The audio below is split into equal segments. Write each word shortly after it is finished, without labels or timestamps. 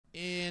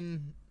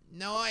in.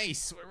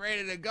 Nice. We're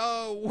ready to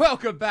go.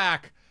 Welcome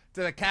back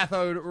to the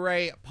Cathode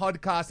Ray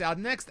Podcast. Our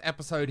next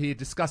episode here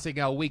discussing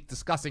our week,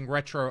 discussing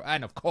retro,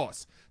 and of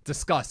course,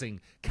 discussing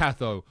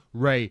cathode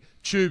ray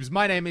tubes.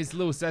 My name is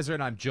Louis Ezra,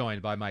 and I'm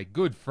joined by my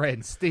good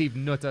friend, Steve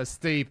Nutter.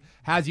 Steve,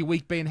 how's your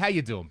week been? How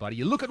you doing, buddy?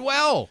 You're looking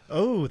well.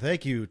 Oh,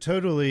 thank you.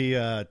 Totally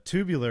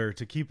tubular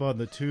to keep on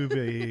the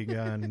tubing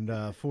on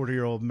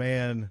 40-year-old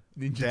man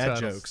Ninja dad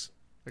Turtles. jokes.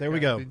 There we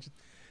go.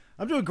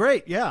 I'm doing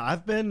great. Yeah,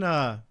 I've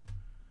been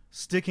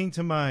sticking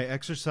to my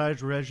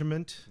exercise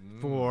regimen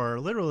for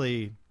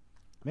literally,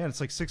 man, it's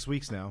like 6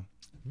 weeks now.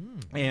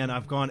 And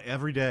I've gone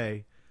every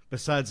day,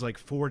 besides like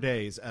 4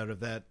 days out of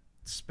that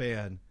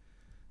span,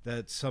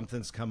 that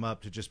something's come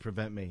up to just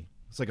prevent me.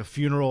 It's like a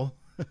funeral.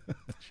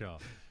 Sure.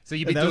 So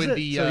you've been doing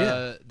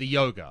the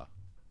yoga,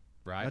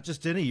 right? Not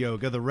just any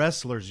yoga, the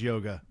wrestler's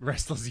yoga.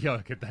 Wrestler's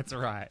yoga, that's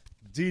right.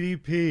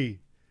 DDP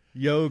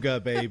yoga,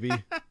 baby.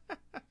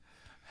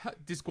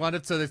 Disc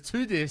 1, so there's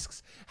 2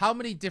 discs. How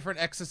many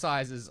different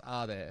exercises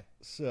are there?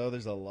 So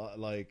there's a lot,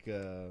 like,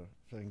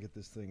 if I can get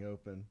this thing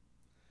open.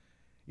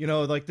 You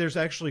know, like there's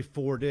actually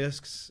 4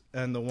 discs,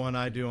 and the one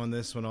I do on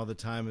this one all the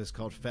time is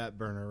called Fat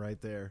Burner right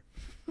there.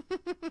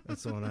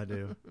 That's the one I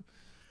do.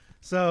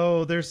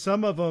 So there's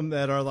some of them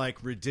that are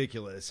like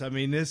ridiculous. I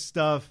mean, this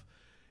stuff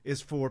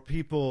is for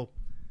people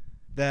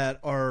that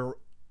are,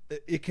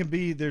 it can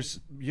be, there's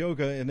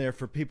yoga in there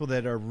for people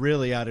that are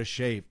really out of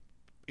shape,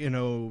 you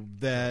know,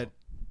 that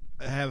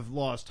have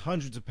lost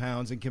hundreds of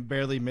pounds and can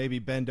barely maybe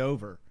bend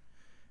over.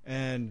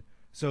 And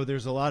so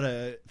there's a lot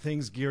of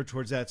things geared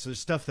towards that. So there's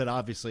stuff that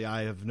obviously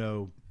I have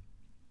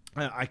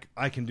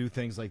I can do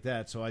things like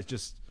that. So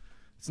it's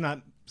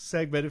not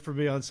segmented for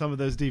me on some of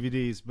those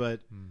DVDs,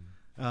 but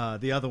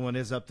the other one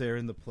is up there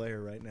in the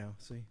player right now.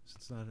 See,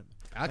 it's not.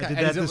 Okay. I did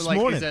that this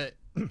morning. Is it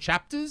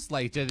chapters?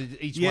 Like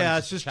each one? Yeah,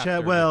 is it's just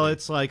chapter well,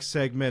 it's like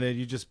segmented.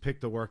 You just pick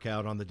the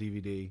workout on the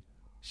DVD.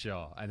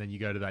 Sure, and then you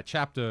go to that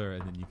chapter,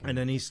 and then you can... And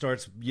then he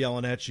starts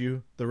yelling at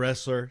you, the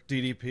wrestler,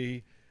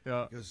 DDP.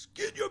 Yeah. He goes,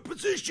 get in your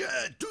position,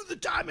 do the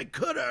diamond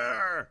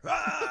cutter,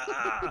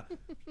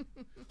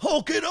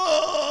 Hulk it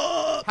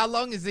up. How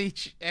long is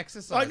each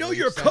exercise? I know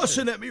you're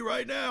cussing at me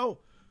right now,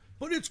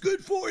 but it's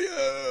good for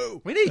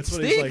you. We need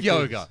Steve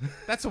yoga.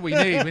 That's what we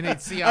need. We need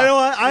CRT. I know.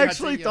 I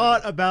actually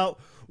thought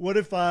about what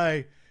if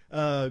I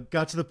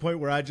got to the point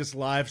where I just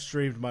live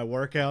streamed my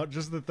workout,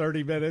 just the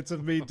 30 minutes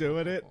of me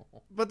doing it.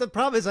 But the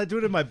problem is I do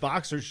it in my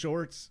boxer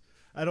shorts.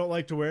 I don't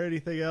like to wear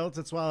anything else.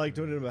 That's why I like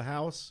doing it in my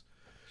house.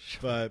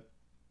 But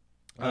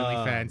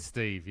OnlyFans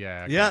Steve,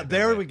 yeah. Okay, yeah,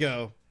 there we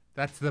go.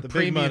 That's the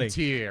premium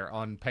tier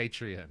on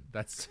Patreon.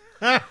 That's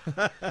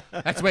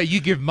where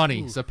you give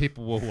money so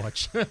people will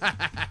watch. Ooh,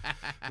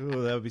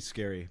 that would be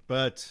scary.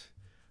 But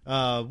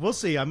we'll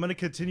see. I'm going to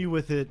continue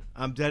with it.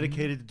 I'm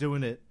dedicated to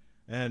doing it.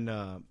 And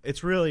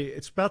it's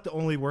about the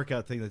only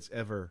workout thing that's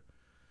ever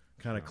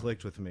kind of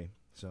clicked with me.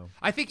 So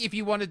I think if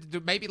you wanted to do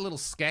maybe a little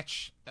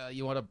sketch,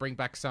 you want to bring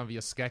back some of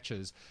your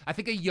sketches. I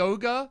think a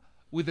yoga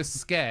with a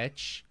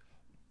sketch,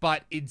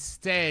 but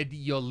instead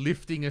you're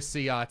lifting a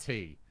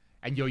CRT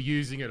and you're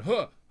using it.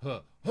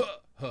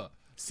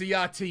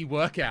 CRT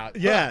workout.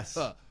 Yes.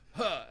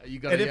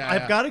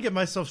 I've got to get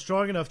myself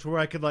strong enough to where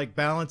I could like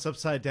balance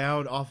upside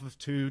down off of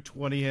 2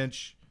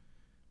 20-inch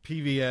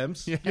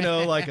PVMs. You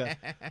know, like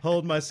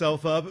hold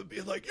myself up and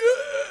be like,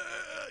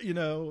 you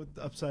know,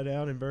 upside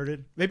down,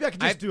 inverted. Maybe I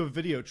could just do a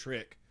video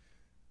trick,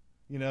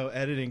 you know,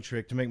 editing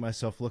trick to make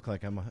myself look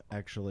like I'm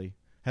actually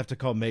have to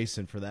call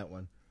Mason for that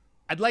one.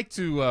 I'd like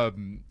to,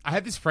 I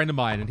have this friend of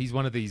mine, and he's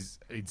one of these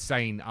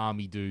insane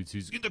army dudes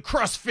who's into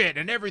CrossFit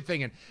and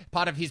everything, and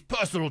part of his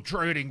personal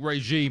training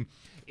regime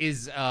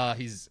is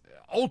his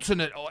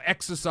alternate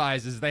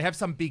exercises. They have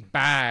some big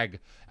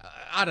bag.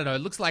 I don't know,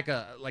 it looks like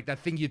that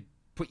thing you'd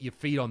put your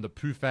feet on, the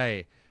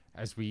buffet,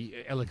 as we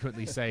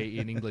eloquently say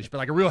in English, but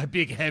like a real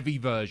big, heavy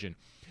version.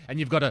 And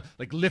you've got to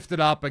like lift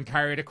it up and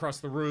carry it across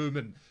the room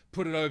and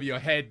put it over your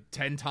head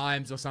 10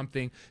 times or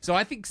something. So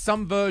I think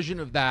some version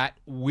of that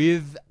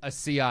with a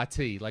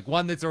CRT, like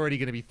one that's already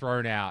going to be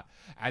thrown out,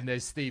 and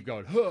there's Steve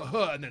going,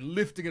 and then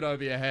lifting it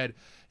over your head.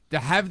 To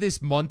have this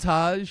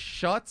montage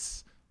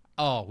shots,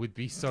 would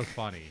be so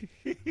funny.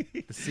 The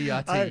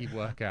CRT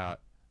workout.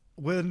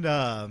 When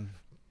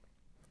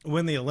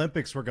the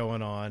Olympics were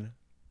going on,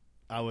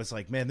 I was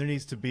like, man, there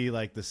needs to be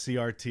like the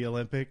CRT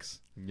Olympics.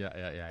 Yeah.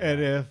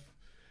 And if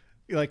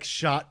you like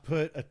shot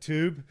put a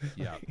tube.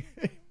 Yeah.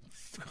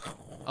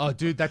 Oh,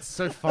 dude, that's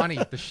so funny.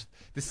 The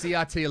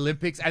CRT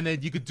Olympics, and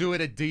then you could do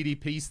it at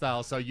DDP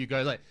style. So you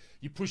go like,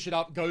 you push it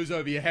up, goes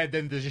over your head,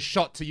 then there's a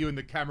shot to you in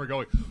the camera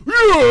going,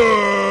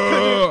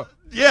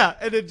 yeah,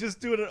 and then just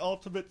do it an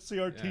ultimate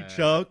CRT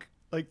chunk,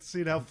 like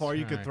seeing how far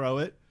you could throw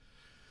it.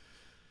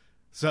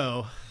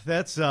 So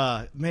that's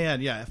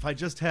man, yeah. If I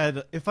just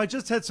had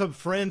some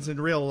friends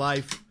in real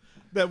life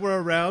that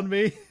were around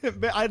me,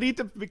 I need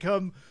to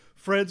become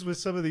friends with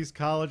some of these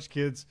college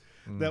kids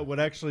that would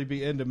actually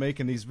be into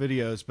making these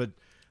videos. But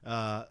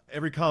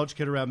every college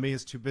kid around me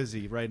is too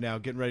busy right now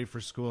getting ready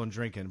for school and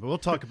drinking. But we'll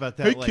talk about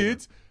that later. Hey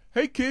kids,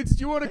 Hey kids,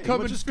 do you want to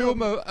come and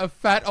film a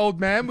fat old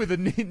man with a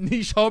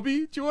niche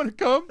hobby? Do you want to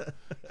come?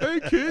 Hey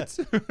kids.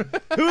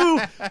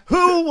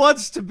 Who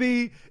wants to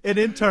be an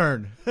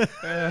intern?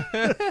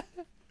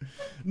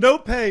 No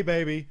pay,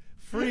 baby.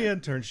 Free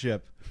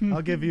internship.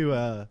 I'll give you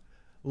a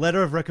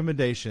letter of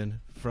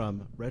recommendation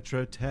from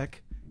Retro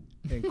Tech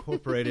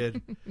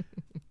Incorporated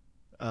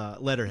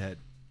letterhead.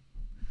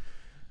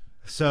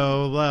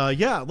 So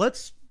yeah,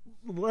 let's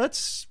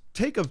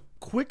take a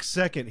quick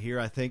second here,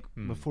 I think,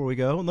 before we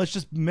go, and let's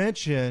just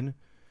mention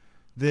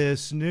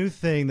this new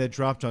thing that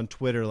dropped on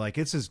Twitter. Like,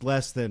 it's as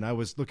less than, I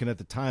was looking at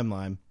the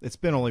timeline, it's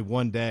been only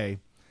one day,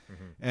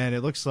 and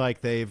it looks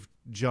like they've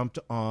jumped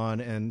on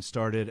and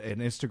started an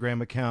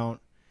Instagram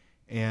account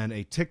and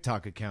a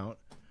TikTok account,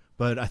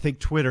 but I think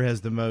Twitter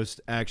has the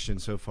most action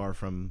so far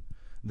from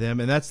them,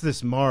 and that's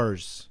this the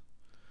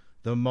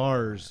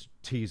Mars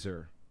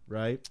teaser,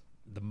 right?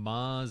 The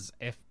Mars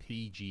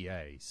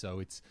FPGA. So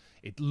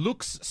it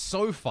looks,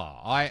 so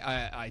far,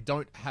 I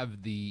don't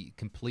have the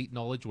complete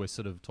knowledge. We're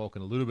sort of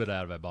talking a little bit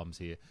out of our bums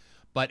here,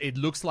 but it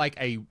looks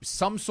like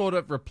some sort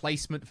of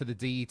replacement for the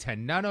DE10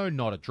 Nano,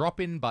 not a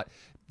drop-in, but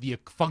the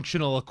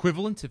functional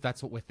equivalent, if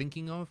that's what we're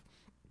thinking of.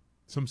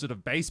 Some sort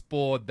of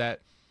baseboard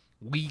that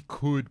we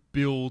could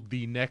build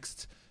the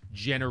next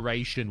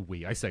generation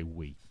I say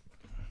we.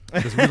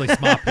 There's really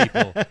smart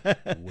people.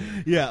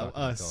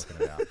 Us.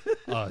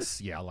 Us,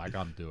 yeah, like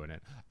I'm doing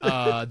it.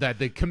 That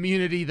the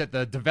community, that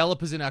the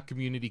developers in our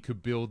community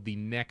could build the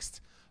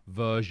next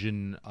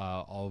version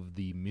of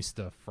the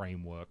Mr.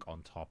 framework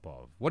on top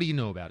of. What do you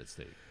know about it,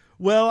 Steve?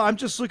 Well, I'm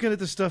just looking at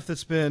the stuff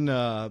that's been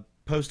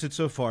posted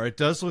so far. It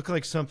does look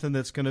like something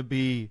that's going to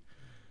be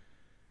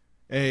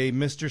a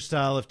Mr.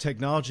 style of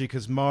technology,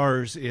 because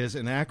MARS is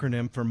an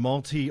acronym for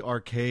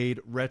Multi-Arcade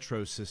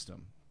Retro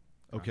System.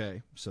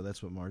 Okay, so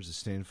that's what MARS is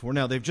standing for.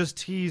 Now, they've just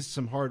teased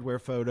some hardware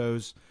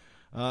photos,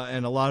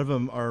 and a lot of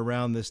them are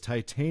around this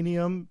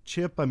titanium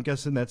chip. I'm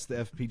guessing that's the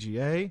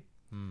FPGA,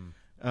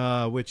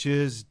 which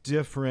is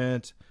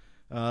different.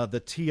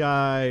 The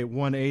TI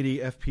 180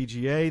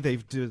 FPGA,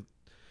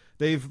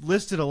 they've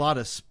listed a lot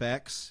of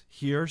specs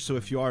here, so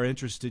if you are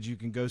interested, you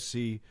can go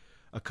see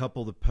a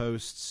couple of the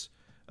posts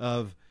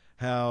of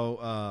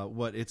how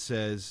what it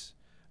says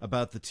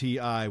about the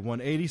TI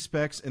 180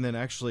 specs, and then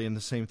actually in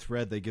the same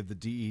thread they give the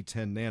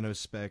DE10 Nano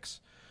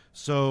specs.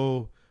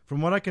 So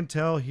from what I can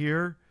tell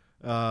here,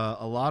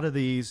 a lot of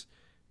these,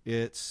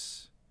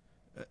 it's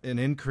an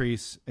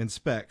increase in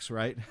specs,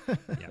 right?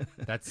 Yeah,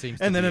 that seems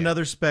to and then be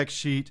another spec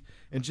sheet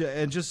and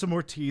just some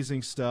more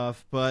teasing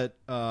stuff, but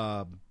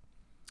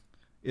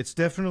it's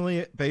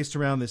definitely based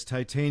around this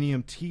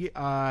titanium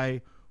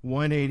TI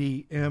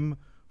 180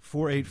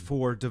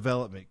 M484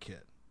 development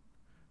kit.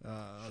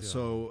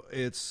 So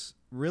it's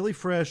really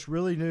fresh,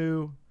 really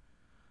new.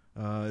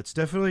 It's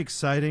definitely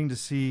exciting to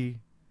see,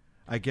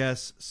 I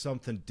guess,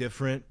 something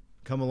different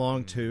come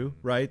along too,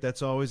 right?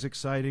 That's always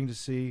exciting to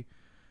see.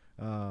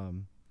 So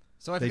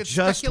if they it's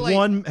just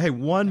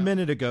one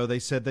minute ago they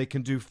said they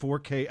can do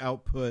 4K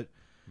output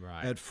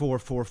at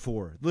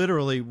 444.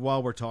 Literally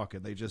while we're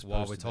talking, they just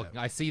while we're talking.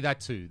 That. I see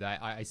that too.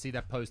 I see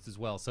that post as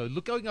well. So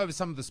going over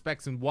some of the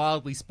specs and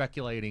wildly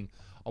speculating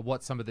on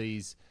what some of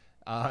these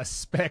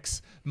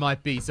specs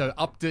might be. So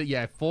up to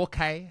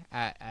 4K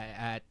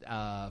at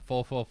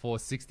 444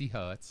 60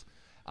 hertz,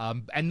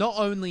 and not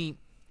only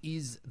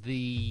is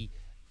the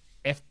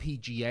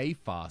FPGA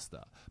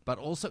faster, but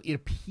also it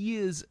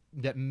appears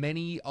that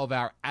many of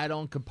our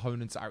add-on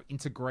components are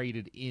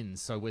integrated in.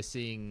 So we're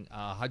seeing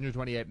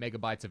 128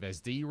 megabytes of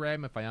SD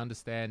RAM. If I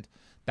understand,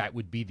 that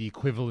would be the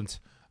equivalent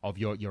of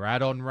your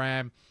add-on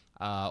RAM.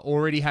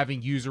 Already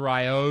having user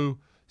I/O,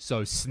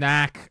 so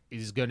Snack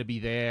is going to be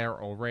there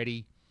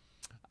already.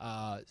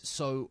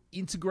 So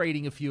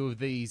integrating a few of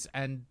these.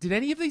 And did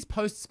any of these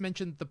posts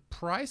mention the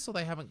price, or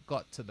they haven't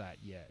got to that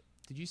yet?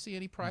 Did you see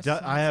any prices?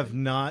 I have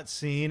not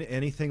seen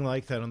anything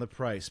like that on the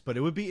price, but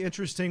it would be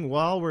interesting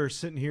while we're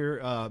sitting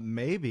here.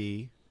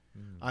 Maybe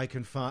I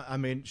can find. I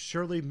mean,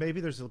 surely maybe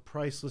there's a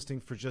price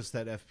listing for just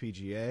that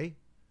FPGA.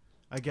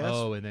 I guess.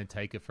 Oh, and then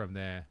take it from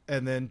there.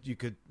 And then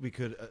we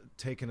could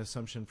take an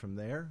assumption from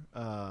there.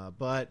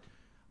 But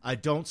I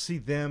don't see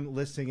them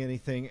listing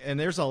anything, and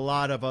there's a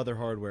lot of other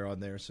hardware on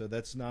there, so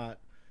that's not,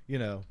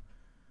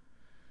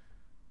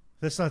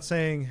 that's not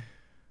saying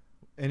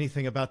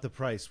anything about the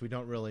price. We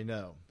don't really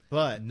know.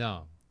 But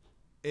no,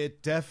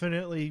 it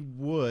definitely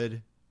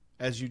would,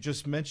 as you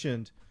just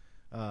mentioned,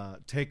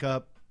 take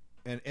up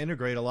and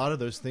integrate a lot of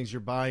those things you're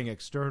buying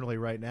externally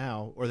right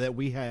now, or that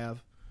we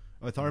have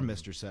with our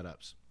Mr.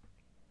 setups.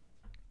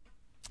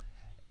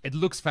 It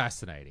looks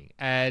fascinating,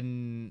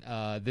 and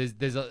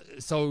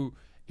so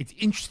it's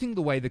interesting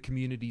the way the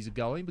communities are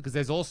going, because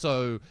there's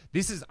also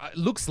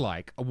looks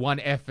like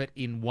one effort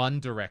in one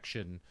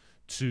direction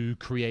to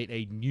create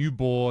a new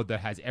board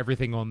that has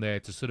everything on there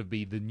to sort of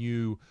be the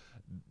new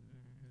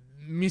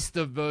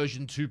Mr.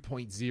 version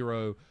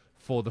 2.0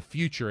 for the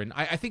future. And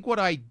I think what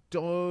I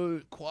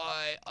don't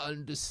quite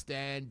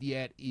understand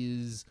yet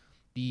is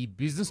the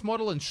business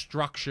model and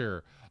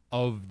structure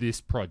of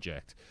this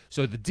project.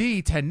 So the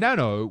D10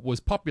 Nano was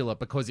popular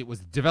because it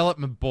was a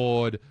development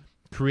board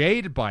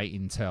created by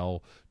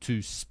Intel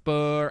to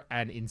spur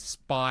and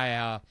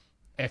inspire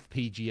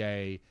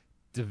FPGA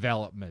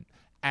development.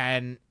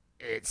 And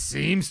it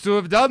seems to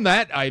have done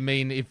that. I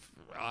mean, it'd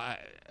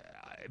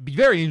be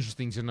very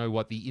interesting to know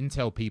what the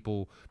Intel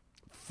people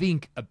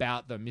think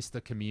about the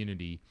MiSTer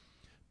community,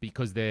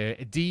 because their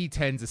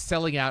D10s are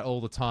selling out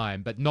all the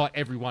time, but not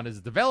everyone is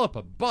a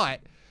developer.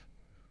 But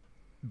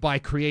by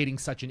creating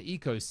such an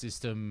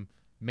ecosystem,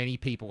 many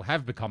people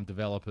have become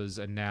developers,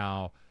 and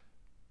now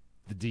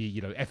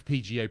the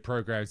FPGA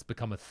programs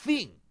become a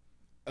thing.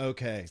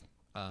 Okay.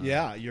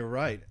 Yeah, you're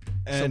right.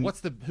 And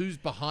so who's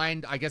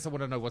behind? I guess I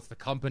want to know what's the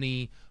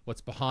company,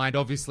 what's behind.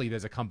 Obviously,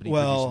 there's a company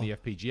producing the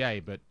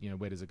FPGA, but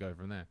where does it go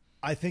from there?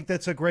 I think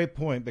that's a great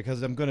point,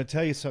 because I'm going to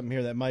tell you something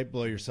here that might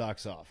blow your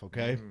socks off.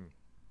 Okay.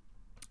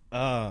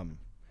 So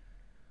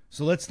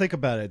let's think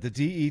about it. The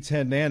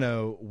DE10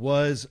 Nano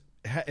was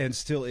and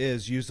still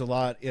is used a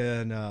lot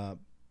in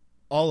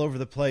all over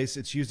the place.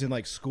 It's used in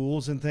like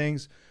schools and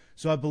things.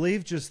 So I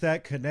believe just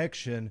that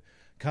connection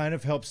kind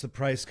of helps the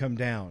price come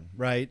down,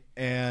 right?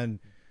 And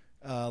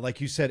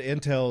like you said,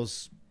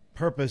 Intel's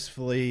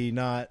purposefully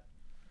not.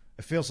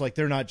 It feels like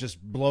they're not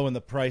just blowing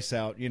the price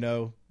out,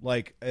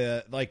 like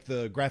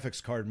the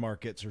graphics card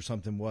markets or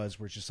something was,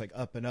 where it's just like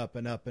up and up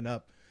and up and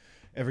up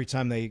every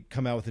time they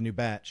come out with a new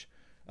batch.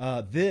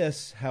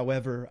 This,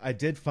 however, I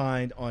did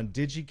find on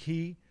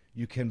DigiKey,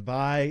 you can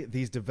buy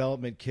these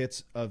development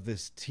kits of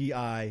this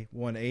TI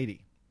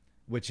 180,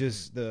 which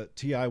is the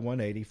TI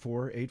 180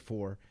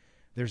 484.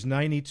 There's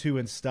 92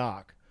 in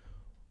stock.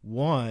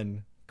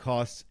 One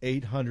costs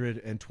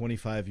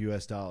 $825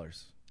 US.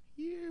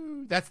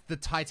 That's the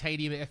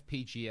titanium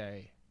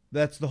FPGA.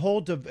 That's the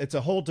whole. It's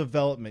a whole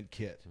development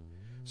kit.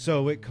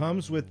 So it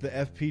comes with the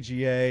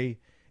FPGA,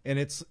 and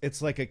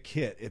it's like a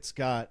kit. It's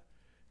got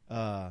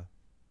hardware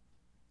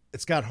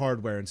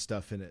and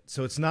stuff in it.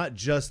 So it's not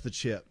just the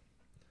chip,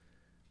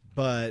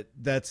 but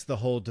that's the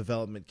whole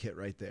development kit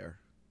right there.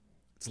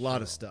 It's a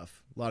lot of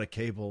stuff, a lot of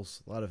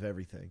cables, a lot of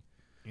everything.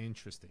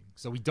 Interesting.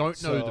 So we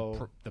don't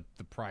know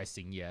the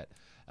pricing yet.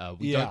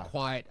 We don't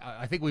quite.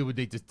 I think we would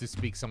need to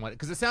speak somewhat,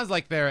 because it sounds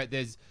like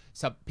there's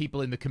some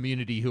people in the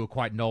community who are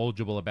quite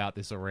knowledgeable about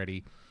this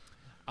already.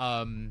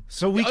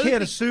 So we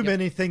can't assume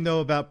anything though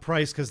about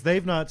price, because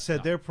they've not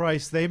said their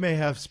price. They may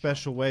have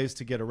special ways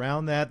to get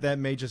around that. That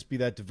may just be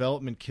that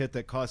development kit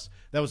that costs.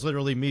 That was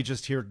literally me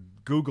just here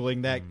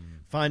Googling that,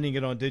 finding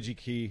it on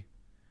DigiKey,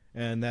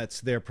 and that's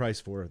their price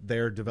for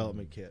their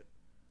development kit.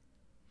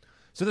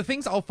 So the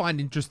things I'll find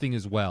interesting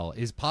as well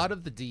is part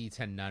of the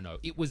D10 Nano.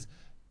 It was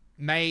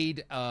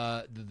made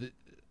it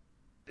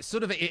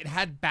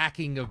had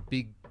backing of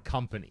big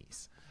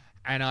companies,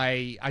 and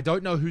I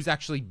don't know who's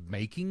actually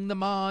making the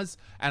Mars,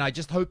 and I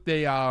just hope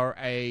they are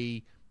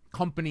a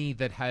company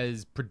that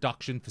has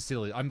production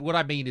facility. What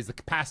I mean is the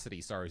capacity,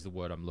 is the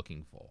word I'm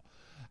looking for,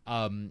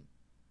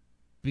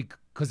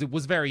 because it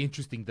was very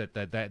interesting that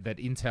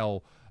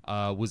Intel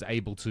was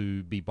able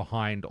to be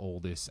behind all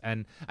this.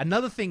 And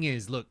another thing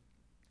is, look,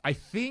 I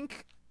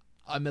think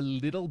I'm a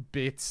little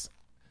bit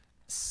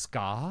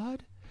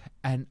scarred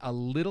and a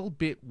little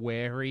bit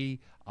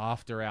wary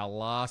after our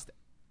last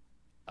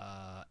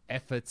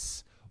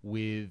efforts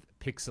with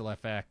Pixel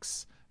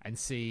FX and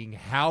seeing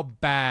how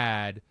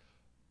bad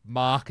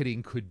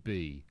marketing could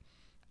be.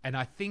 And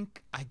I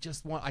think I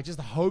just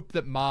hope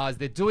that Mars,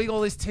 they're doing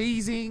all this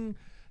teasing,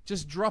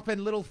 just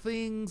dropping little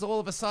things. All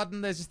of a sudden,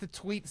 there's just a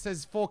tweet that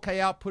says 4K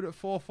output at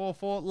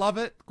 444. Love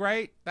it.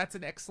 Great. That's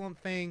an excellent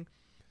thing.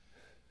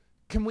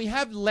 Can we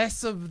have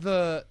less of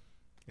the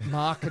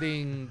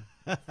marketing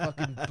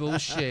fucking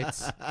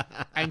bullshit?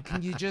 And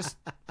can you just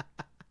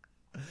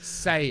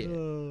say it?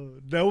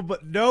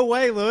 No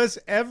way, Lewis.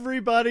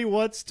 Everybody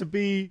wants to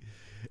be.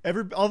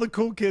 All the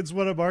cool kids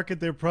want to market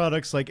their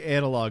products like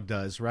Analog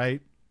does,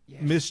 right?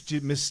 Yes.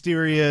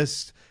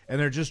 Mysterious, and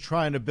they're just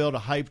trying to build a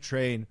hype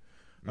train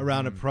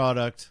around a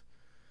product.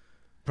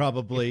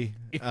 Probably.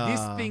 If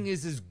this thing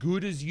is as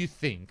good as you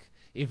think,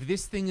 if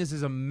this thing is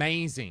as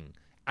amazing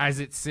as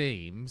it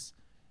seems,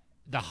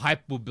 the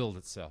hype will build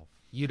itself.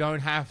 You don't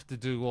have to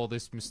do all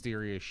this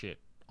mysterious shit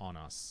on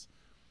us.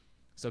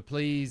 So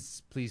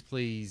please, please,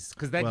 please,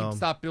 because then you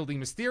start building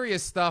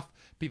mysterious stuff.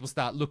 People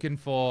start looking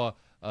for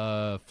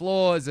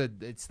flaws,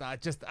 and it's not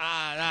just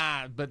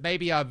But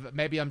maybe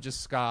I'm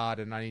just scarred,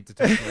 and I need to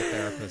talk to a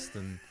therapist.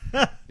 And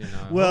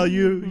well,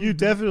 you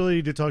definitely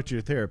need to talk to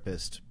your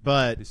therapist.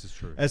 But this is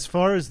true. As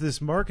far as this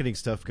marketing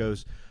stuff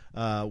goes,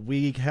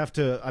 we have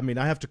to. I mean,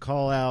 I have to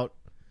call out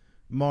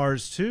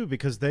Mars too,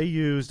 because they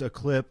used a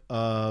clip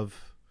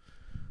of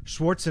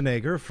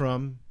Schwarzenegger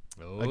from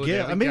a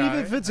GIF. I mean, even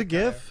if it's a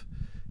GIF,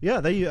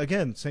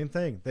 same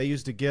thing. They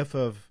used a GIF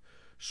of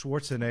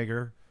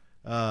Schwarzenegger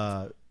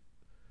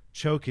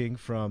choking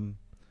from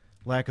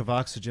lack of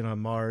oxygen on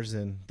Mars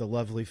in the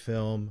lovely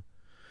film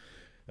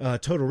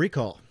Total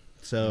Recall.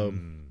 So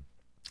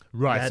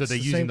Right, so That's they're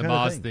the using same the kind of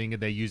Mars thing. thing,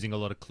 and they're using a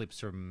lot of clips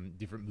from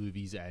different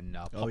movies and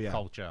pop yeah.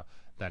 culture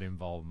that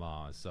involve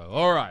Mars. So,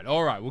 all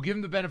right, we'll give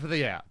them the benefit of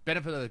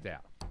the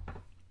doubt.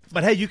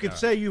 But hey, you could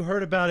say you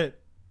heard about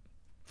it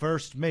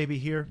first, maybe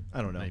here.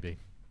 I don't know. Maybe.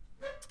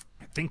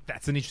 I think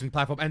that's an interesting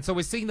platform. And so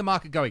we're seeing the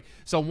market going.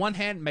 So on one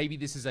hand, maybe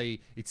this is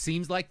it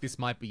seems like this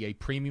might be a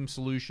premium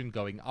solution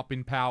going up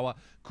in power.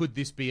 Could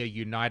this be a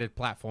united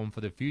platform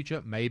for the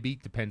future? Maybe.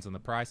 Depends on the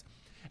price.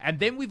 And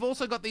then we've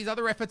also got these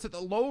other efforts at the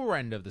lower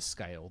end of the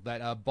scale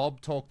that Bob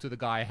talked to the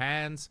guy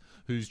Hans,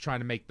 who's trying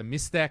to make the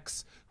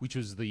Mystex, which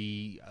was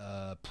the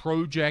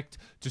project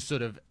to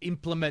sort of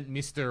implement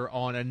Mister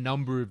on a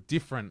number of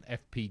different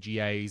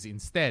FPGAs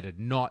instead and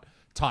not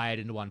tie it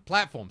into one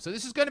platform. So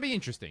this is going to be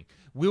interesting.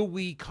 Will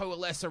we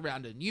coalesce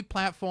around a new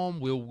platform?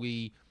 Will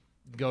we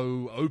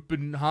go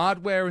open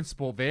hardware and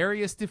support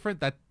various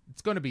different?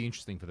 It's going to be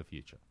interesting for the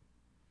future.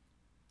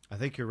 I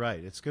think you're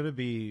right. It's going to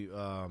be...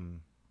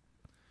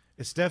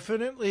 it's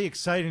definitely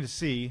exciting to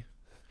see,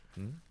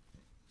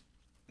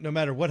 no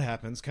matter what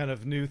happens, kind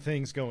of new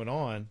things going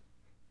on.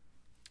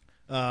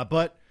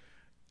 But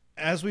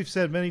as we've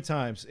said many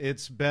times,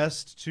 it's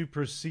best to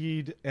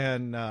proceed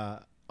and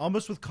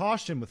almost with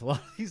caution with a lot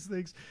of these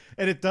things.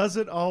 And it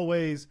doesn't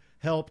always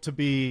help to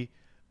be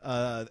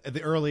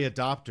the early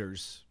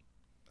adopters,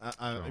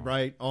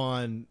 right,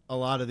 on a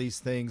lot of these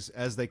things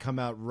as they come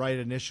out right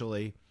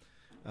initially,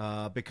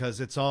 because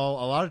a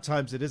lot of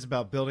times it is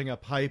about building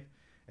up hype,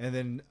 and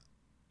then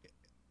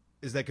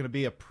is that going to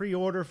be a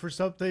pre-order for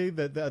something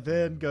that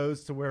then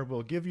goes to where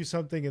we'll give you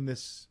something in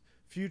this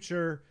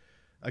future?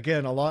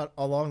 Again, a lot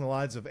along the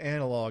lines of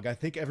analog. I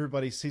think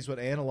everybody sees what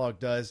analog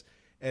does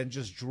and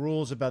just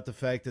drools about the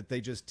fact that they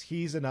just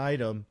tease an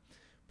item,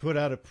 put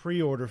out a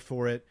pre-order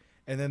for it,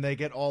 and then they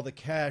get all the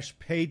cash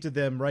paid to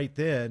them right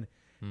then,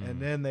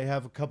 and then they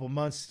have a couple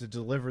months to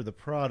deliver the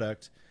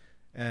product.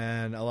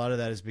 And a lot of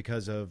that is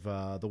because of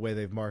the way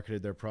they've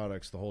marketed their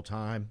products the whole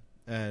time.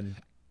 And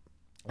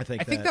I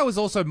think that was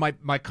also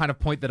my kind of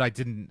point that I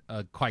didn't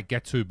quite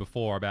get to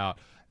before about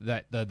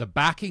that the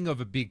backing of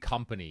a big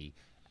company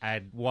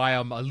and why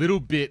I'm a little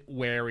bit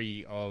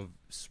wary of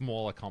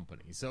smaller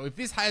companies. So if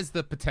this has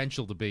the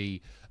potential to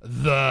be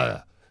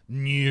the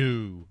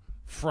new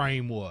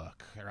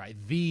framework, right,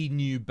 the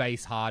new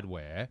base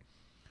hardware,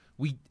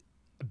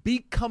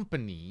 big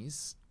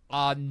companies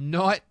are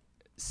not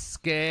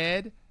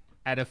scared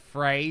and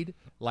afraid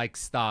like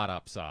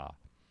startups are.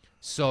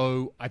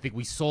 So I think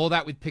we saw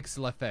that with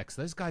Pixel FX.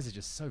 Those guys are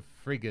just so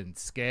friggin'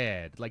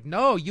 scared. Like,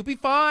 no, you'll be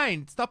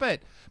fine. Stop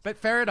it. But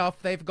fair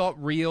enough, they've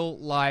got real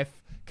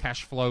life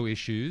cash flow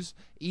issues.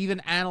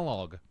 Even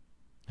analog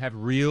have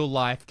real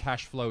life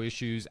cash flow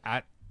issues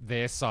at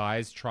their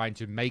size, trying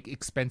to make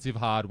expensive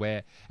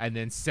hardware and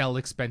then sell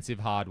expensive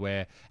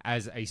hardware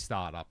as a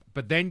startup.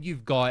 But then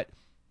you've got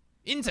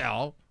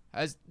Intel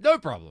has no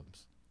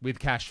problems with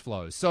cash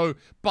flow. So,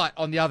 but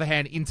on the other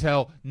hand,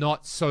 Intel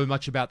not so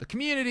much about the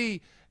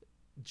community,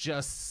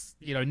 just,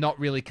 not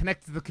really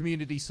connected to the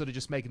community, sort of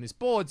just making this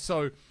board.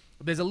 So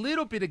there's a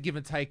little bit of give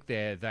and take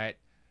there that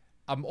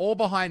I'm all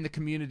behind the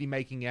community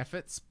making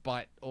efforts,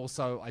 but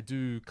also I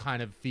do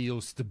kind of feel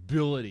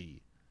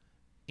stability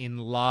in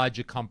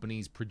larger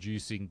companies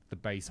producing the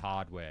base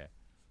hardware.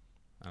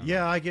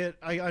 Yeah,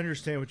 I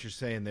understand what you're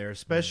saying there,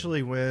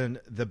 especially when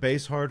the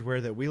base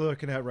hardware that we're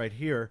looking at right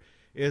here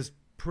is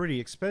pretty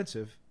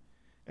expensive.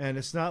 And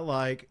it's not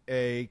like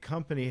a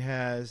company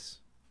has...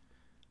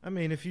 I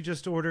mean, if you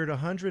just ordered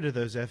 100 of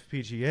those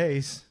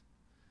FPGAs,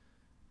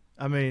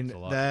 I mean,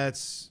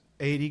 that's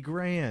 80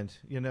 grand,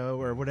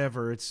 or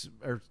whatever.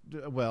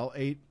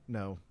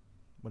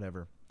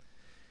 Whatever.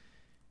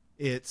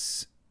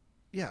 It's,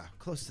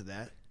 close to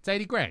that. It's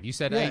 80 grand. You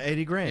said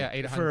 80 grand. Yeah,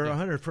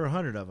 800 for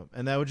 100 of them.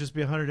 And that would just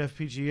be 100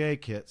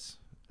 FPGA kits.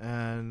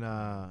 And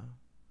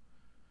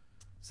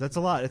so that's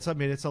a lot. It's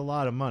a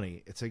lot of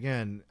money. It's,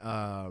 again,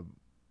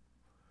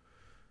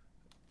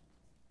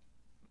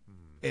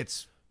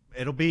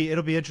 It'll be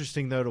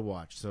interesting though to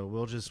watch. So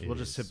we'll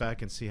just sit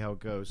back and see how it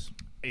goes.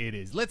 It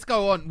is. Let's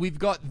go on. We've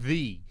got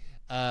the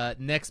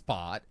next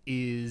part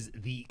is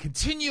the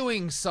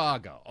continuing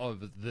saga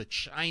of the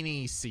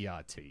Chinese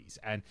CRTs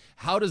and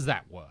how does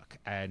that work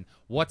and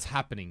what's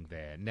happening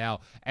there. Now,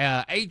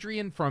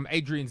 Adrian from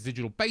Adrian's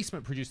Digital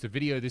Basement produced a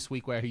video this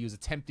week where he was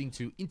attempting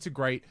to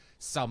integrate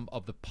some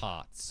of the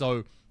parts.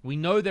 So we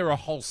know there are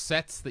whole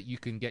sets that you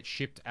can get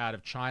shipped out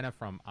of China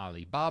from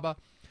Alibaba.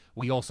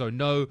 We also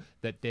know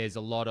that there's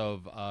a lot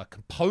of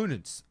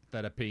components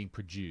that are being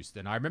produced.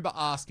 And I remember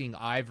asking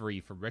Ivory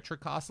from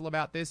Retrocastle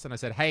about this, and I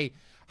said, hey,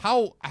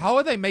 how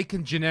are they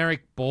making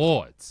generic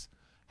boards?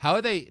 How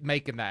are they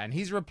making that? And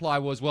his reply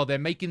was, well, they're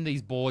making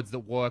these boards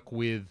that work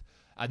with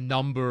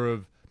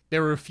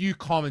there are a few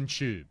common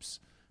tubes,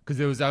 because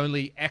there was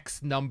only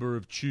X number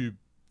of tube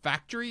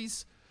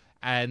factories,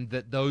 and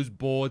that those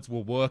boards were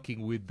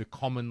working with the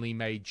commonly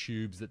made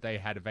tubes that they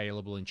had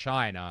available in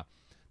China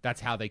that's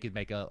how they could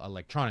make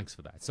electronics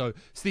for that. So,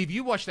 Steve,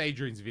 you watched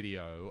Adrian's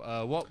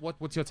video.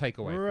 What's your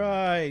takeaway?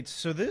 Right.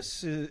 So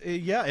this is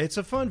it's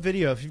a fun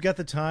video if you've got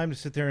the time to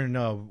sit there and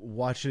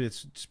watch it.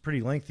 It's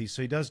pretty lengthy,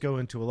 so he does go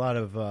into a lot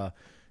of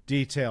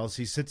details.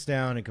 He sits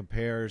down and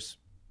compares.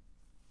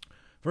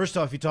 First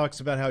off, he talks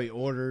about how he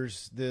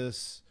orders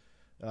this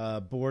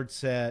board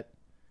set,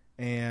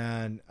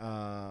 and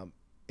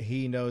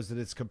he knows that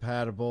it's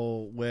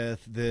compatible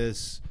with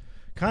this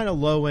kind of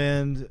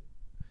low-end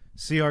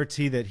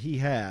CRT that he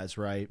has,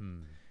 right?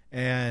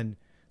 And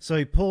so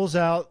he pulls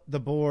out the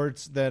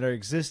boards that are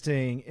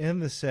existing in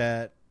the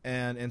set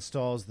and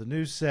installs the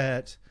new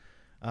set.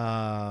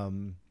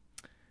 And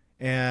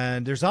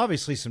there's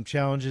obviously some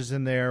challenges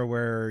in there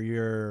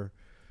where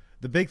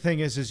the big thing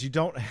is you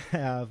don't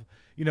have,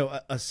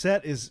 a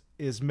set is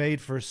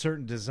made for a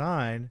certain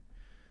design,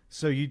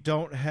 so you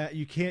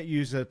can't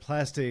use a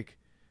plastic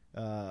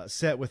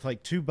set with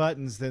like 2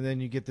 buttons, then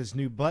you get this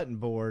new button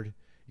board.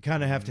 You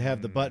kind of have to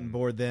have the button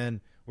board then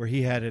where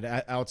he had it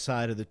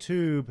outside of the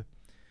tube.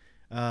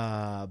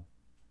 But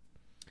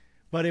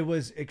it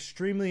was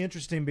extremely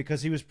interesting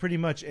because he was pretty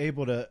much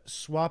able to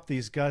swap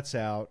these guts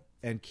out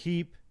and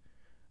keep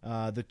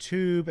the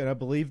tube and I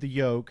believe the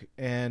yoke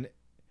and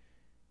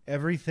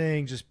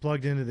everything just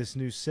plugged into this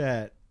new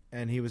set,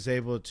 and he was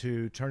able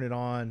to turn it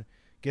on,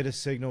 get a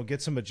signal,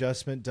 get some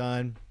adjustment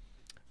done,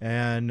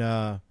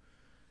 and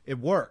it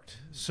worked.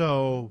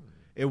 So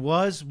it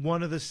was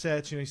one of the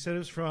sets. He said it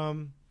was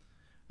from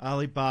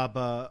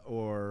Alibaba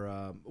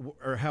or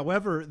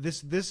however.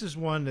 This is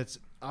one that's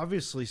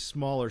obviously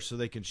smaller, so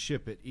they can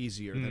ship it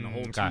easier than a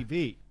whole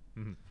TV.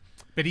 Mm-hmm.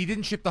 But he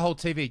didn't ship the whole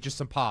TV, just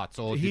some parts.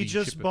 Or he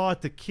just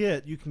bought the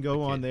kit. You can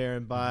go on there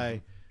and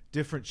buy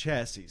different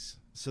chassis.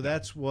 So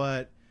that's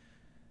what.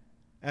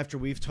 After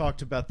we've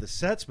talked about the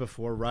sets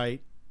before,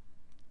 right?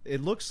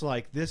 It looks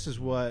like this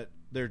is what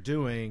they're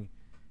doing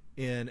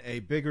in a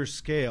bigger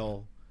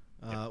scale,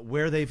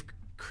 where they've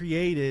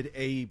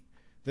created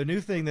the new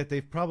thing that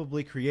they've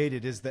probably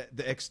created is the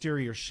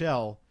exterior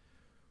shell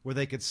where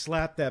they could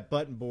slap that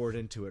button board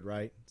into it,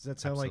 right? Does that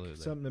sound like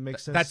something that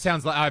makes sense? That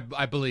sounds like,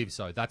 I believe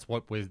so. That's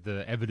what with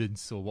the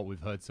evidence or what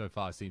we've heard so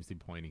far seems to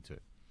be pointing to.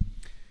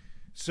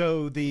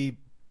 So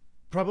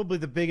probably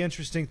the big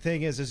interesting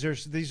thing is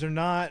these are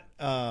not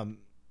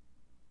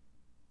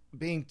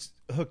being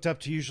hooked up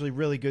to usually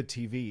really good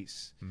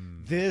TVs.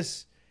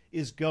 This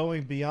is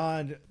going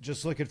beyond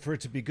just looking for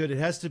it to be good. It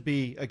has to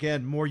be,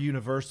 again, more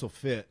universal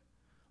fit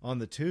on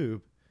the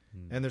tube.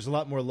 And there's a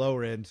lot more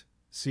lower end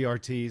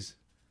CRTs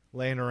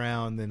laying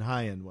around than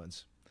high end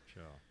ones.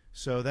 Sure.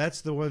 So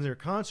that's the one they're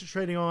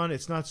concentrating on.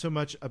 It's not so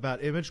much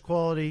about image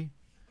quality.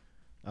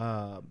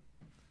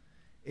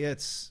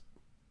 It's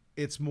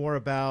more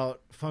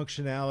about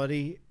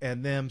functionality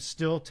and them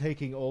still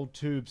taking old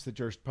tubes that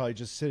are probably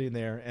just sitting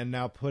there and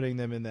now putting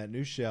them in that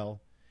new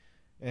shell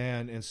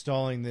and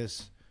installing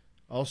this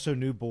also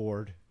new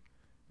board,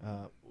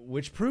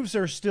 which proves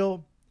there are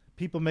still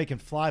people making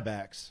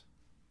flybacks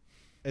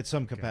at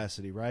some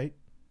capacity, right?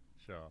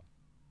 Sure.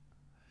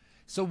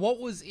 So what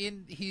was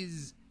in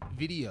his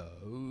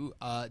video?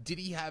 Did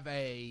he have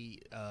a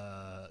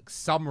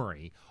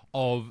summary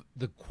of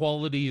the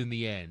quality in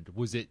the end?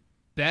 Was it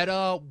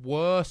better,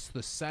 worse,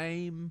 the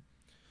same?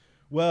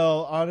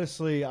 Well,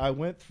 honestly,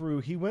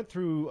 he went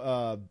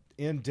through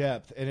in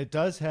depth, and it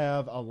does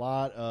have a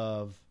lot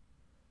of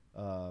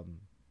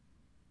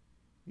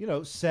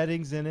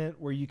settings in it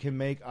where you can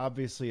make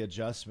obviously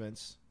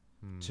adjustments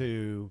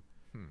to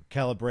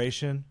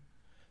calibration.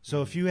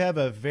 So if you have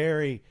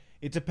it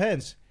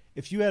depends.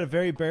 If you had a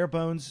very bare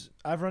bones,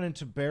 I've run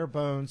into bare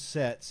bones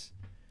sets.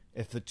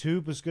 If the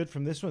tube was good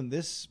from this one,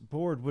 this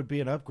board would be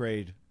an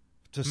upgrade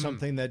to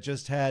something that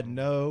just had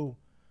no,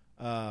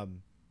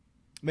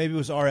 maybe it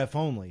was RF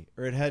only,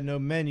 or it had no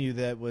menu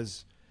that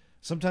was,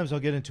 sometimes I'll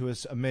get into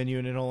a menu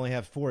and it only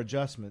have 4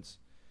 adjustments.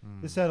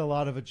 This had a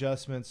lot of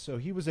adjustments, so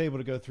he was able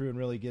to go through and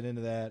really get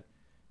into that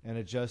and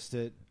adjust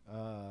it.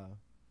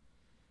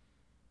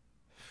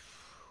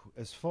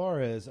 As far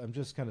as, I'm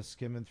just kind of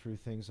skimming through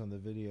things on the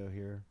video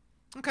here.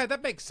 Okay,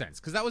 that makes sense,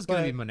 because that was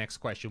going to be my next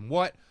question.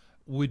 What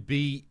would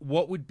be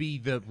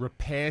the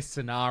repair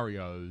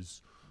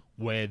scenarios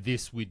where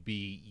this would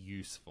be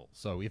useful?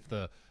 So if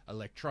the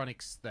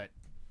electronics that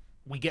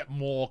we get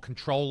more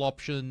control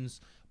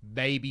options,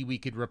 maybe we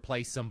could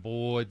replace some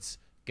boards,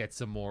 get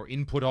some more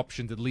input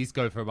options, at least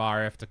go from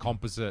RF to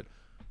composite.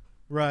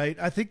 Right.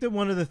 I think that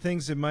one of the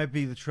things that might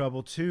be the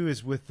trouble too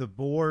is with the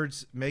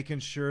boards, making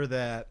sure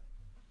that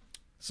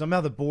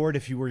somehow the board,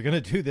 if you were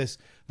going to do this,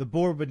 the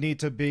board would need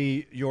to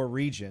be your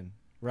region,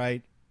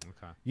 right?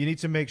 Okay. You need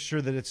to make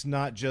sure that it's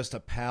not just a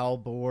PAL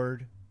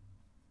board,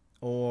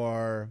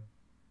 or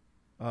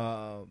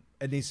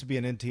it needs to be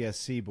an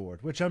NTSC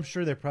board, which I'm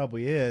sure there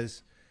probably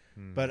is,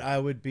 but I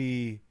would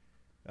be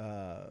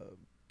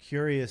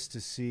curious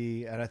to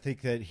see, and I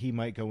think that he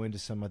might go into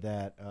some of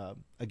that.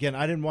 Again,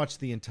 I didn't watch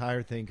the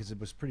entire thing because it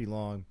was pretty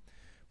long,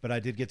 but I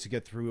did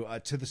get through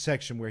to the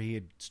section where he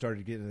had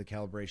started getting into the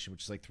calibration,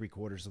 which is like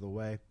 3/4 of the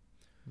way.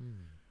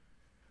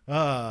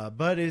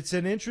 But it's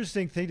an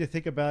interesting thing to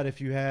think about if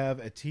you have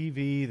a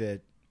TV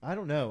that, I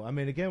don't know. I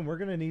mean, again, we're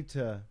going to need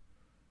to,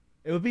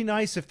 it would be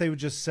nice if they would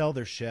just sell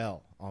their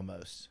shell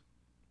almost.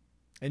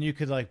 And you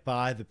could like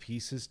buy the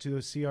pieces to a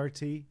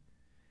CRT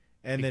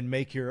and then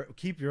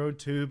keep your own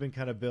tube and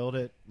kind of build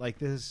it like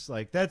this.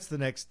 Like that's the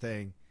next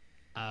thing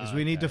is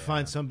we need to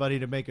find somebody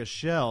to make a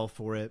shell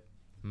for it.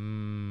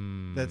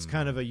 That's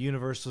kind of a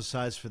universal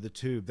size for the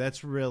tube.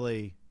 That's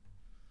really,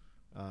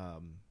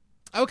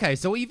 okay.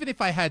 So even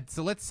if I had,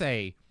 so let's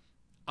say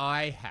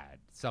I had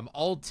some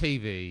old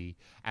TV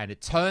and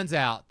it turns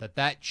out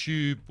that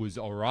tube was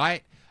all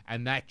right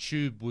and that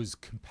tube was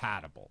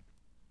compatible.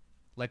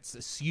 Let's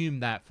assume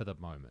that for the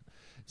moment.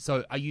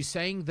 So are you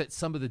saying that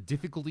some of the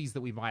difficulties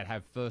that we might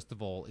have, first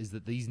of all, is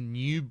that these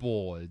new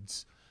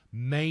boards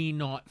may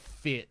not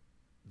fit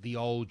the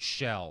old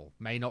shell,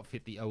 may not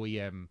fit the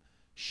OEM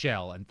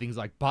shell, and things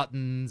like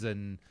buttons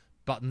and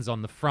buttons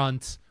on the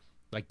front?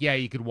 Like, yeah,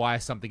 you could wire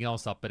something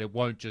else up, but it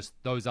won't just,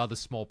 those other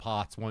small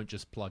parts won't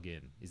just plug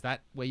in. Is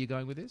that where you're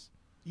going with this?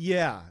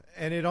 Yeah,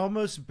 and it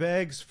almost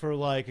begs for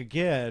like,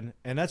 again,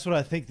 and that's what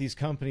I think these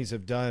companies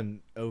have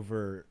done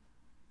over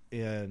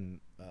in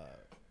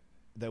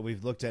that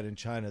we've looked at in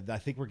China. I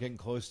think we're getting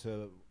close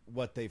to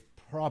what they've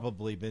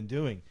probably been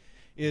doing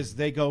is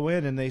they go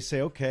in and they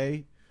say,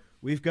 okay,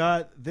 we've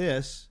got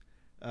this,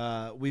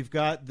 we've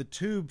got the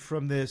tube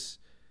from this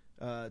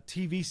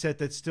TV set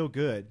that's still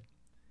good.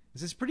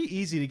 It's pretty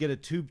easy to get a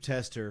tube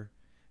tester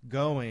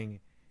going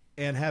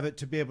and have it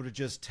to be able to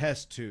just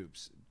test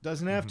tubes.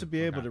 Doesn't have to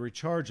be able to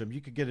recharge them.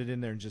 You could get it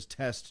in there and just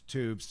test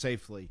tubes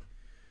safely.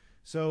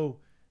 So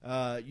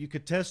you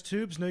could test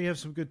tubes. Know you have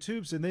some good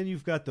tubes, and then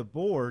you've got the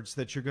boards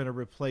that you're going to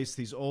replace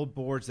these old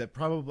boards that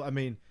probably, I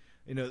mean,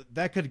 you know,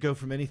 that could go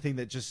from anything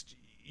that just,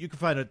 you could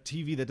find a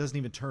TV that doesn't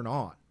even turn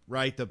on,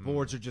 right? The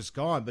boards are just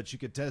gone, but you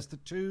could test the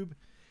tube,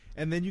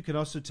 and then you can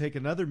also take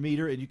another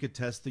meter and you could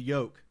test the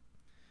yoke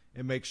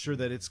and make sure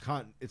that it's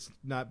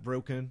not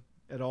broken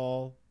at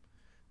all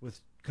with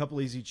a couple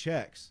easy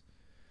checks.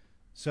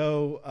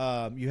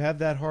 So you have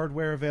that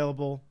hardware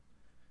available,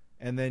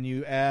 and then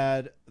you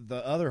add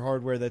the other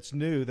hardware that's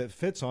new that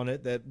fits on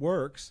it that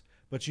works,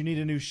 but you need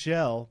a new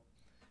shell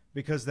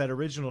because that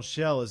original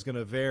shell is going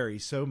to vary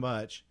so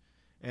much.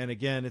 And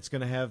again, it's going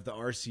to have the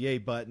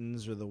RCA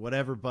buttons or the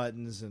whatever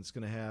buttons, and it's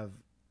going to have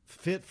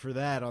fit for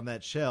that on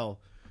that shell.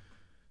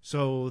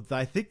 So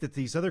I think that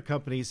these other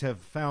companies have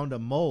found a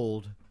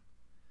mold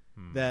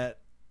that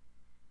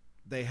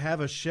they have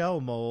a shell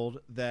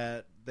mold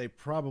that they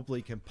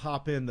probably can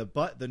pop in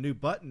the new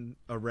button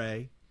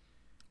array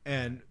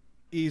and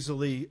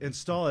easily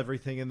install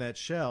everything in that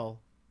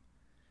shell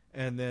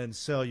and then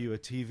sell you a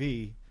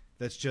TV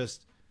that's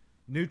just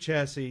new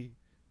chassis,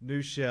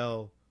 new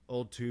shell,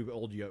 old tube,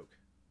 old yoke.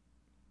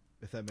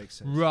 If that makes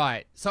sense.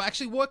 Right. So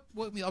actually what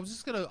I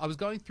was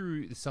going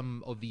through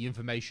some of the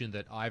information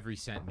that Ivory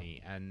sent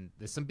me, and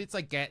there's some bits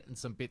I get and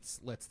some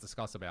bits let's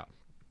discuss about.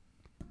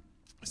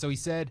 So he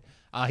said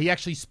he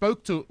actually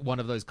spoke to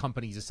one of those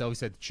companies himself. He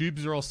said the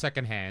tubes are all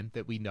secondhand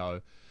that we know.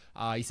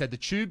 He said the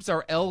tubes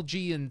are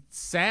LG and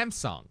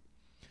Samsung,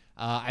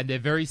 and they're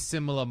very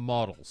similar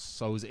models.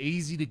 So it was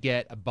easy to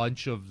get a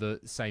bunch of the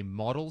same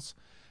models.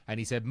 And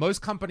he said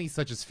most companies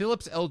such as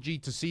Philips,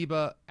 LG,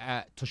 Toshiba,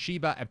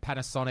 and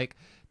Panasonic,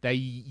 they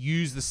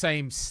use the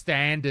same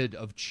standard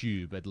of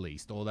tube at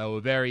least, or they were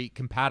very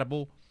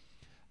compatible.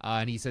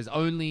 And he says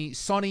only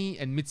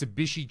Sony and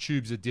Mitsubishi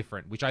tubes are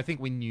different, which I think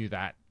we knew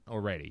that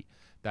already,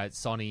 that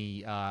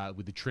Sony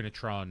with the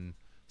Trinitron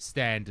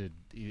standard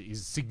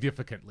is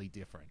significantly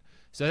different.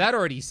 So that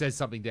already says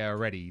something there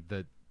already,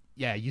 that,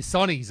 yeah, your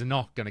Sonys are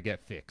not going to get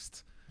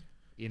fixed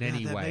in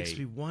any way. That makes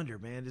me wonder,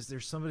 man, is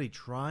there somebody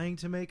trying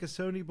to make a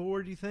Sony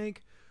board, you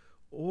think?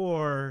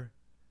 Or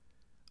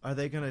are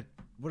they going to,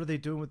 what are they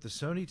doing with the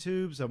Sony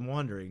tubes? I'm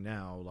wondering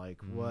now, like,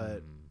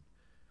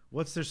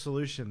 what's their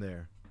solution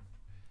there?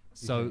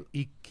 So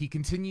he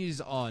continues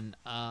on.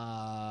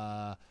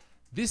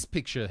 This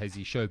picture, as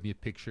he showed me a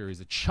picture,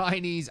 is a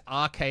Chinese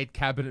arcade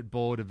cabinet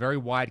board, a very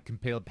wide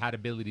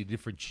compatibility to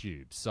different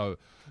tubes. So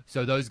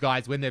those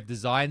guys, when they've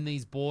designed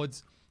these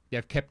boards,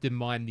 they've kept in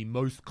mind the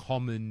most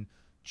common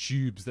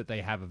tubes that they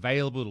have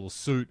available. It'll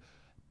suit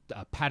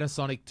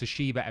Panasonic,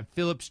 Toshiba, and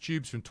Philips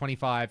tubes from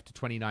 25 to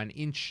 29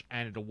 inch,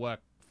 and it'll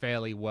work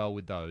fairly well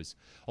with those.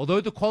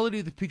 Although the quality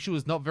of the picture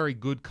was not very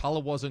good, color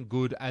wasn't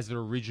good as the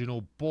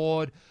original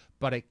board,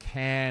 but it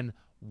can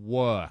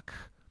work.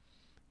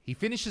 He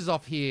finishes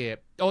off here.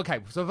 Okay,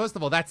 so first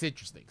of all, that's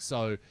interesting.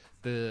 So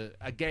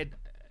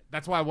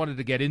that's why I wanted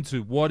to get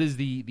into what is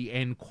the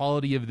end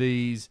quality of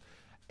these.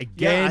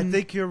 Again, yeah, I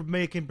think you're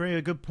bringing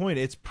a good point.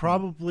 It's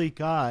probably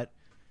got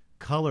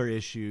color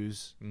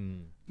issues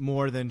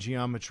more than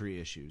geometry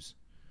issues.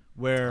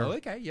 Where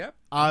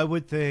I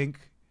would think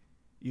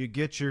you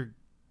get your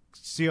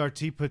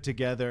CRT put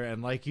together,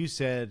 and like you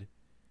said,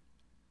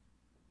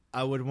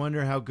 I would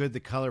wonder how good the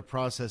color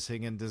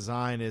processing and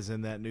design is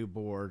in that new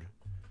board.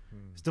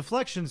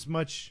 Deflection's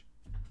much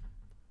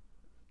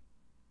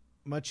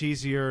much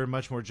easier,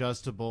 much more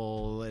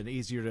adjustable, and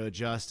easier to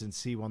adjust and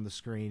see on the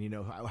screen. You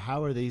know,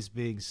 how are these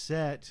being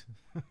set?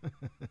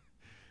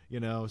 You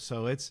know,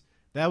 so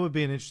that would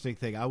be an interesting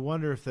thing. I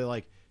wonder if they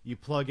like you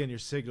plug in your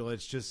signal,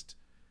 it's just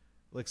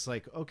looks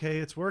like okay,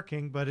 it's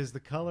working, but is the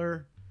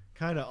color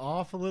kind of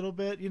off a little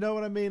bit? You know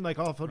what I mean? Like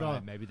off and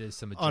on. Maybe there's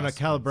some on a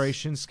adjustments.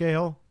 calibration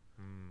scale.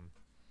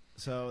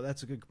 So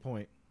that's a good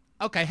point.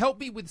 Okay, help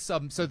me with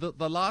some. So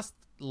the last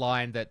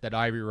line that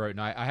Ivory wrote,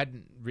 and I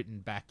hadn't written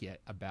back yet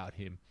about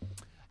him.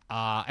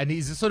 And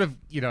he's a sort of,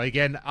 you know,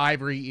 again,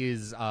 Ivory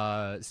is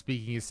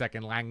speaking his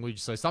second language,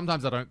 so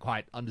sometimes I don't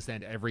quite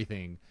understand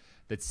everything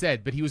that's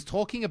said. But he was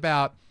talking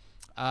about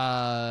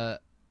the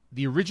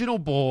original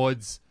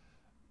boards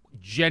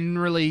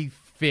generally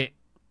fit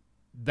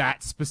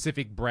that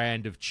specific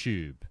brand of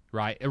tube,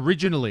 right?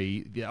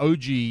 Originally, the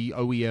OG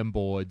OEM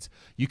boards,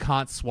 you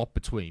can't swap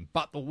between.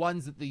 But the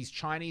ones that these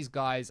Chinese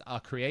guys are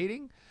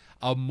creating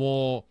are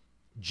more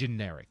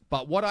generic.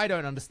 But what I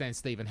don't understand,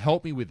 Stephen,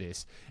 help me with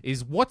this,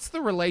 is what's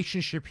the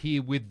relationship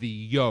here with the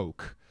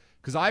yoke?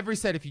 Because Ivory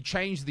said if you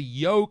change the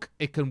yoke,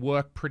 it can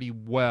work pretty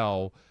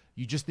well.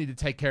 You just need to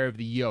take care of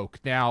the yoke.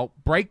 Now,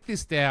 break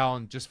this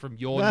down just from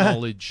your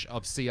knowledge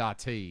of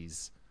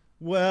CRTs.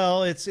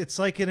 Well, it's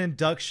like an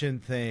induction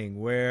thing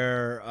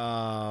where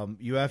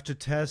you have to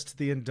test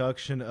the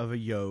induction of a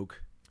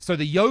yoke. So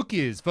the yoke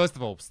is, first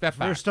of all, step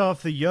back. First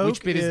off, the yoke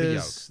Which bit is the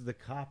yoke?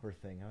 The copper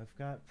thing. I've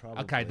got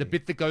probably... Okay, the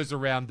bit that goes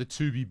around the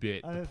tubey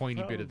bit, the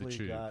pointy bit of the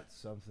tube. I've got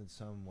something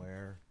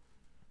somewhere.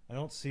 I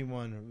don't see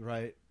one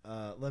right.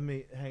 Let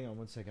me... Hang on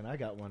one second. I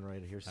got one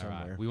right here somewhere.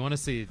 All right. We want to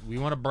see it. We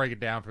want to break it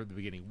down from the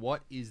beginning.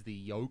 What is the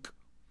yoke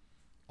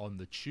on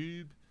the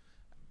tube?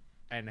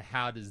 And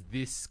how does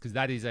this... Because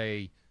that is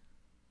a...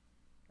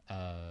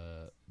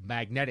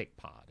 magnetic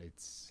part.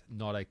 It's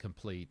not a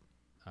complete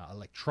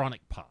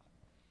electronic part.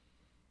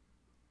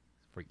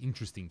 It's very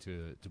interesting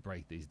to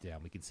break these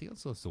down. We can see all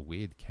sorts of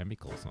weird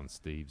chemicals on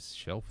Steve's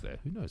shelf there.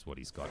 Who knows what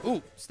he's got?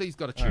 Oh, Steve's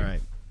got a tube. All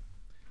right.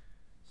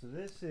 So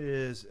this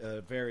is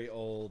a very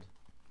old.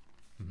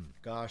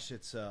 Gosh,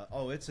 it's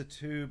it's a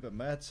tube.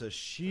 That's a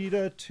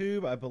Sheeta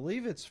tube. I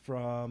believe it's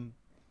from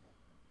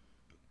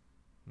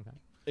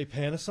a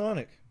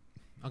Panasonic.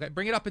 Okay,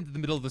 bring it up into the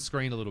middle of the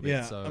screen a little bit.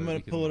 Yeah, so I'm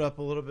going to pull it up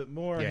a little bit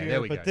more here.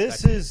 There we but go.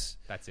 this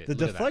That's it. The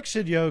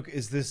deflection yoke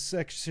is this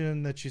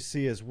section that you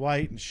see is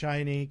white and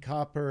shiny,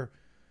 copper,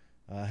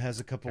 has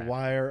a couple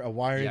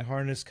wiring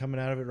harness coming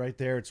out of it right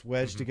there. It's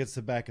wedged against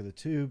the back of the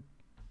tube.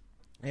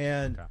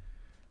 And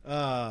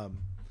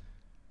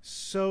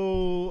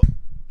so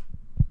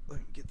let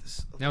me get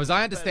this. Now, as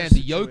I understand,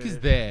 the yoke is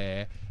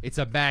there. It's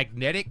a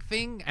magnetic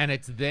thing, and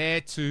it's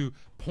there to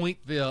point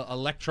the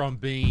electron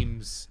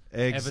beams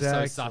ever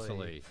so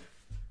subtly.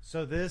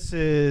 So this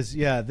is,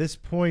 this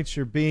points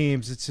your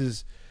beams.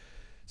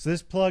 So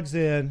this plugs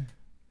in,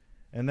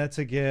 and that's,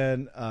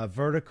 again,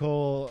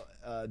 vertical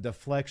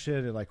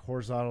deflection and, like,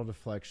 horizontal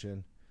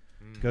deflection.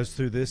 Goes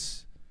through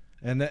this,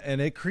 and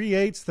it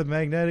creates the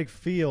magnetic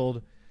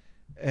field,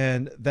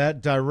 and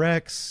that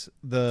directs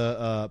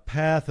the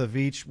path of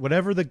each,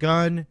 whatever the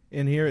gun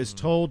in here is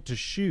told to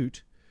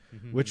shoot,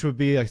 which would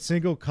be a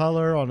single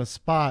color on a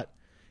spot.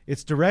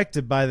 It's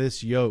directed by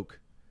this yoke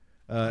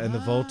and the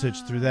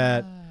voltage through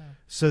that.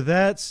 So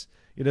that's,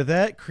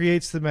 that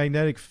creates the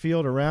magnetic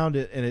field around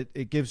it, and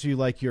it gives you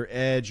like your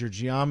edge. Your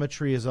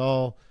geometry is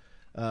all,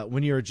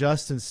 when you're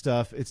adjusting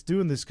stuff, it's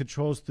doing this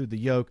controls through the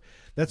yoke.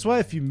 That's why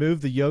if you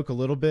move the yoke a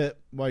little bit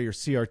while your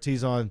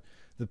CRT's on,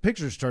 the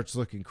picture starts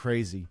looking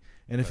crazy.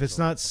 And if it's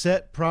not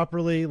set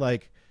properly,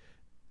 like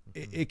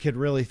it could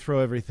really throw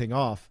everything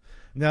off.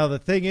 Now, the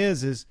thing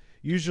is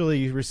usually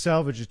you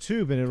resalvage a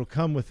tube and it'll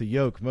come with the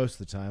yoke most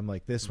of the time.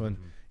 Like this one,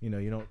 you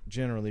don't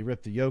generally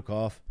rip the yoke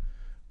off,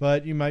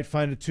 but you might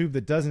find a tube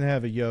that doesn't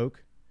have a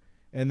yoke,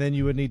 and then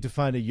you would need to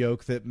find a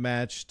yoke that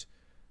matched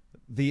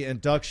the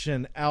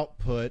induction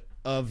output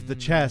of the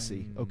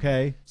chassis.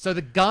 Okay. So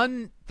the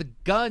gun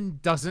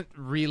doesn't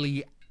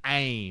really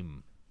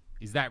aim.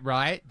 Is that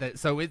right?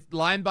 So it's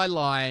line by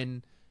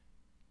line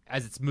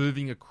as it's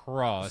moving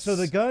across. So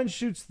the gun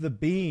shoots the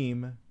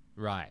beam.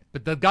 Right,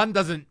 but the gun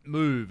doesn't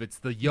move. It's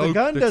the yoke. The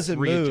gun that's doesn't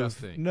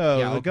readjusting. move.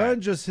 No, the gun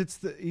just hits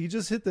you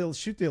just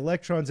shoot the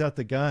electrons out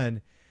the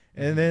gun,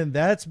 and then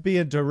that's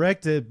being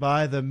directed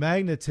by the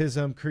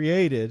magnetism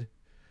created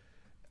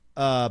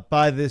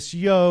by this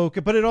yoke.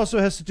 But it also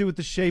has to do with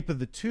the shape of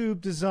the tube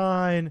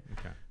design,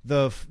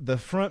 the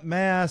front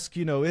mask.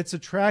 It's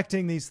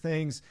attracting these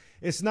things.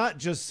 It's not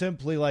just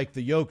simply like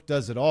the yoke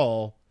does it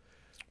all.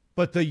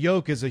 But the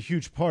yoke is a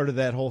huge part of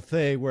that whole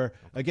thing where,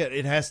 again,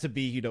 it has to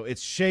be,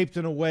 it's shaped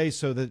in a way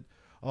so that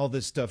all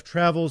this stuff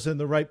travels in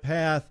the right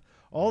path.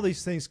 All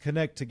these things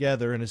connect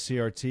together in a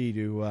CRT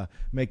to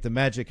make the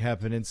magic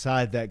happen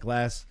inside that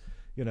glass,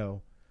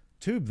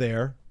 tube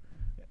there.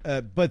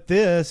 But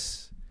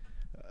this,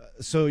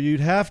 so you'd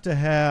have to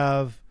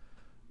have,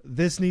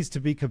 this needs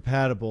to be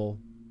compatible.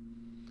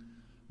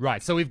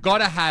 Right, so we've got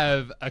to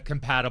have a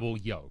compatible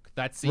yoke.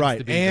 That seems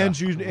to be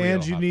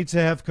you need to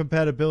have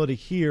compatibility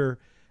here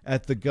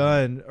at the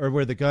gun, or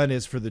where the gun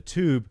is for the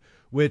tube,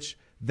 which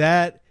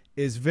that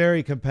is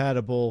very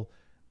compatible,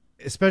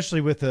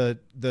 especially with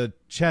the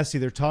chassis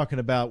they're talking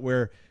about,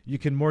 where you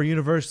can more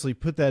universally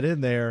put that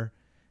in there,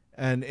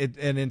 and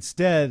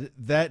instead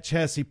that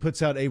chassis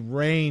puts out a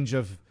range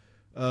of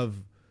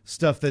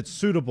stuff that's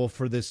suitable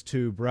for this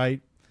tube,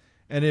 right?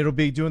 And it'll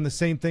be doing the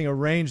same thing, a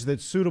range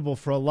that's suitable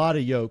for a lot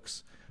of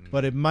yokes,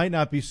 but it might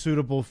not be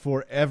suitable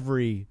for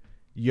every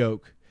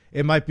yoke.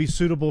 It might be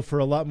suitable for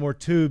a lot more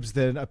tubes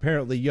than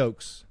apparently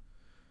yokes.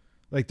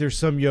 Like there's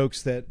some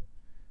yokes that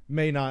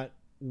may not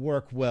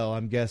work well,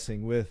 I'm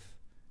guessing, with,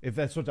 if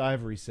that's what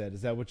Ivory said.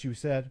 Is that what you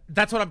said?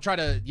 That's what I'm trying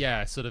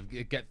to, sort of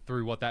get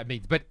through what that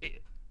means. But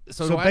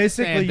so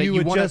basically you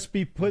would just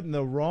be putting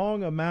the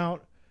wrong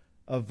amount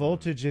of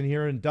voltage in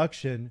here,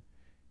 induction,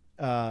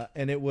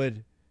 and it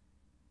would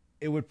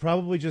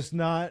probably just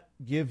not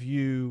give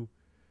you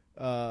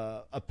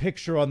a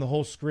picture on the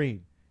whole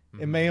screen.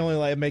 It may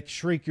only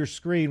shrink your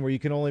screen where you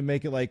can only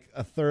make it like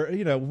a third.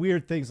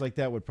 Weird things like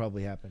that would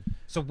probably happen.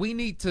 So we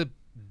need to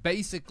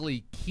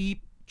basically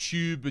keep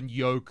tube and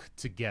yoke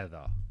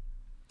together.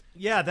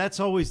 Yeah, that's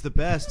always the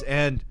best,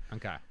 and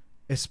okay,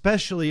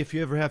 especially if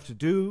you ever have to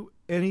do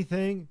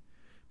anything,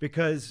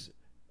 because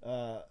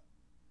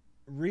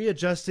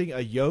readjusting a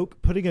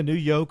yoke, putting a new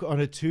yoke on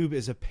a tube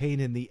is a pain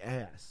in the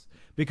ass,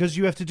 because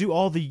you have to do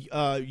all the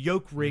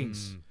yoke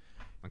rings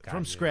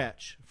from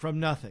scratch, from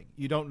nothing.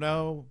 You don't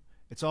know.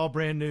 It's all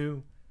brand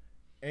new,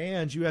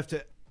 and you have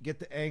to get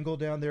the angle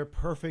down there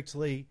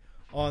perfectly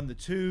on the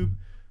tube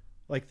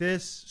like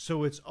this.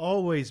 So it's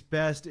always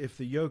best if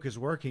the yoke is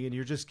working and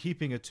you're just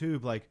keeping a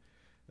tube like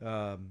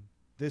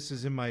this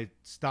is in my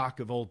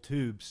stock of old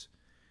tubes.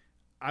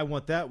 I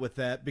want that with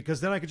that, because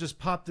then I could just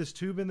pop this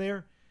tube in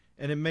there,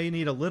 and it may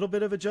need a little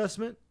bit of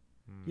adjustment,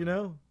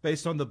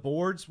 based on the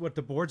boards, what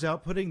the board's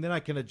outputting. Then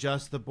I can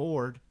adjust the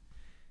board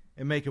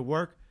and make it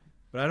work.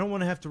 But I don't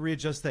want to have to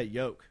readjust that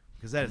yoke,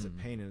 because that is a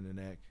pain in the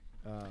neck.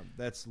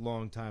 That's a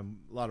long time,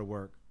 a lot of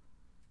work.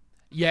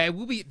 Yeah, it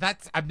will be.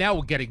 Now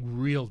we're getting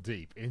real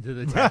deep into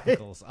the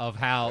technicals of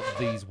how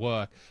these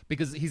work,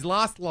 because his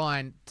last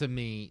line to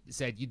me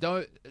said,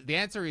 the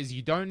answer is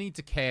you don't need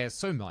to care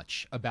so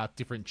much about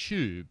different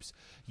tubes.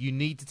 You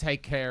need to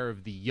take care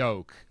of the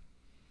yoke.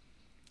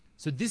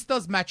 So this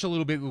does match a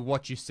little bit with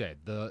what you said.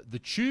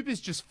 The tube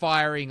is just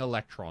firing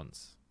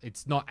electrons.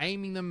 It's not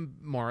aiming them,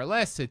 more or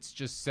less. It's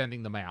just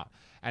sending them out.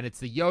 And it's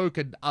the yoke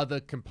and other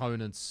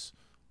components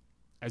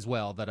as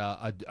well that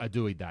are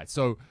doing that.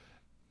 So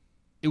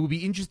it would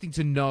be interesting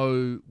to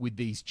know, with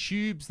these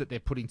tubes that they're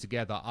putting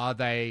together, are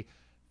they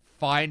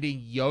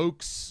finding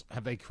yokes?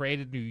 Have they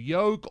created a new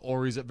yoke?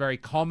 Or is it very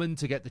common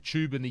to get the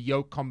tube and the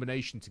yoke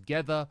combination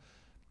together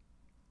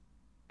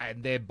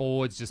and their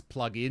boards just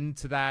plug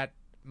into that?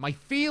 My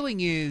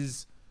feeling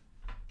is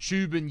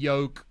tube and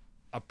yoke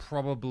are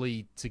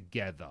probably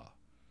together.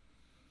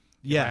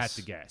 Yes. If I had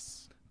to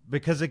guess.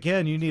 Because,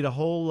 again, you need a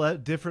whole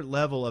different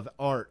level of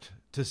art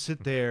to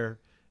sit there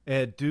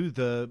and do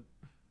the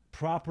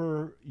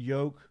proper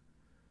yoke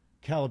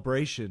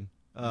calibration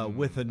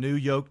with a new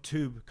yoke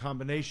tube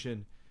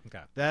combination.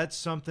 Okay. That's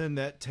something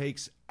that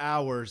takes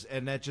hours,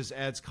 and that just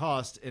adds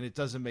cost, and it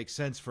doesn't make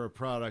sense for a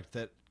product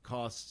that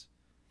costs,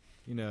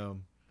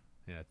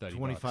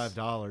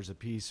 $25 a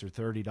piece or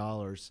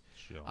 $30.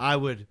 Sure. I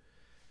would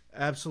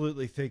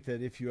absolutely think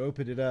that if you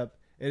open it up,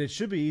 and it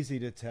should be easy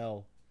to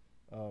tell,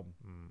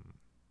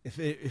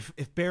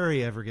 if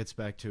Barry ever gets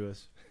back to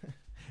us,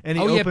 and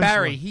he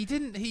Barry, he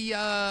didn't. He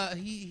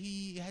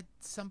had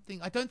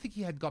something. I don't think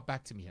he had got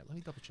back to me yet. Let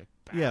me double check.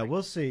 Barry. Yeah,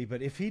 we'll see.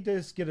 But if he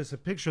does get us a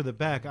picture of the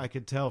back, I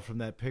could tell from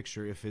that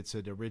picture if it's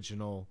an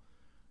original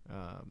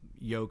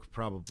yoke,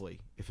 probably,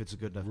 if it's a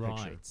good enough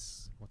picture.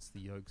 What's the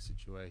yoke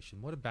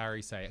situation? What did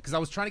Barry say? Because I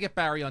was trying to get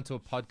Barry onto a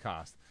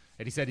podcast,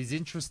 and he said he's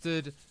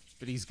interested,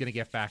 but he's going to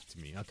get back to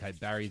me. Okay,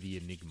 Barry the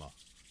Enigma.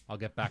 I'll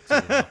get back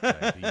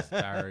to you.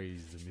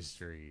 Barry's the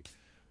mystery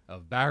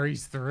of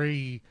Barry's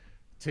 3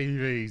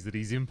 TVs that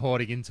he's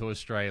importing into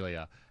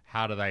Australia.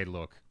 How do they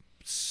look?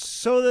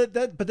 So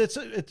but it's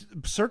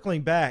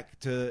circling back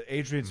to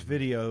Adrian's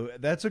video.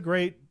 That's a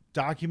great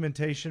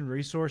documentation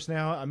resource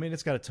now. I mean,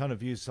 it's got a ton of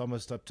views. It's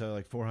almost up to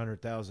like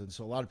 400,000.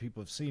 So a lot of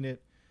people have seen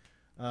it.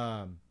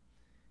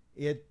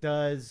 It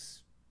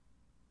does.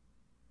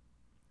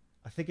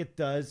 I think it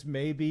does.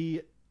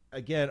 Maybe,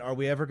 again, are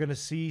we ever going to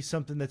see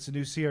something that's a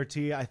new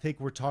CRT? I think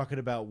we're talking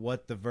about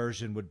what the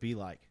version would be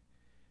like.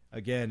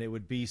 Again, it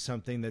would be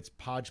something that's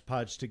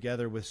podge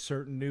together with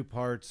certain new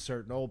parts,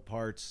 certain old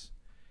parts.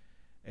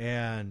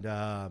 And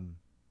I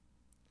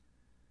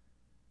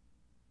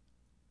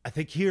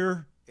think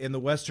here in the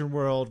Western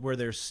world, where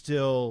there's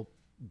still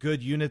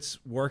good units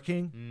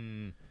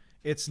working,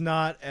 it's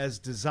not as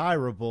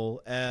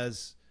desirable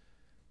as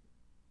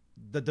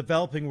the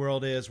developing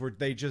world is, where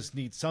they just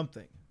need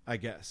something, I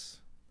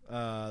guess,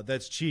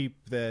 that's cheap,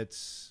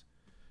 that's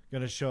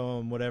going to show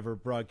them whatever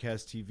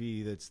broadcast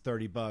TV that's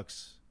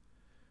 $30.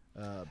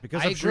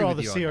 Because I'm sure all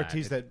the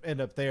CRTs that end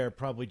up there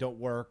probably don't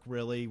work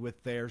really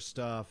with their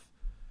stuff.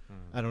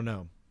 I don't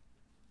know.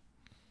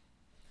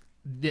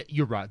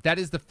 You're right. That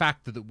is the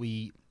factor that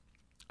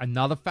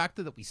another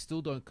factor that we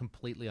still don't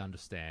completely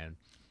understand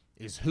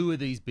is who are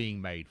these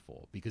being made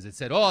for? Because it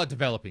said, oh,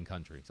 developing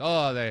countries.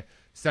 Oh, they're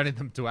sending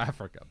them to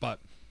Africa. But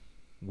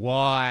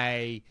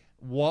why?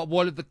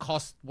 What are the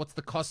cost? What's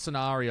the cost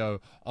scenario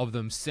of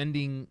them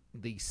sending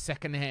the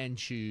secondhand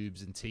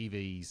tubes and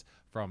TVs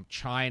from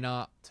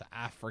China to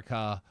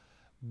Africa?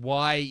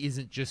 Why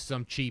isn't just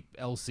some cheap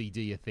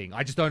LCD a thing?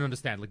 I just don't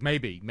understand. Like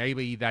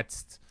maybe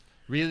that's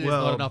really there's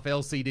not enough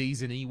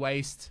LCDs in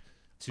e-waste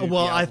to be able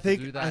I to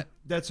think do that.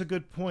 that's a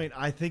good point.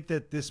 I think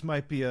that this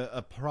might be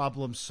a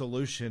problem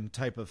solution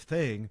type of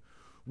thing,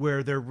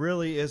 where there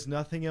really is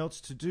nothing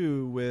else to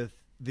do with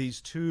these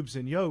tubes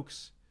and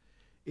yokes.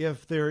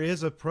 If there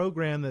is a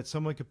program that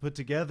someone could put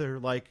together,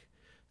 like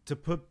to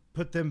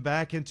put them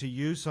back into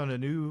use on a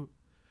new,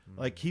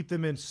 like keep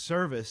them in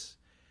service,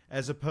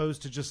 as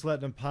opposed to just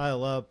letting them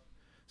pile up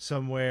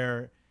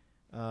somewhere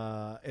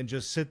and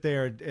just sit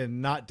there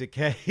and not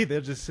decay.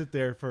 They'll just sit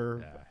there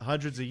for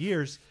hundreds of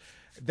years.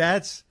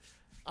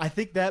 I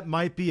think that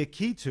might be a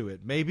key to it.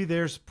 Maybe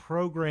there's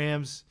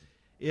programs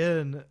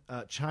in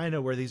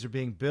China where these are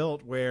being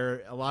built,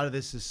 where a lot of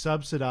this is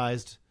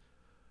subsidized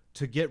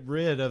to get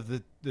rid of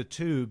the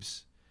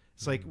tubes.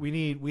 It's like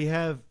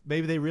maybe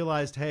they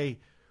realized, hey,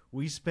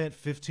 we spent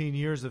 15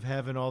 years of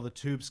having all the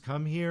tubes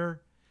come here,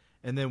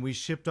 and then we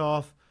shipped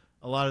off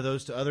a lot of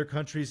those to other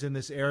countries in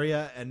this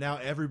area, and now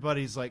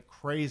everybody's like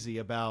crazy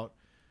about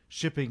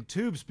shipping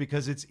tubes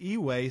because it's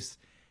e-waste.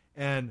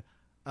 And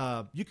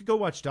you could go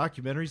watch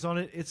documentaries on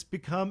it. It's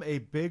become a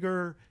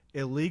bigger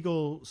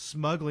illegal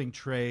smuggling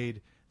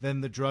trade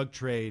than the drug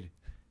trade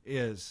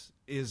is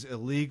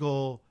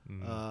illegal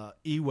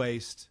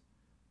e-waste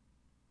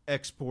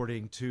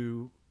exporting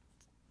to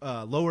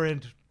lower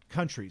end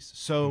countries.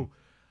 So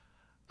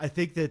I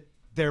think that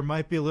there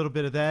might be a little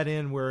bit of that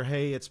in where,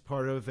 hey, it's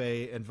part of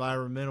a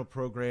environmental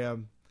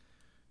program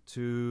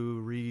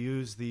to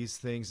reuse these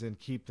things and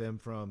keep them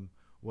from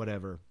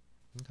whatever.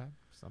 Okay,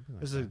 something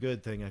like this that. is a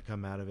good thing that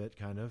come out of it,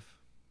 kind of.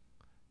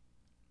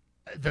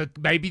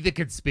 Maybe the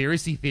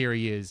conspiracy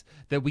theory is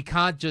that we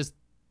can't just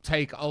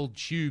take old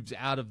tubes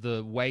out of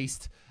the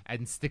waste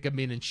and stick them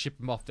in and ship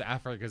them off to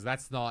Africa, because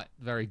that's not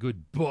very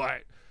good.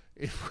 But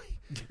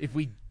if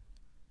we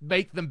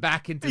make them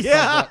back into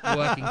somewhat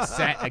working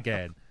set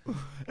again,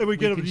 and we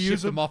get them can to ship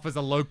use them off as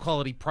a low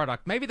quality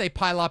product. Maybe they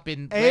pile up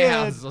in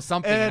warehouses or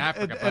something in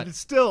Africa. And it's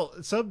still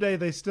someday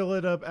they still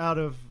end up out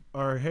of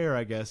our hair,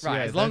 I guess. Right,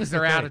 yeah, as long as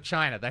they're out of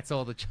China, that's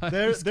all the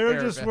Chinese They're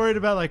care just about. worried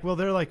about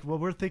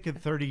we're thinking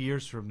 30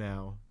 years from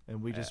now,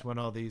 and we just want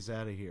all these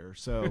out of here.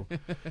 So,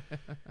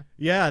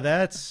 yeah,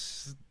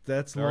 that's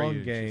Very long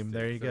game. interesting.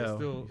 There you So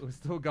go. We're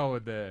still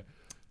going there.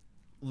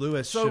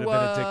 Lewis So, should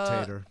have been a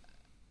dictator.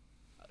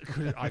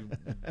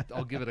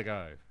 I'll give it a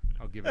go.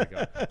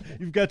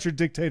 You've got your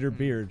dictator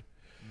beard.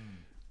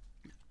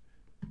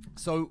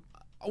 So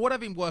what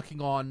I've been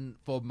working on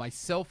for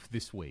myself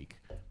this week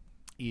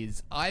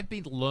is I've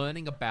been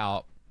learning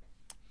about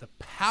the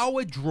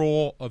power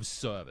draw of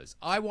servers.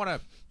 I've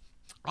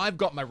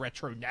got my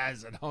retro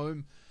NAS at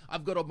home.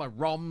 I've got all my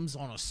ROMs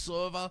on a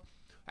server,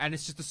 and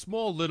it's just a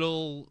small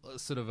little,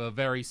 sort of a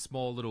very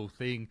small little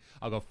thing.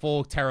 I've got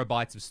 4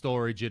 terabytes of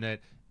storage in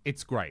it.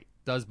 It's great.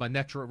 Does my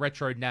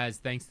retro NAS,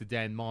 thanks to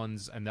Dan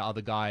Mons and the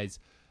other guys,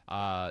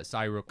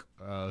 Cyruk,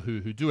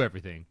 who do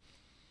everything.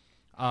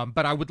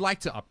 But I would like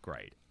to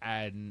upgrade,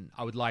 and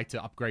I would like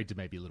to upgrade to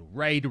maybe a little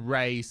RAID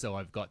array, so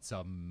I've got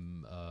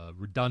some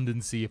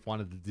redundancy if one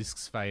of the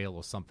disks fail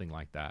or something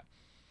like that.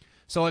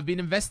 So I've been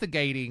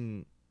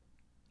investigating.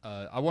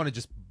 I want to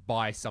just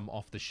buy some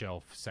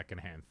off-the-shelf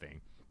secondhand thing,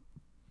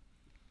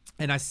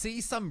 and I see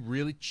some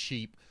really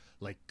cheap,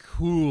 like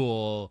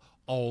cool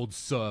old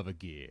server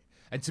gear.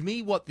 And to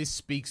me, what this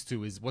speaks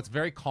to is what's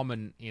very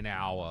common in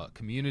our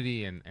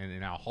community and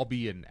in our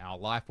hobby and our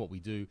life. What we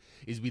do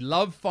is we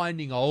love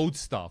finding old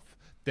stuff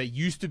that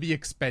used to be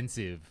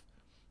expensive,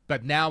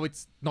 but now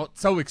it's not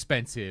so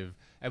expensive,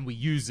 and we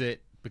use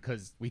it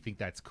because we think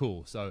that's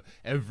cool. So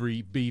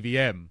every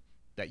BVM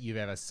that you've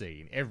ever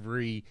seen,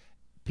 every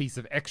piece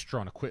of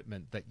Extron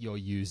equipment that you're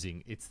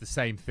using, it's the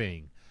same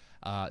thing.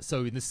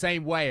 So in the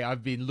same way,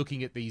 I've been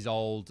looking at these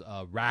old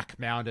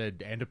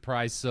rack-mounted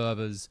enterprise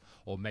servers,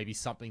 or maybe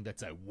something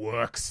that's a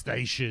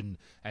workstation,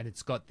 and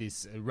it's got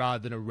this,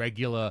 rather than a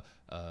regular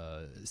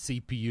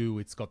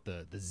CPU, it's got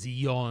the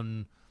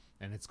Xeon,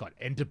 and it's got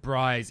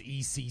enterprise,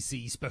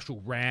 ECC,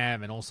 special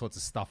RAM, and all sorts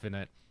of stuff in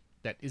it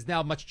that is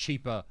now much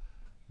cheaper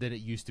than it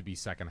used to be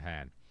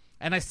secondhand.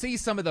 And I see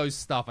some of those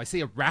stuff. I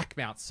see a rack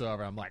mount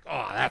server. I'm like,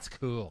 oh, that's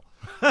cool.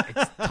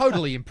 It's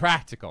totally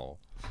impractical.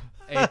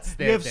 You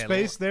have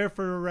space there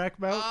for a rack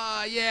mount?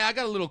 Yeah, I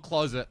got a little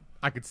closet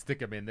I could stick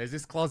them in. There's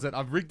this closet.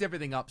 I've rigged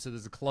everything up so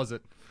there's a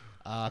closet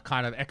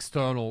kind of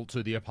external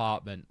to the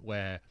apartment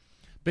where...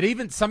 But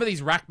even some of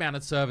these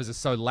rack-mounted servers are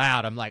so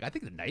loud, I'm like, I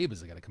think the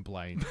neighbors are going to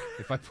complain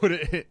if I put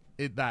it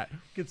in that.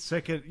 Get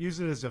second. Use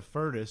it as a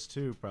furnace,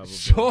 too, probably.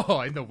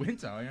 Sure, in the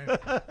winter.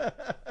 Yeah.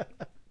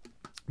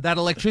 That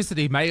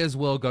electricity may as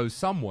well go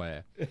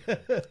somewhere.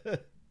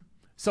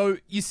 So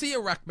you see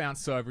a rack-mount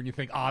server and you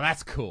think, oh,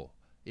 that's cool.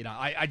 You know,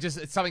 I just,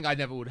 it's something I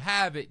never would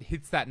have. It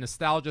hits that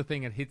nostalgia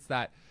thing. It hits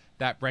that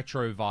that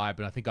retro vibe,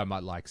 and I think I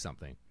might like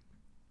something.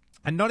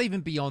 And not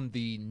even beyond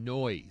the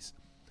noise.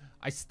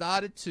 I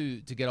started to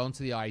get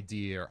onto the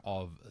idea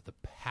of the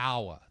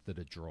power that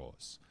it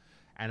draws.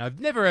 And I've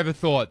never ever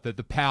thought that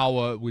the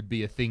power would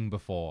be a thing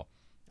before.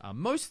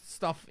 Most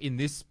stuff in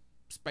this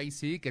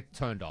space here gets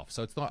turned off,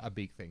 so it's not a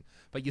big thing.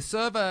 But your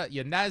server,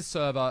 your NAS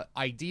server,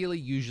 ideally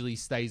usually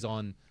stays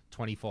on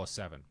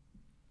 24/7.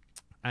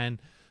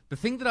 And the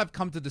thing that I've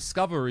come to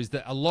discover is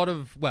that a lot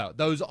of, well,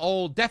 those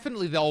old,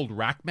 definitely the old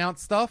rack mount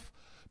stuff,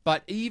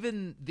 but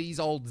even these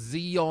old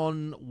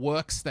Xeon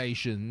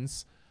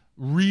workstations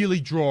really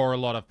draw a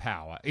lot of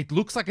power. It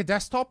looks like a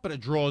desktop, but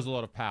it draws a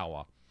lot of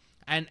power.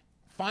 And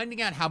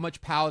finding out how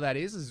much power that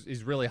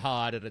is really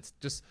hard, and it's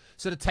just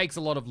sort of takes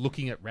a lot of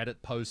looking at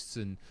Reddit posts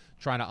and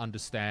trying to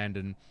understand.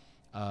 And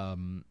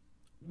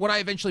what I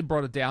eventually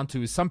brought it down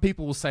to is some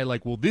people will say,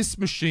 like, well, this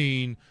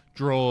machine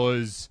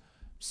draws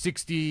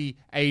 60,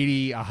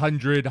 80,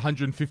 100,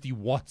 150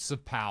 watts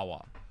of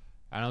power.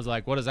 And I was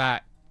like, what does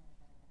that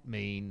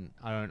mean?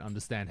 I don't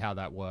understand how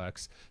that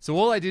works. So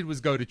all I did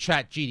was go to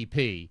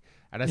ChatGPT,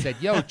 and I said,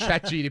 yo,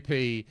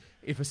 ChatGPT,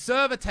 if a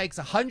server takes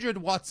 100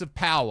 watts of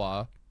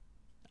power,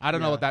 I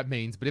don't know what that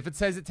means, but if it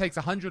says it takes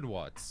 100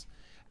 watts,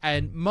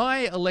 and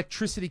my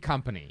electricity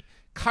company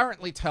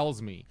currently tells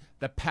me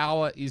that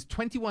power is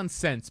 21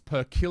 cents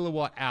per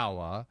kilowatt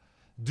hour,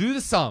 do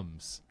the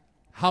sums.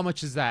 How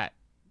much does that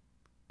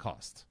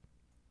cost?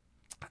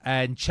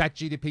 And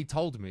ChatGPT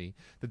told me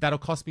that that'll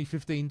cost me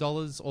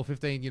 $15 or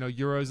 15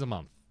 euros a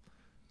month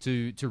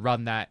to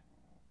run that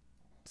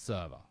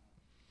server,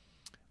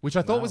 which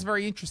I thought was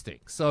very interesting.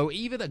 So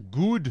even a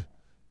good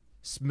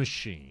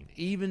machine,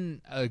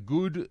 even a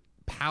good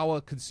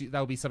power that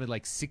would be something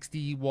like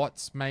 60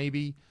 watts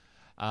maybe,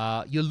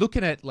 you're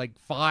looking at like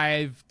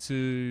 $5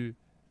 to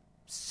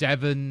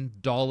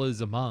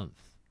 $7 a month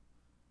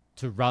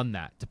to run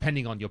that,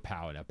 depending on your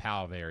power. Now,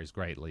 power varies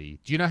greatly.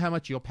 Do you know how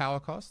much your power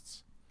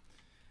costs?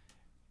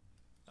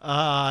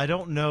 I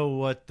don't know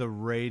what the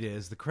rate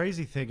is. The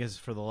crazy thing is,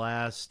 for the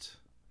last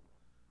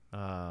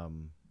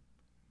couple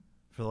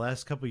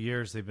of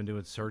years, they've been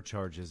doing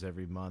surcharges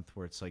every month,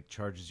 where it's like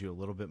charges you a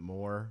little bit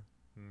more.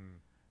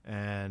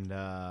 And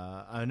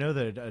I know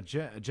that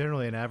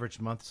generally an average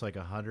month is like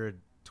 $120,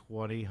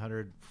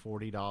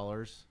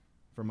 $140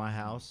 for my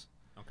house.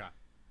 Okay.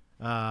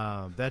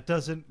 That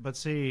doesn't, but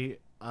see,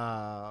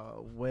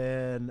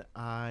 when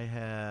I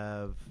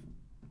have,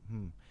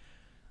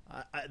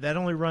 that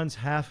only runs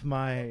half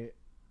my,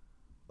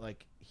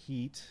 like,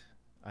 heat.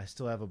 I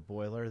still have a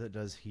boiler that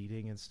does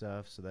heating and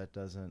stuff, so that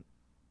doesn't,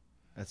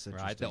 that's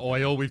interesting. Right, the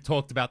oil, we've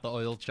talked about the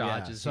oil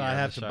charges. Yeah, so I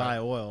have to buy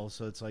oil,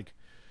 so it's like,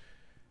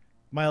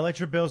 my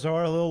electric bills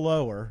are a little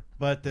lower,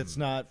 but that's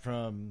not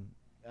from,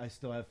 I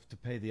still have to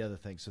pay the other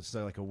things, so it's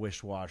not like a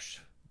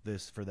wish-wash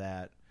this for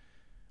that.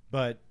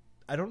 But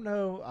I don't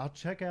know. I'll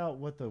check out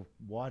what the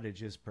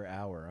wattage is per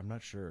hour. I'm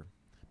not sure.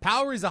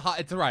 Power is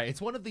it's right.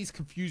 It's one of these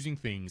confusing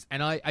things,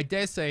 and I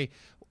dare say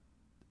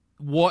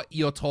what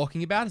you're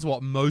talking about is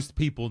what most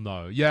people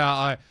know.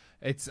 Yeah,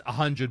 it's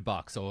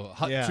 $100 or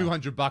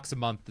 $200 a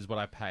month is what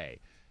I pay.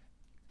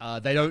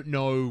 They don't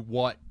know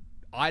what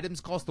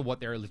items cost or what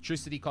their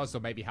electricity costs, or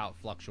maybe how it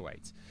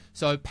fluctuates.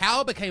 So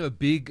power became a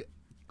big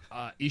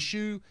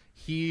issue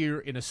here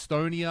in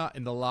Estonia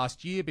in the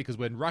last year, because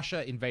when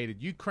Russia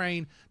invaded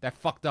Ukraine, that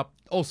fucked up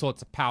all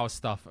sorts of power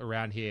stuff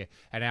around here,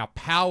 and our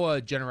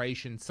power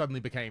generation suddenly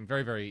became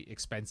very, very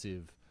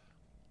expensive.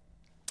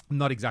 I'm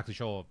not exactly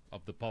sure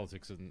of the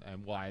politics and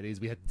why it is.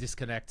 We had to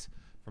disconnect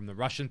from the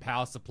Russian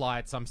power supply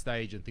at some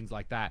stage and things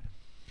like that.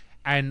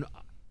 And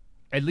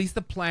at least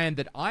the plan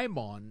that I'm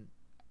on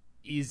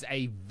is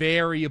a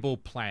variable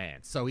plan.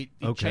 So it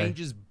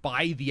changes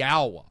by the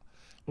hour.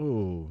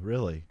 Ooh,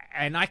 really?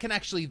 And I can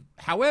actually,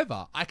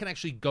 however, I can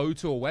actually go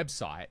to a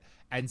website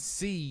and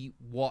see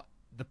what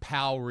the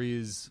power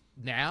is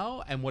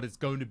now and what it's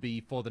going to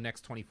be for the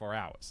next 24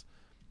 hours.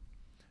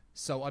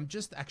 So I'm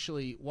just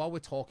actually, while we're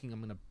talking, I'm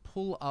going to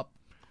pull up.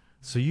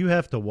 So you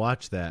have to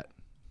watch that,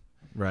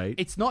 right?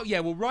 It's not,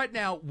 yeah, well, right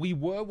now we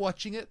were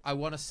watching it, I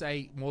want to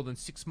say more than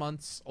 6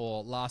 months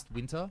or last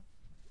winter.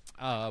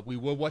 We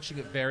were watching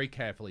it very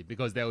carefully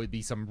because there would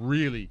be some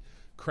really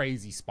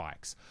crazy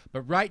spikes.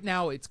 But right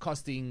now it's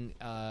costing,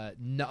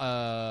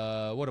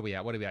 what are we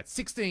at?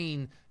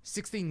 16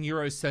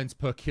 euro cents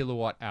per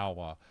kilowatt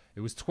hour.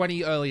 It was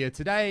 20 earlier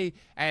today,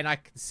 and I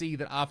can see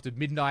that after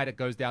midnight it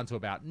goes down to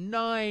about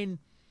 9.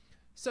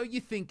 So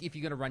you think if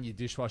you're going to run your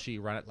dishwasher,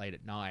 you run it late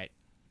at night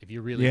if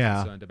you're really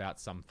concerned about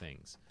some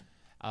things.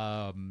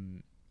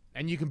 And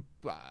you can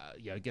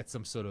get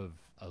some sort of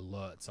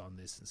alerts on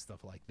this and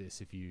stuff like this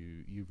if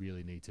you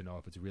really need to know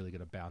if it's really going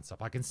to bounce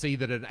up. I can see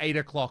that at 8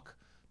 o'clock,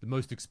 the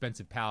most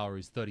expensive power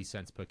is 30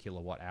 cents per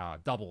kilowatt hour,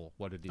 double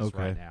what it is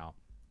right now.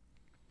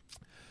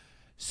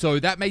 So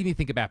that made me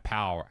think about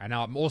power, and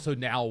I'm also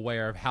now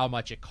aware of how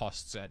much it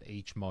costs at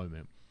each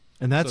moment.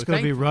 And that's going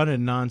to be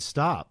running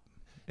nonstop.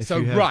 So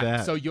if you're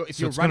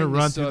it's going to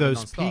run through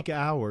those peak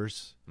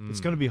hours. It's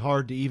going to be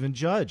hard to even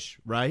judge,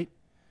 right?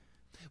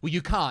 Well,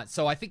 you can't.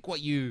 So I think what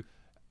you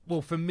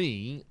well, for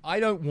me, I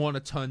don't want to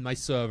turn my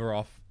server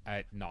off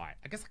at night.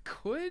 I guess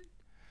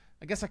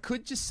I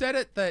could just set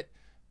it that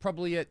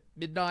probably at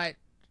midnight.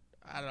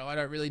 I don't know. I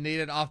don't really need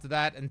it after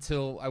that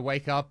until I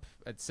wake up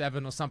at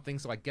 7 or something.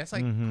 So I guess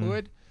I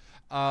could.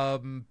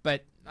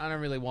 But I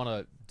don't really want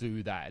to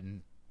do that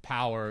and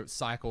power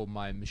cycle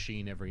my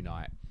machine every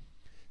night.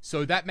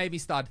 So that made me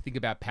start to think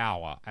about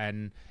power.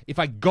 And if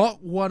I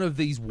got one of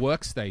these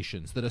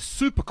workstations that are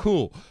super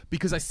cool,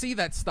 because I see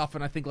that stuff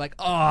and I think like,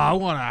 oh, I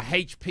want a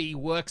HP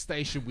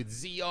workstation with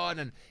Xeon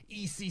and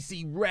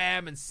ECC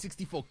RAM and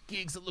 64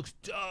 gigs. It looks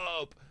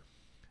dope.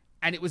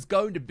 And it was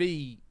going to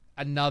be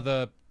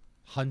another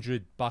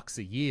 $100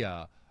 a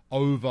year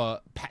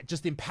over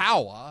just in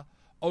power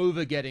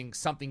over getting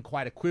something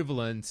quite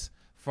equivalent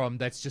from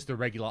that's just a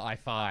regular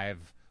i5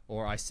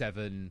 or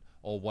i7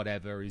 or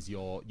whatever is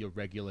your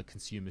regular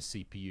consumer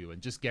CPU.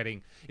 And just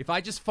getting, if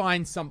I just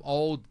find some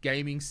old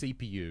gaming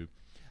CPU,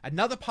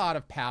 another part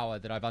of power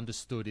that I've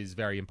understood is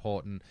very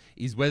important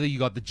is whether you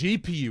got the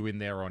GPU in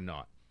there or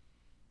not.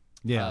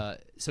 Yeah.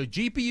 So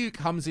GPU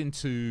comes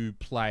into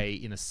play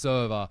in a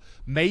server.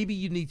 Maybe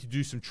you need to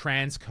do some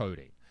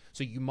transcoding.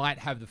 So you might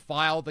have the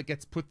file that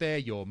gets put there,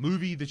 your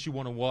movie that you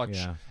want to watch,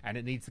 and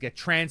it needs to get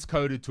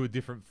transcoded to a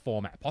different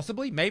format.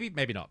 Possibly, maybe,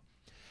 maybe not.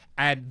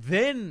 And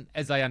then,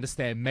 as I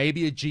understand,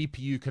 maybe a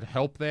GPU could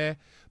help there.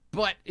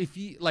 But if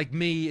you, like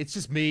me, it's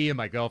just me and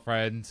my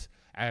girlfriend,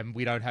 and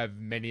we don't have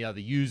many other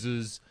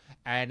users.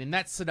 And in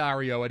that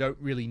scenario, I don't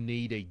really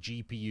need a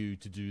GPU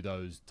to do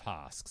those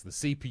tasks. The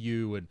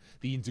CPU and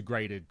the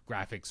integrated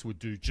graphics would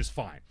do just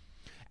fine.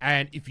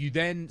 And if you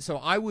then, so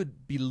I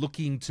would be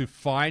looking to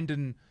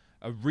find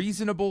a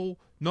reasonable,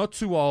 not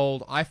too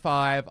old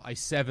i5,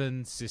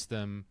 i7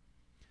 system,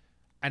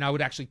 and I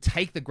would actually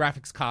take the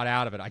graphics card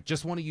out of it. I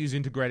just want to use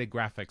integrated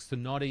graphics to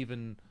not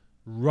even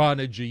run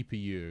a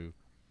GPU.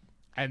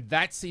 And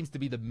that seems to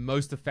be the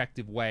most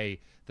effective way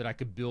that I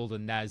could build a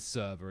NAS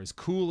server, as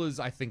cool as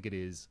I think it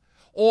is.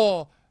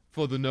 Or,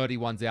 for the nerdy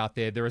ones out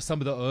there, there are some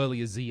of the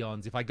earlier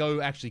Xeons. If I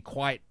go actually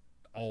quite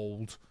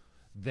old,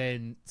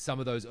 then some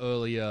of those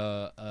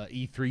earlier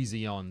E3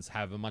 Xeons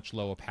have a much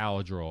lower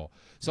power draw.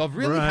 So I've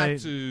really had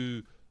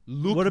to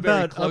look what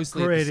very about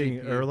closely upgrading,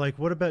 at the CPU. or like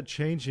what about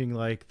changing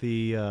like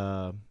the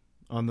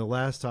on the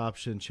last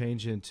option,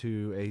 change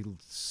into a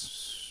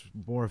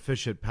more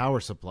efficient power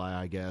supply,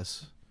 I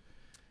guess.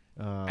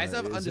 As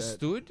I've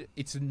understood,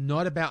 it's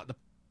not about the...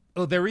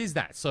 Oh, there is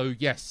that. So,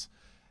 yes.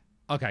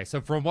 Okay,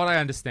 so from what I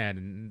understand,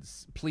 and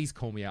please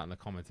call me out in the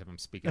comments if I'm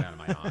speaking out of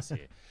my ass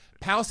here.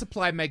 Power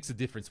supply makes a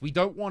difference. We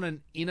don't want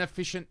an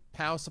inefficient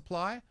power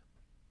supply,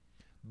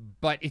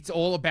 but it's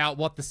all about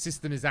what the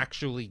system is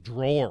actually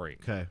drawing.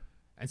 Okay.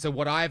 And so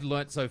what I've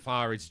learned so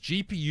far is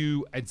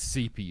GPU and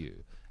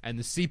CPU. And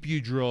the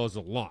CPU draws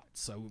a lot.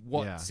 So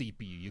what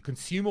CPU? Your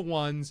consumer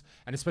ones,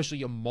 and especially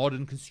your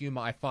modern consumer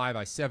i5,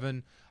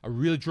 i7, are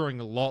really drawing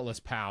a lot less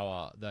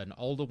power than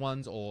older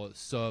ones or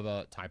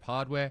server-type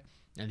hardware.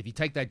 And if you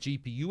take that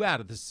GPU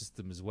out of the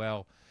system as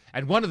well,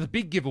 and one of the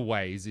big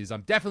giveaways is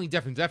I'm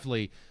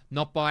definitely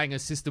not buying a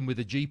system with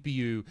a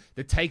GPU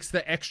that takes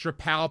the extra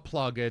power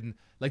plug and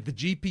like the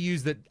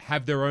GPUs that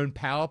have their own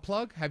power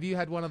plug. Have you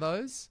had one of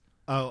those?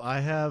 Oh, I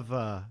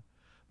have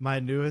my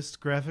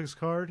newest graphics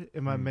card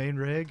in my main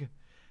rig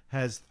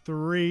has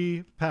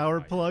 3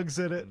 power plugs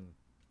in it.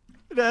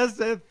 It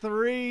has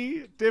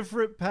 3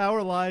 different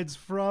power lines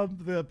from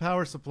the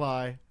power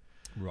supply.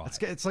 Right.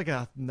 It's like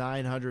a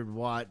 900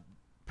 watt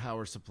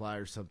power supply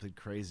or something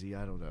crazy.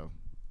 I don't know.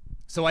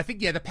 So I think,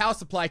 the power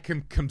supply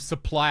can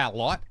supply a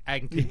lot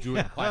and can do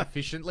it quite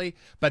efficiently,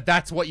 but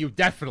that's what you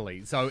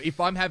definitely... So if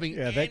I'm having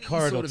any that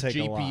card sort will of take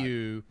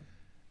GPU,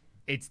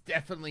 it's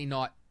definitely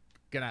not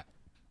going to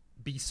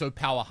be so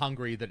power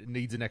hungry that it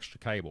needs an extra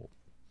cable.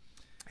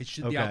 It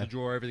should be able to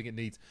draw everything it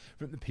needs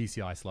from the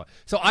PCI slot.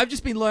 So I've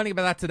just been learning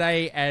about that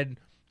today, and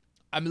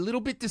I'm a little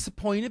bit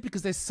disappointed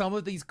because there's some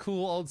of these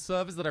cool old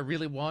servers that I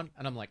really want,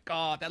 and I'm like,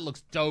 oh, that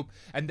looks dope.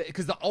 And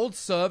because the old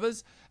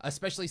servers,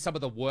 especially some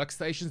of the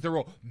workstations, they're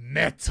all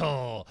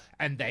metal,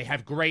 and they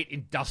have great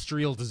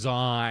industrial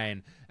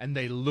design, and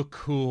they look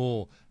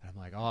cool. And I'm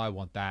like, oh, I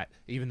want that,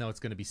 even though it's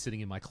going to be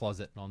sitting in my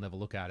closet and I'll never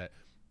look at it.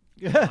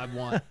 I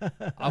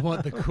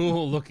want the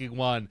cool looking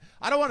one.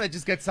 I don't want to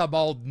just get some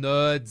old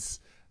nerds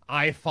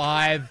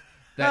i5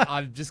 that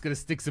I'm just gonna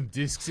stick some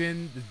discs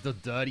in the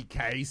dirty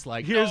case.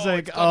 Like here's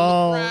like,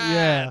 oh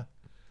yeah.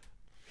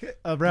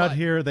 Around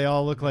here, they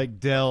all look like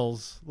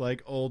Dells,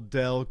 like old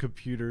Dell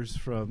computers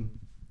from.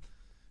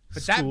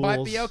 But schools. that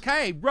might be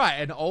okay, right?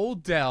 An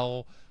old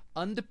Dell,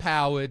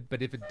 underpowered,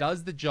 but if it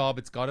does the job,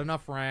 it's got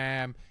enough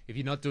RAM. If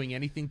you're not doing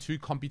anything too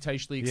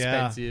computationally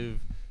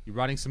expensive, you're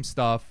running some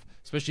stuff.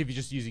 Especially if you're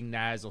just using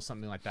NAS or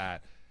something like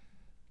that.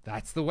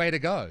 That's the way to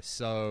go.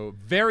 So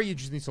very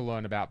interesting to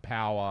learn about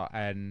power.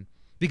 And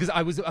because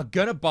I was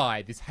going to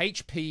buy this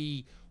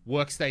HP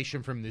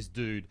workstation from this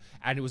dude,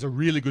 and it was a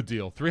really good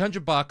deal.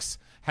 $300,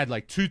 had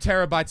like 2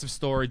 terabytes of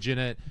storage in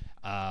it.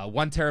 1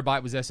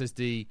 terabyte was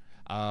SSD.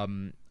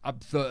 Up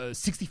to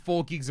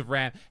 64 gigs of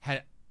RAM.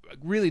 Had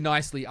really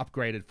nicely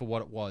upgraded for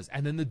what it was.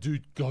 And then the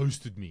dude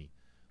ghosted me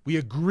We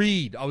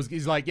agreed.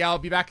 He's like, yeah, I'll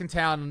be back in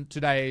town in 2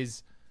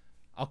 days.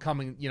 I'll come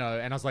and,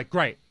 and I was like,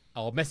 great.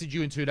 I'll message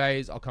you in 2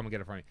 days. I'll come and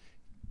get it from you.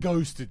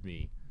 Ghosted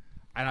me.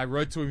 And I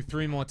wrote to him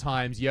 3 more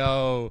times.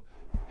 Yo,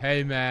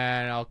 hey,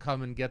 man, I'll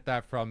come and get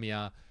that from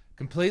you.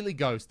 Completely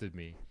ghosted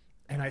me.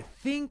 And I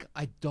think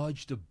I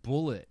dodged a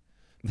bullet.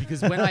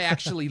 Because when I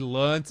actually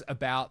learnt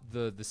about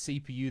the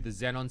CPU, the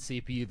Xenon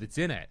CPU that's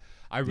in it,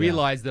 I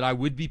realized that I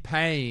would be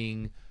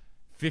paying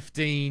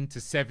 $15 to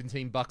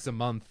 $17 a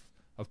month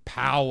of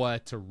power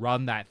to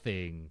run that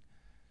thing.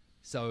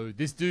 So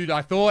this dude,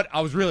 I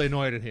was really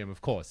annoyed at him, of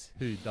course.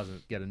 Who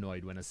doesn't get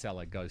annoyed when a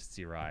seller ghosts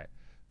you, right?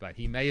 But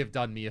he may have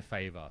done me a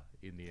favor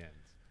in the end.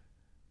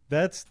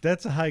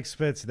 That's a high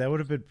expense. That would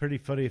have been pretty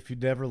funny if you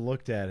never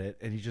looked at it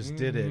and you just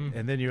did it.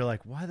 And then you're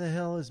like, why the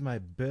hell is my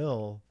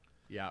bill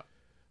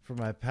for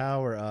my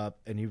power up?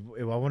 And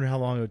I wonder how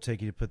long it would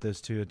take you to put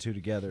those two and two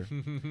together.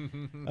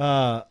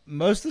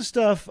 Most of the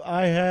stuff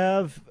I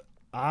have,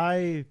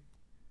 the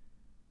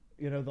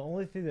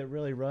only thing that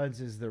really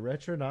runs is the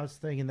Retronauts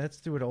thing, and that's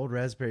through an old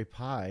Raspberry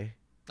Pi.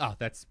 Oh,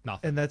 that's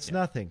nothing. And that's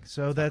nothing.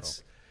 So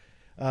that's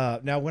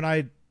now when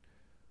I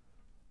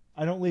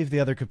don't leave the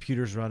other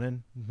computers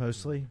running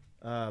mostly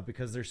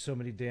because there's so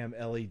many damn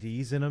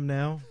LEDs in them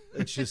now.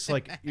 It's just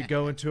like you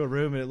go into a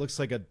room and it looks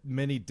like a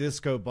mini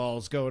disco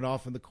balls going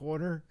off in the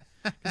corner.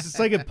 It's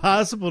like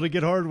impossible to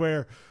get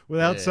hardware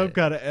without some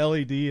kind of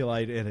LED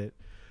light in it.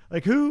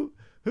 Like who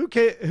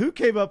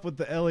came up with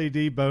the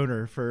LED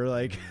boner for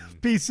like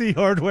PC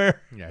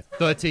hardware? Yeah,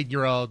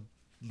 13-year-old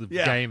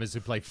gamers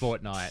who play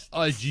Fortnite.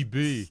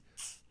 RGB.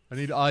 I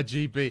need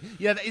RGB.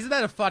 Yeah, isn't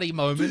that a funny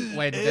moment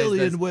when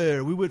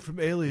Alienware? We went from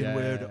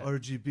Alienware to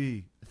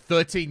RGB.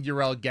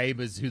 13-year-old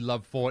gamers who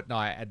love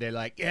Fortnite, and they're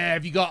like, "Yeah,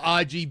 have you got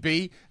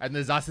RGB?" And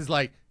there's us is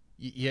like,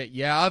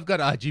 "Yeah, I've got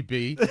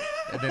RGB."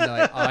 And then they're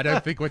like, I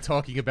don't think we're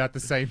talking about the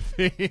same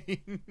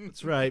thing.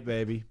 That's right,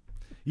 baby.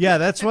 Yeah,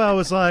 that's why I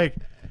was like.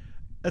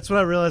 That's when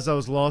I realized I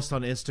was lost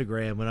on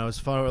Instagram when I was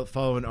following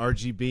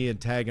RGB and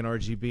tagging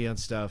RGB on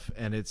stuff,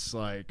 and it's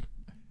like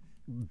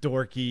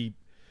dorky,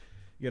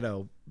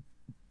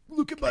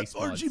 look at my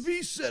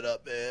RGB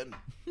setup, man.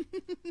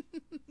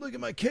 Look at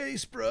my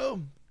case,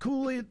 bro.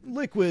 Cool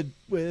liquid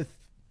with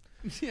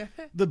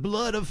the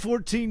blood of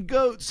 14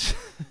 goats.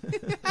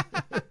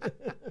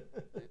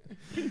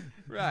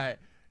 Right.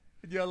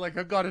 You're like,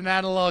 I've got an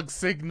analog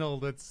signal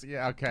that's,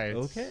 okay.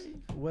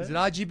 What? Is it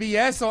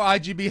RGBS or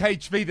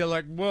RGBHV? They're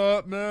like,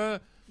 what, man?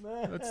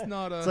 That's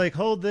not a... It's like,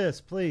 hold this,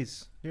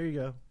 please. Here you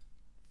go.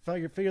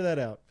 Figure that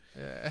out.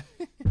 Yeah.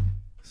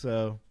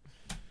 So,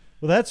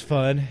 well, that's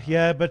fun.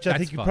 Yeah, but I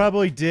think you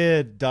probably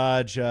did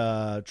dodge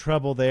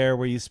trouble there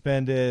where you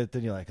spend it,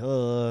 then you're like,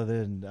 oh,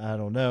 then I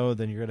don't know.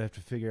 Then you're going to have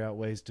to figure out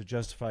ways to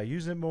justify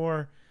using it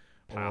more.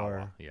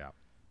 Power,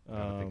 I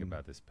don't think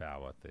about this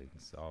power thing.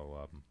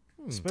 So,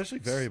 especially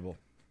variable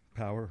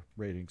power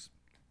ratings.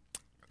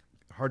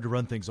 Hard to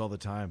run things all the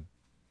time.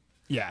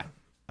 Yeah.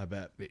 I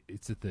bet.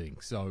 It's a thing.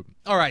 So,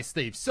 all right,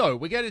 Steve. So,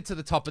 we're getting to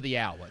the top of the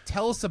hour.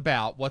 Tell us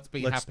about what's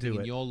been happening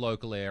in your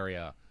local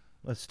area.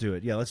 Let's do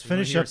it. Yeah, let's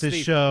finish up this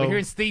show. We're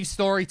hearing Steve's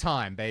story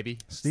time, baby.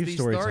 Steve's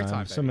story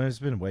time. Somebody's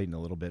been waiting a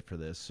little bit for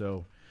this.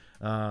 So,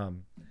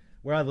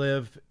 where I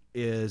live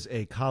is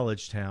a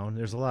college town.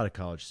 There's a lot of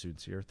college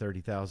students here,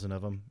 30,000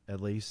 of them at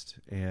least.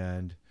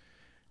 And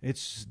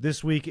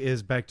this week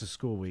is back to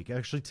school week.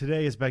 Actually,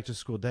 today is back to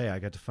school day. I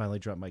got to finally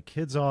drop my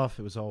kids off.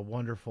 It was all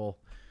wonderful.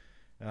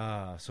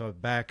 So I'm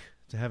back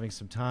to having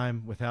some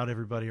time without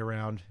everybody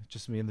around,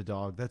 just me and the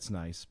dog. That's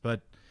nice.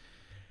 But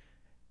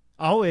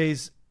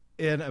always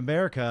in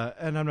America,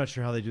 and I'm not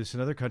sure how they do this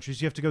in other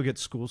countries, you have to go get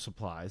school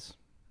supplies,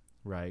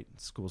 right?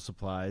 School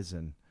supplies.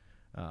 And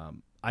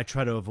I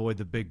try to avoid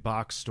the big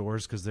box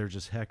stores because they're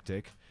just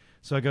hectic.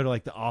 So I go to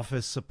like the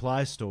office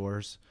supply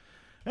stores.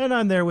 And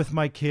I'm there with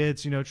my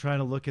kids, trying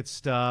to look at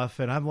stuff.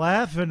 And I'm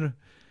laughing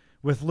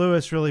with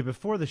Lewis really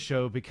before the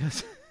show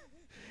because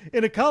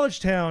in a college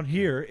town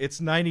here,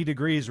 it's 90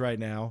 degrees right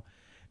now.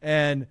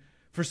 And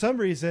for some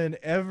reason,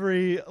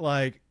 every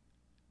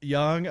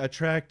young,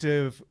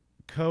 attractive,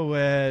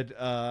 co-ed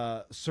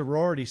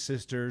sorority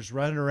sisters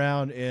running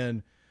around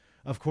in,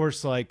 of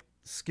course,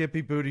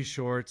 skimpy booty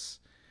shorts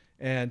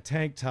and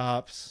tank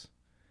tops.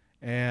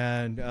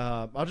 And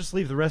I'll just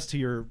leave the rest to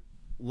your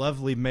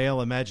lovely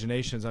male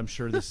imaginations. I'm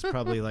sure this is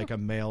probably a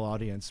male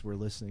audience we're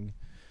listening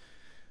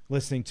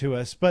to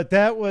us. But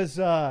that was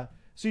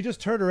so you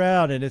just turn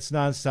around and it's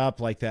nonstop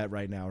like that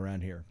right now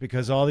around here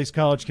because all these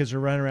college kids are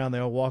running around.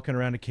 They're all walking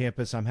around to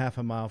campus. I'm half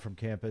a mile from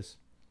campus.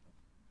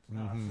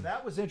 So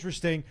that was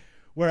interesting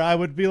where I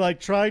would be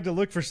trying to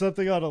look for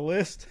something on a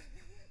list.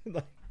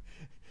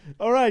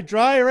 All right,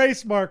 dry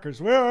erase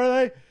markers. Where are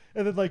they?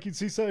 And then you'd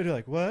see something you're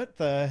like, what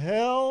the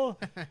hell?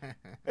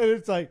 And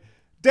it's like,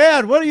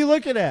 Dad, what are you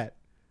looking at?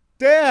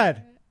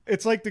 Dad,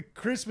 it's like the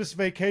Christmas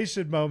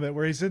Vacation moment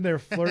where he's in there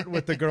flirting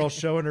with the girl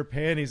showing her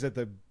panties at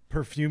the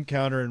perfume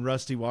counter and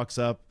Rusty walks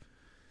up.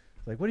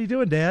 It's like, what are you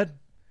doing, Dad?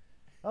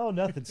 Oh,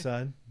 nothing,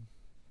 son.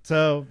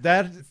 So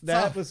that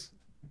was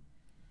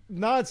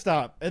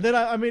nonstop. And then,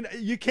 I mean,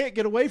 you can't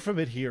get away from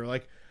it here.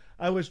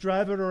 I was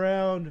driving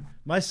around.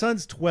 My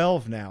son's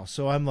 12 now,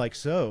 so I'm like,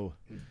 we'll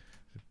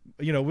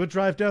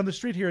drive down the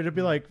street here, and it'd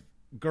be like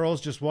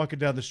girls just walking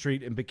down the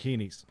street in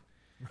bikinis.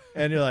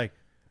 And you're like,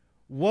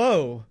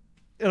 whoa.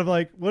 And I'm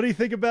like, what do you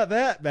think about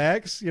that,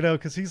 Max?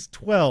 Because he's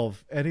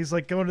 12, and he's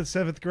like going to the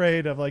 7th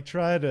grade. I'm like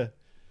trying to,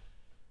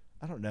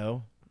 I don't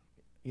know,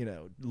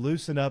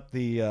 loosen up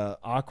the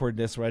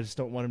awkwardness where I just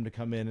don't want him to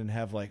come in and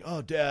have like,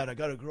 oh, Dad, I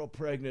got a girl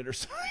pregnant or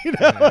something.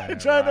 I'm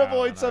trying to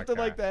avoid something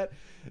like that.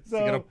 So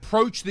you got to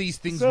approach these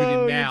things with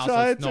him now. So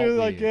it's not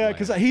weird,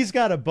 because he's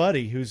got a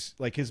buddy who's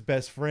like his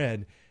best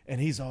friend,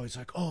 and he's always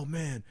like, oh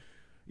man,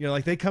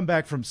 like they come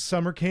back from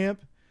summer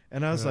camp,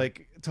 and I was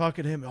like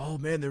talking to him, oh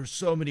man, there's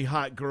so many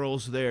hot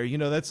girls there.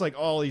 That's like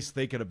all he's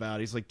thinking about.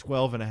 He's like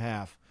 12 and a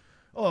half.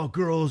 Oh,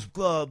 girls,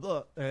 blah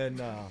blah,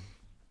 and.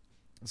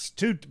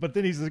 But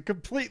then he's a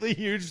completely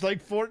huge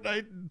like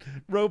Fortnite,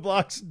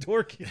 Roblox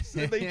dorky.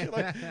 So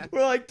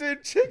we're like,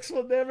 dude, chicks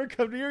will never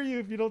come near you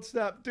if you don't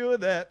stop doing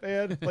that,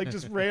 man. Like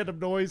just random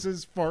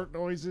noises, fart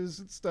noises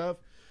and stuff.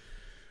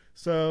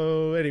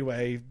 So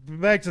anyway,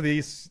 back to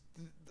these.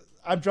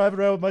 I'm driving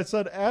around with my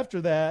son after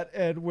that,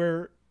 and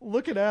we're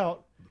looking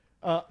out.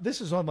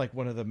 This is on like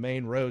one of the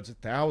main roads.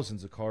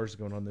 Thousands of cars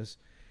going on this,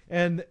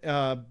 and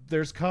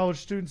there's college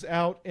students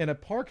out in a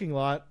parking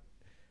lot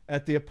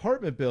at the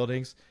apartment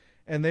buildings.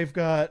 And they've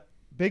got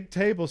big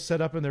tables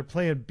set up, and they're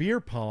playing beer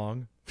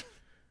pong,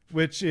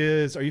 which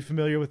is, are you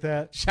familiar with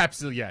that?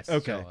 Absolutely, yes.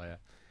 Okay. Sure, yeah.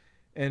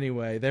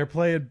 Anyway, they're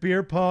playing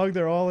beer pong.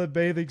 They're all in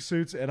bathing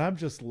suits, and I'm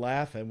just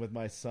laughing with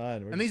my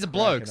son. And these are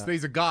blokes.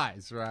 These are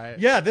guys, right?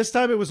 Yeah, this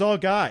time it was all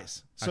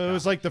guys. So it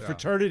was like the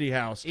fraternity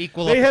house.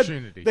 Equal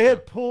opportunity. They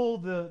had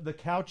pulled the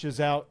couches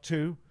out,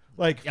 too.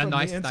 Like from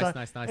nice, the inside.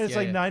 nice. And it's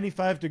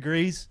 95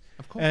 degrees.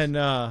 Of course.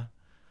 And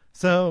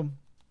so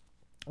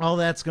all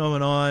that's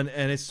going on,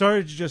 and it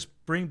started to just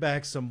bring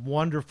back some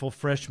wonderful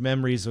fresh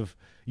memories of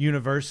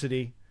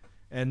university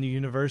and the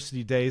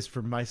university days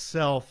for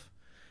myself.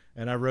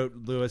 And I wrote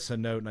Lewis a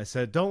note, and I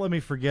said, don't let me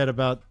forget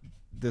about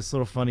this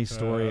little funny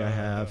story I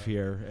have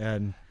here.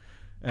 And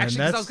actually,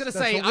 that's, I was going to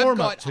say,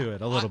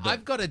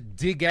 I've got to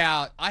dig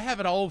out. I have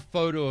an old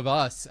photo of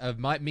us, of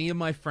me and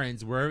my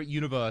friends. We're at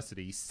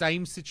university,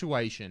 same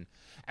situation,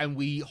 and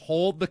we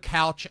hauled the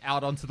couch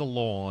out onto the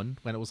lawn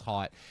when it was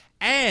hot,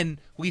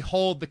 and we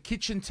hauled the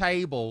kitchen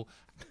table,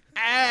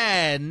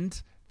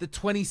 and the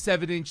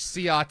 27-inch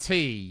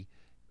CRT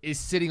is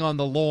sitting on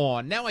the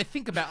lawn. Now I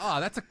think about,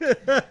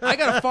 I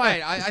got to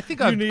find, I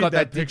think I've got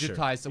that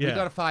digitized, so we've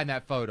got to find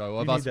that photo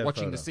of us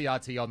watching the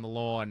CRT on the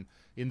lawn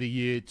in the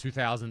year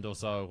 2000 or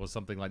so, or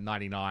something like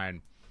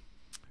 99.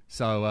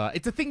 So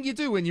it's a thing you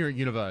do when you're at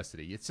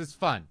university. It's just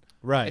fun.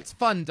 Right. It's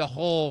fun to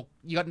haul,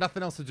 you got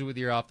nothing else to do with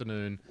your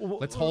afternoon.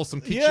 Let's haul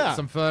some kitchen,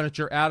 some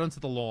furniture out onto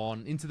the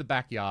lawn, into the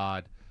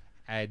backyard,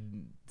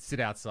 and sit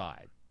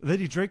outside.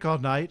 Then you drink all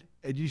night,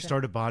 and you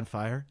start a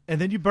bonfire,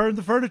 and then you burn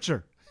the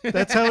furniture.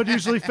 That's how it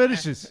usually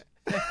finishes,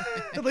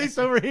 at least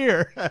over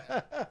here.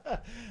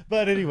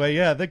 But anyway,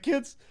 yeah, the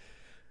kids.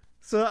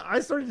 So I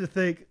started to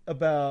think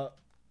about,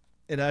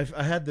 and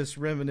I had this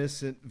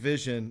reminiscent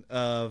vision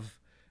of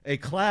a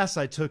class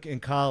I took in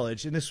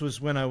college, and this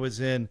was when I was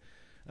in,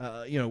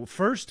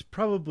 first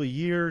probably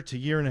year to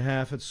year and a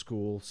half at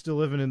school, still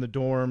living in the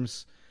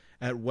dorms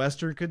at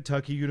Western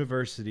Kentucky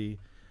University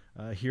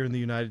here in the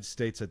United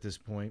States at this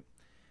point.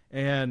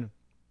 And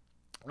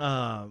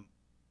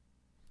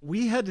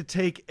we had to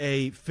take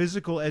a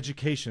physical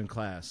education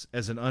class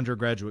as an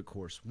undergraduate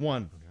course,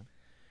 one. Okay.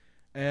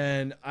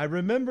 And I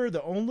remember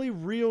the only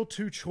real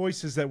two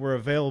choices that were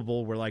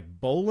available were like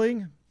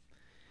bowling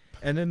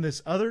and then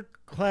this other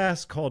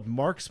class called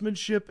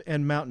marksmanship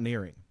and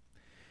mountaineering.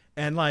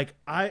 And like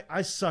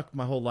I sucked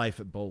my whole life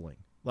at bowling.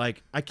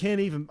 Like I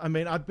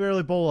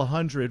barely bowl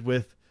 100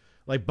 with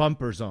like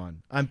bumpers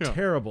on. I'm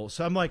terrible.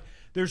 So I'm like,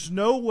 there's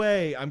no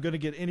way I'm going to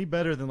get any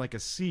better than like a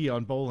C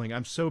on bowling.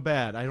 I'm so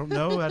bad. I don't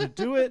know how to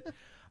do it.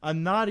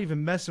 I'm not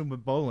even messing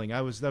with bowling.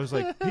 That was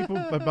like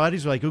my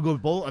buddies were like, go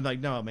bowl. I'm like,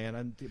 no,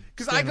 man.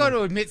 Because I got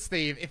to admit,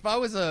 Steve, if I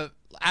was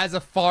as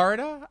a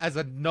foreigner, as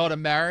a not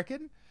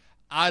American,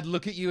 I'd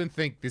look at you and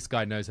think this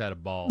guy knows how to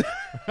bowl.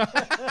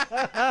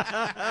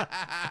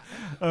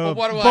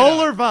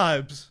 Bowler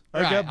vibes.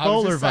 I got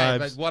bowler vibes.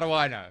 But what do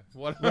I know?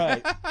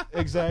 Right.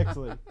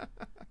 Exactly.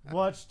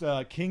 Watched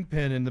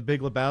Kingpin and The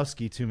Big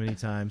Lebowski too many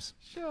times.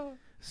 Sure.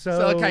 So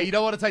okay, you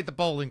don't want to take the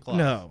bowling class.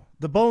 No,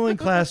 the bowling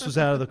class was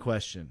out of the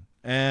question.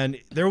 And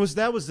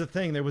that was the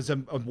thing. There was a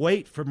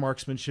wait for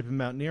marksmanship and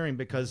mountaineering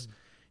because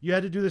you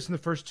had to do this in the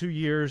first 2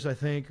 years, I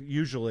think,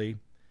 usually.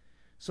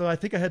 So I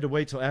think I had to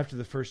wait till after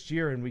the first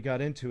year, and we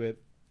got into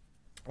it.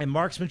 And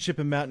marksmanship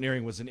and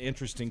mountaineering was an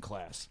interesting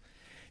class.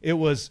 It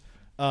was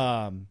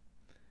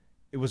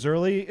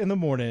early in the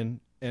morning,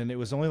 and it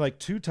was only like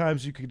 2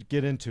 times you could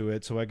get into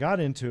it. So I got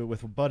into it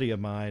with a buddy of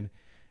mine,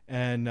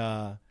 and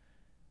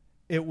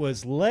it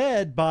was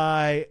led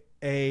by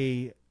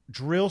a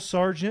drill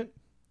sergeant,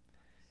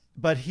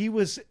 but he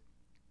was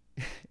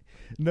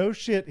no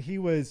shit. He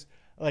was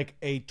like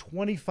a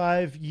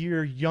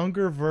 25-year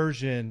younger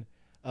version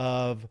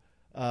of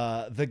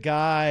the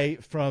guy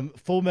from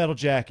Full Metal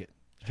Jacket.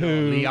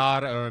 Who?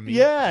 Liard Ermey.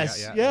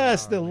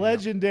 Yes, the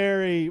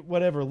legendary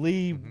whatever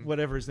Lee,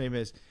 whatever his name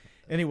is.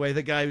 Anyway,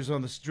 the guy who's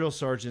on the drill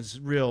sergeant's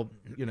real,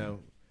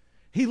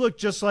 he looked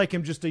just like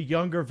him, just a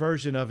younger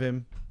version of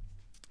him,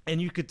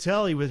 and you could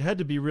tell he had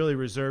to be really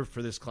reserved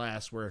for this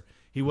class where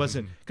he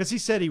wasn't, because he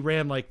said he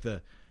ran like he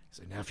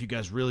said, now if you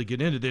guys really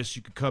get into this,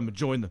 you could come and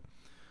join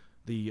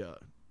the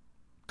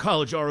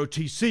college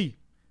ROTC.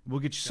 We'll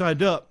get you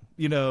signed up.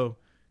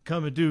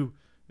 Come and do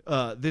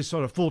this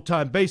on a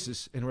full-time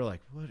basis. And we're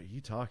like, what are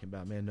you talking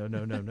about, man?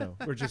 No.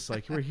 We're just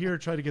like, we're here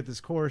trying to get this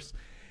course.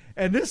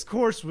 And this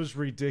course was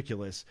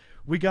ridiculous.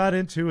 We got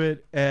into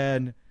it,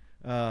 and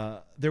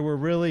there were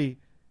really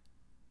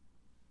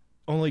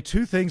only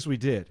two things we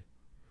did.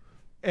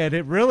 And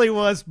it really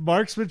was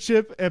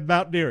marksmanship and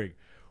mountaineering.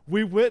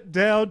 We went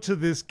down to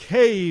this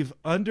cave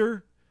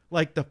under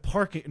like the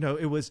parking. No,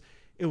 it was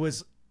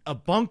a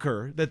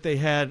bunker that they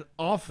had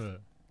off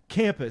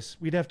campus.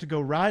 We'd have to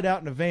go ride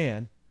out in a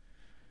van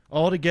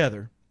all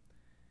together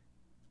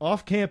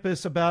off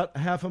campus about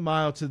half a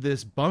mile to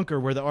this bunker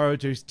where the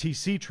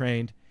ROTC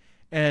trained,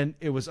 and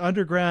it was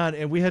underground,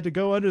 and we had to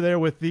go under there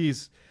with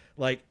these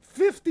like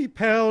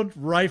 50-pound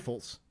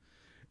rifles,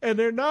 and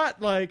they're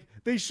not like,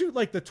 they shoot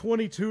like the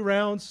 22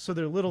 rounds, so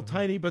they're little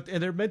tiny,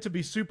 and they're meant to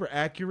be super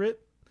accurate,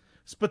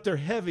 but they're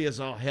heavy as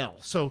all hell.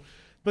 So,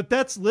 but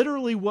that's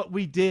literally what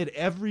we did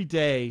every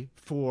day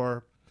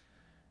for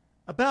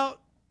about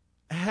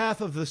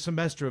half of the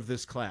semester of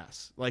this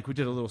class. Like, we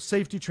did a little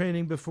safety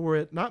training before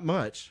it, not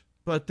much,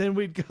 but then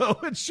we'd go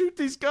and shoot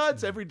these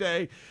guns every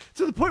day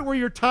to the point where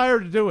you're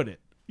tired of doing it,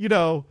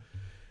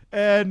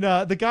 and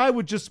the guy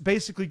would just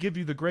basically give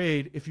you the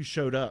grade if you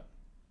showed up.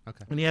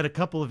 Okay. And he had a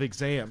couple of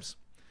exams,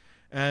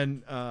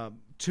 and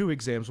 2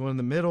 exams, one in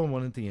the middle and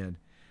one at the end.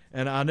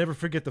 And I'll never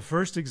forget the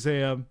first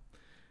exam.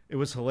 It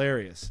was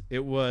hilarious.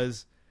 It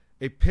was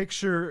a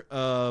picture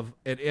of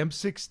an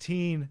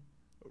M16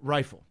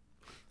 rifle.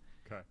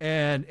 Okay.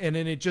 And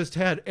then it just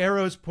had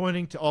arrows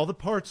pointing to all the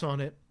parts on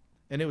it,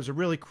 and it was a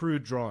really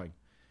crude drawing.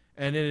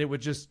 And then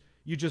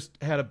you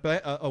just had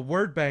a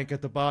word bank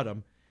at the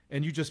bottom,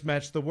 and you just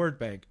matched the word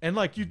bank. And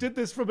like, you did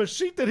this from a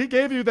sheet that he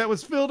gave you that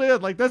was filled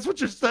in. Like, that's what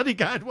your study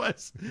guide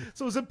was.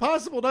 So it was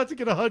impossible not to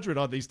get 100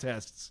 on these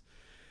tests.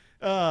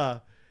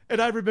 And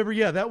I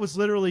remember, that was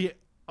literally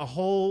a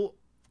whole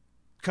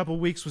couple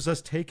weeks was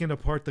us taking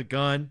apart the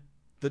gun,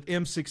 the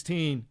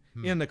M16,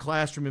 in the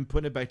classroom and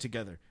putting it back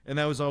together. And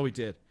that was all we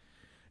did.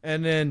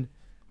 And then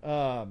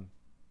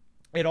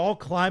it all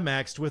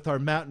climaxed with our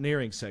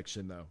mountaineering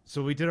section, though.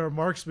 So we did our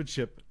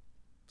marksmanship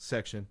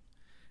section.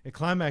 It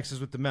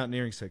climaxes with the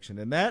mountaineering section.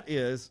 And that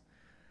is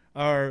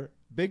our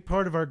big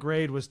part of our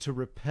grade was to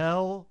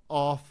rappel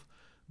off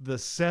the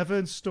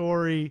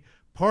 7-story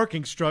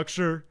parking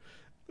structure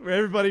where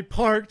everybody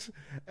parked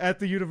at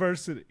the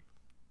university.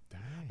 Dang.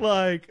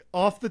 Like,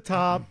 off the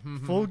top,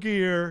 full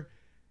gear.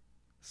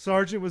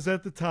 Sergeant was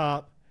at the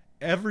top.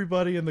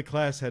 Everybody in the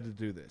class had to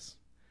do this.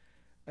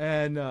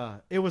 And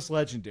it was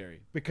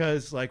legendary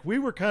because, like, we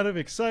were kind of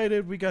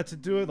excited. We got to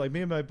do it, like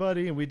me and my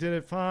buddy, and we did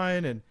it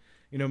fine. And,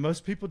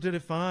 most people did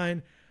it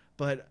fine.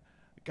 But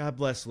God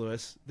bless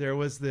Lewis. There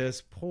was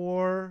this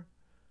poor,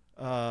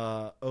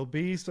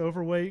 obese,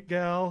 overweight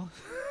gal.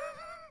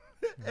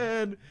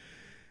 And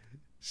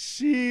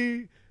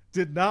she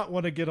did not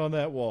want to get on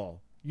that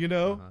wall.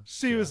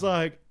 She was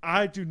like,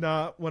 I do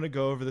not want to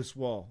go over this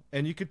wall.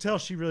 And you could tell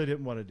she really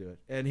didn't want to do it.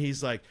 And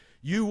he's like,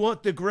 you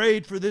want the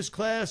grade for this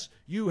class?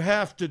 You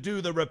have to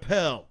do the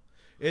rappel.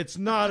 It's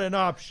not an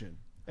option.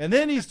 And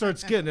then he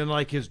starts getting in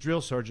like his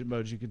drill sergeant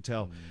mode, you can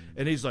tell.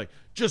 And he's like,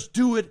 just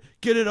do it.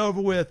 Get it over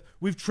with.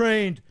 We've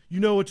trained. You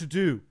know what to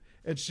do.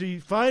 And she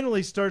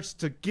finally starts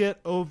to get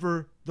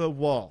over the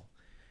wall.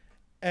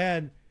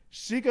 And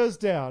she goes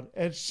down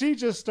and she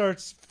just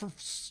starts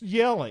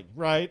yelling,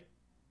 right?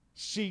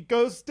 She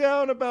goes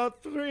down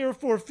about 3 or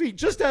 4 feet,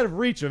 just out of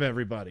reach of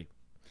everybody.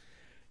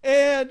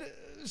 And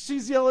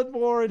she's yelling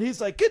more, and he's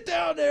like, get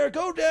down there,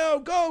 go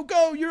down,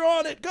 go, you're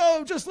on it,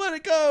 go, just let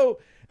it go.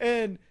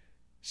 And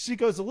she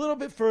goes a little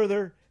bit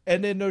further,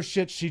 and then no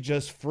shit, she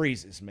just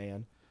freezes,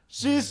 man.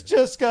 She's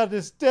just got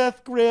this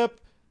death grip,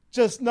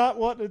 just not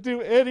wanting to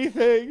do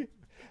anything.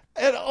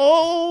 And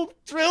old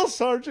drill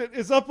sergeant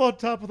is up on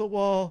top of the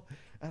wall.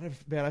 And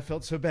man, I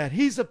felt so bad.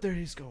 He's up there,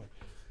 he's going,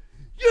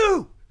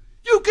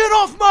 you get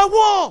off my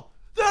wall.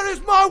 That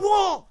is my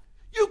wall.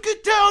 You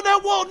get down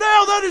that wall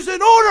now. That is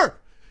an order.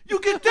 You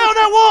get down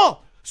that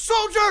wall.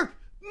 Soldier,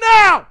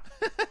 now.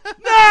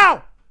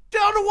 Now.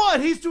 Down the wall.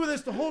 And he's doing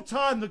this the whole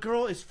time. The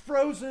girl is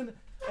frozen.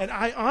 And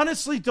I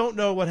honestly don't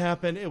know what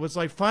happened. It was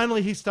like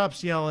finally he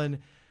stops yelling.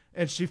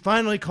 And she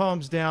finally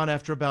calms down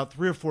after about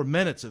 3 or 4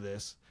 minutes of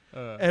this.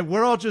 And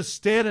we're all just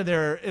standing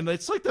there. And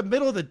it's like the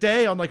middle of the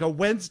day on like a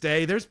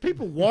Wednesday. There's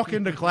people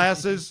walking to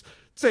classes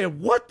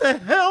saying, what the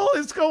hell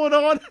is going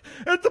on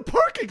at the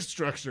parking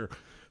structure?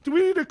 Do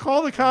we need to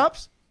call the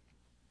cops?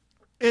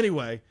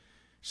 Anyway,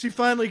 she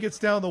finally gets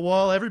down the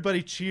wall.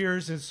 Everybody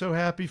cheers and is so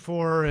happy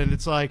for her. And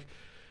it's like,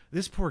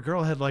 this poor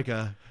girl had like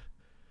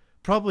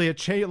probably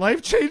a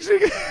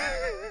life-changing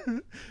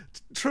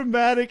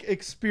traumatic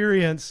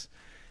experience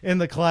in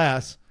the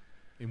class.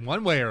 In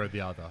one way or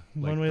the other.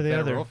 One way or the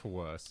better other. or for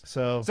worse.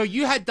 So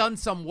you had done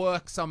some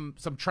work, some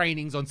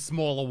trainings on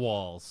smaller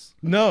walls.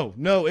 No,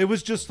 it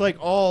was just like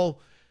all,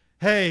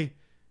 hey,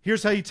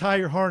 here's how you tie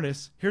your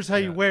harness. Here's how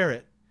you wear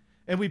it.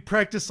 And we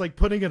practiced like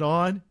putting it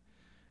on.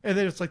 And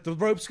then it's like the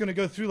rope's going to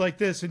go through like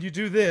this and you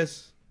do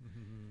this.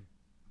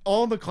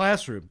 All in the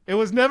classroom. It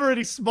was never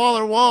any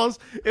smaller walls.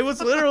 It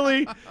was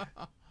literally,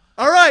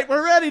 all right,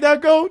 we're ready. Now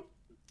go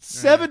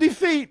 70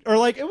 feet. Or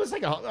like, it was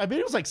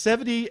like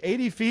 70,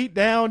 80 feet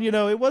down.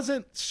 It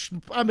wasn't,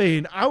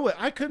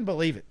 I couldn't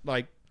believe it.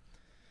 Like,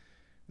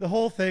 the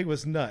whole thing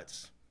was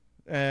nuts.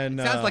 And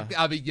sounds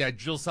like,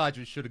 drill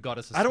sergeant should have got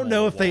us a I don't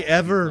know if they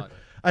ever,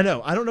 I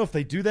don't know if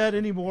they do that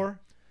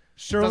anymore.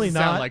 Surely doesn't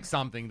not. sound like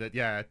something that,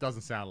 it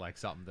doesn't sound like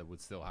something that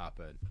would still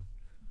happen.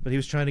 But he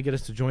was trying to get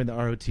us to join the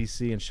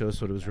ROTC and show us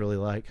what it was really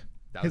like.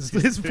 Was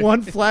his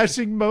one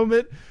flashing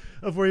moment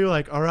of where you're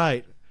like, all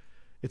right,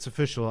 it's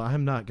official.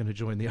 I'm not going to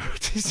join the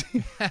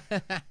ROTC.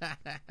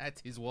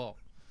 That's his wall.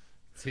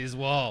 It's his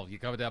wall. You're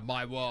coming down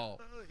my wall.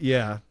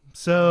 Yeah.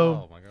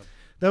 So my God.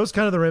 That was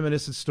kind of the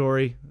reminiscent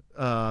story.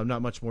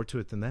 Not much more to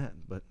it than that.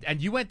 And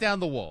you went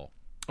down the wall.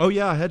 Oh,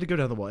 yeah, I had to go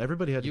down the wall.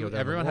 Everybody had to go down the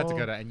wall. Everyone had to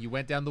go down. And you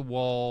went down the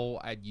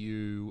wall, and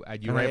you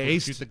were able to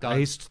shoot the gun. I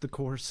aced the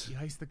course. You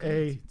aced the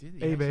course.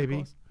 A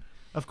baby.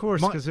 Of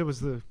course, because it was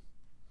the...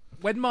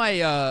 When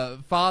my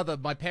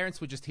my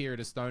parents were just here in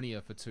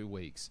Estonia for 2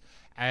 weeks,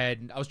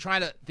 and I was trying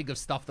to think of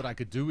stuff that I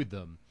could do with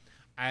them.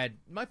 And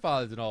my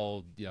father's an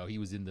old, he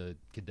was in the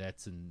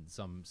cadets and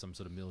some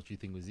sort of military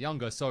thing when he was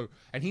younger. So,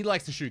 and he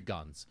likes to shoot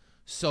guns.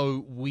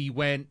 So we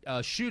went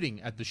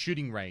shooting at the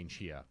shooting range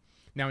here.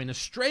 Now, in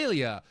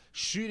Australia,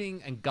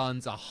 shooting and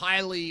guns are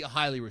highly,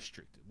 highly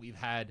restricted.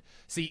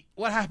 See,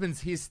 what happens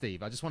here,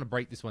 Steve, I just want to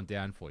break this one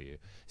down for you.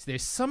 So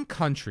there's some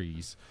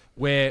countries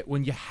where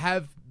when you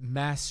have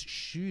mass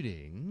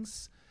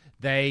shootings,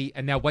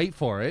 and now wait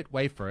for it,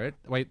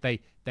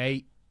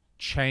 they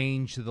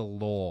change the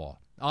law.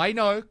 I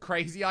know,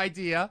 crazy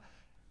idea.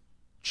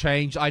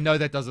 I know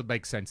that doesn't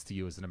make sense to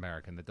you as an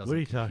American. That doesn't. What are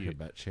you compute. talking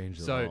about? Change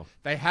the law. So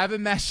they have a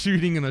mass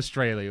shooting in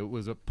Australia. It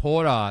was at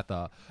Port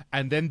Arthur,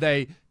 and then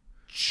they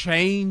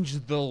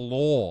changed the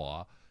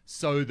law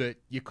so that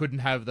you couldn't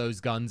have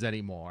those guns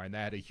anymore. And they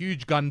had a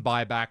huge gun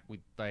buyback.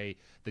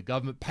 The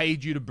government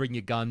paid you to bring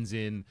your guns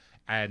in,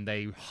 and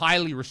they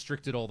highly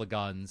restricted all the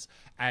guns.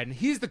 And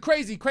here's the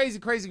crazy, crazy,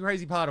 crazy,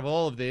 crazy part of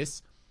all of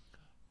this.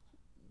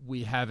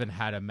 We haven't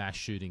had a mass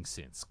shooting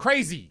since.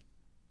 Crazy.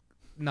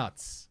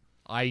 Nuts.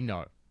 I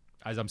know.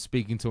 As I'm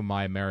speaking to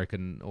my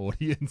American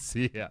audience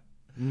here.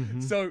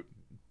 Mm-hmm. So,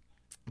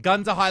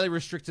 guns are highly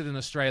restricted in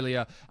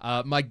Australia.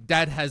 My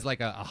dad has like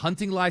a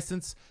hunting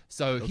license,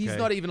 so he's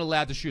not even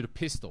allowed to shoot a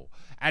pistol.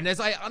 And as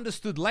I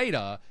understood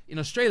later, in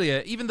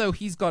Australia, even though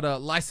he's got a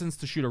license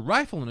to shoot a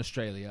rifle in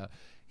Australia,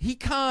 he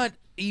can't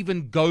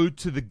even go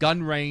to the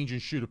gun range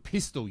and shoot a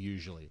pistol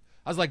usually.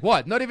 I was like,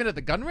 what? Not even at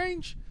the gun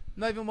range?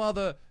 Not even while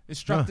the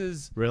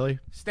instructor's really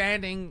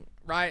standing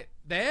right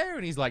there?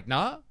 And he's like,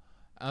 nah.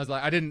 I was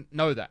like, I didn't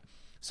know that.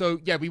 So,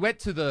 yeah, we went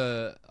to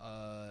the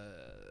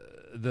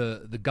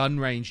gun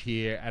range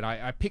here, and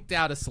I picked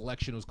out a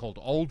selection. It was called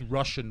Old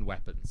Russian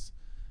Weapons,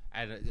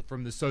 and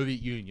from the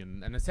Soviet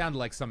Union, and it sounded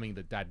like something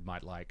that Dad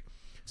might like.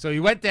 So he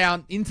went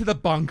down into the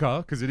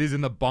bunker, because it is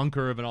in the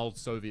bunker of an old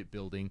Soviet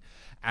building,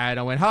 and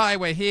I went, hi,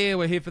 we're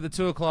here for the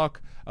 2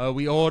 o'clock.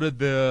 We ordered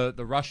the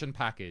Russian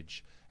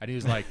package, and he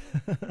was like,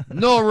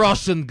 no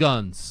Russian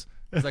guns.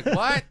 I was like,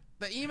 what?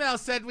 The email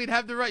said we'd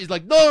have the right. He's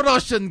like, no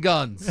Russian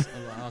guns.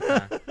 I'm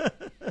like, okay.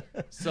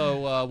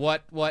 So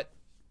what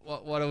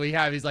do we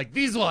have? He's like,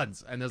 these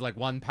ones. And there's like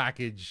one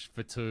package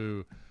for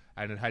 2,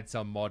 and it had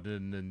some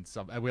modern and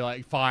some. And we're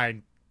like,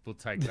 fine, we'll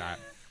take that.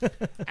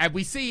 And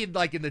we see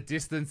like in the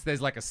distance,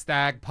 there's like a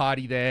stag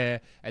party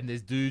there, and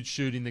there's dudes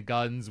shooting the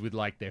guns with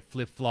like their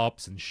flip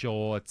flops and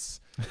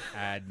shorts,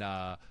 and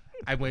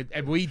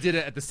we did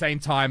it at the same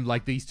time.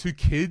 Like these 2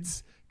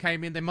 kids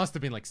came in. They must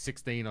have been like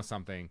 16 or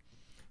something.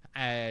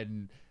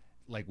 And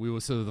like we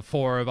were sort of the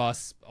 4 of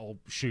us all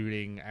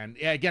shooting, and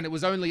yeah, again, it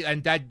was only,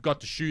 and Dad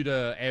got to shoot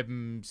a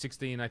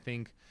M16, I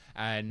think,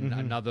 and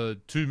another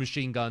 2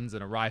 machine guns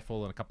and a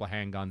rifle and a couple of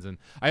handguns. And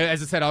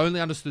as I said, I only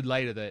understood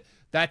later that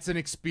that's an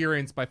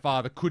experience my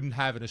father couldn't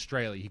have in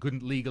Australia. He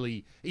couldn't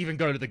legally even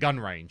go to the gun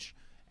range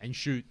and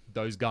shoot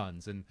those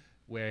guns, and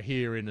we're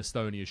here in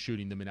Estonia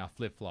shooting them in our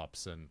flip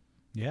flops. And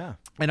yeah.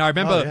 And I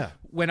remember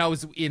when I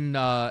was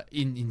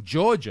in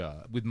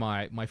Georgia with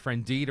my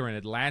friend Dieter in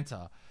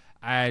Atlanta.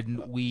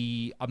 And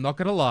I'm not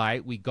going to lie,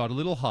 we got a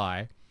little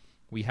high.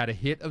 We had a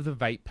hit of the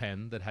vape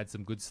pen that had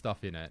some good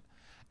stuff in it.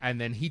 And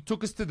then he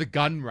took us to the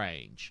gun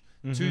range,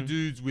 2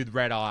 dudes with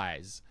red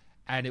eyes.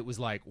 And it was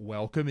like,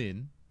 welcome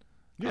in.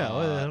 Yeah,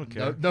 I don't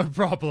care. No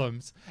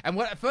problems. And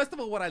first of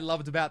all, what I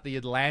loved about the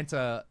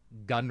Atlanta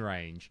gun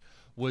range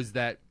was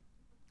that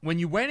when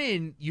you went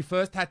in, you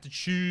first had to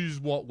choose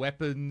what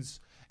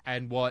weapons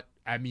and what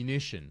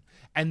ammunition.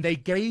 And they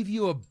gave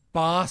you a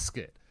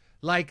basket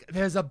Like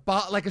there's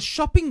like a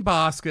shopping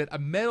basket, a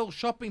metal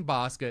shopping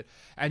basket,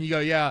 and you go,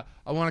 yeah,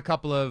 I want a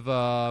couple of,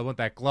 I want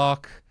that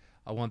Glock,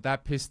 I want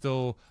that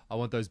pistol, I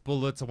want those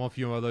bullets, I want a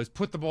few more of those.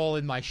 Put them all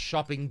in my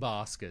shopping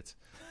basket.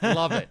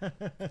 Love it,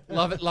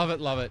 love it, love it,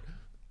 love it.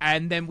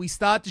 And then we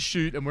start to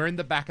shoot, and we're in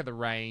the back of the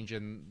range,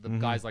 and the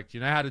guy's like, do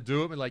you know how to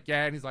do it? We're like,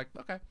 yeah, and he's like,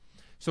 okay.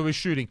 So we're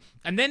shooting,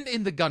 and then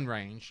in the gun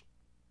range,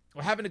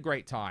 we're having a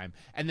great time,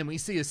 and then we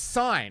see a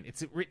sign.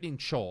 It's written in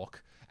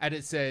chalk. And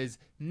it says,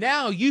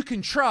 now you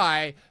can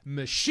try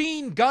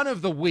Machine Gun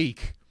of the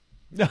Week.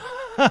 And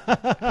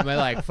we're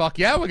like, fuck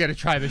yeah, we're going to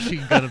try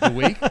Machine Gun of the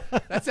Week.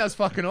 That sounds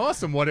fucking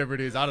awesome, whatever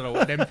it is. I don't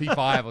know, an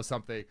MP5 or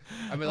something.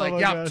 And we're like,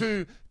 yeah,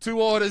 two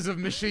orders of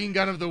Machine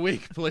Gun of the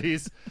Week,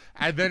 please.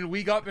 And then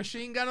we got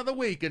Machine Gun of the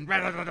Week. And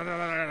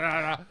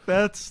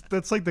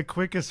that's like the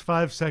quickest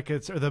 5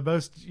 seconds, or the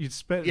most you'd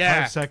spend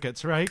 5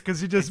 seconds, right?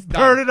 Because you just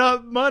burning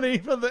up money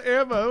for the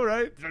ammo,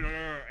 right?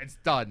 It's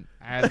done.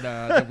 And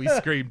then we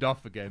screamed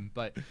off again.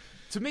 But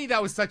to me,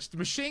 that was the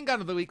Machine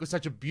Gun of the Week was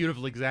such a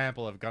beautiful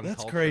example of gun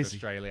culture in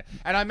Australia.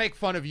 And I make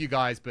fun of you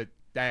guys, but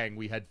dang,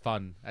 we had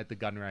fun at the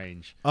gun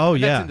range. Oh,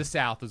 and yeah. That's in the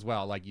South as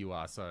well, like you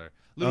are. So a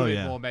little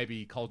bit more,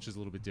 maybe culture's a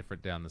little bit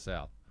different down the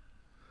South.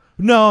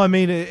 No, I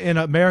mean, in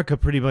America,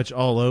 pretty much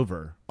all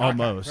over,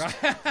 almost.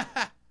 Okay.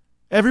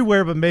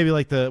 Everywhere, but maybe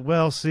like I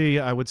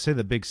would say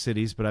the big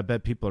cities, but I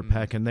bet people are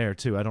packing there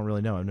too. I don't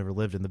really know. I've never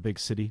lived in the big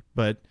city,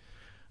 but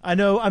I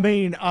know, I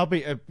mean, I've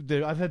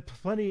had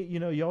plenty,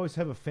 you always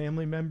have a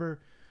family member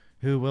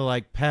who will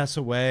like pass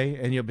away,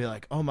 and you'll be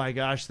like, oh my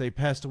gosh, they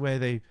passed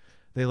away.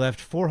 They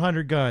left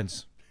 400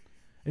 guns.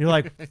 And you're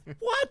like,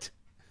 what?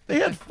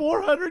 They had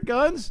 400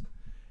 guns?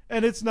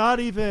 And it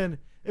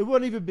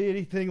wouldn't even be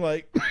anything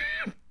like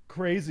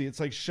crazy.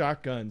 It's like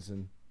shotguns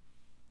and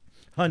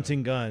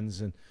hunting guns.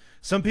 And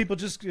some people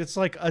it's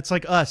like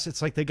us.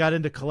 It's like they got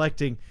into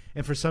collecting,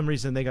 and for some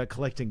reason they got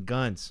collecting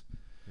guns.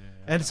 Yeah.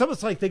 And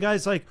someone's like, the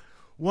guy's like,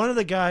 one of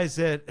the guys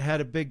that had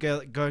a big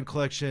gun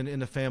collection in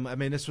the family, I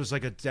mean, this was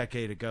like a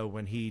decade ago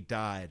when he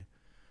died.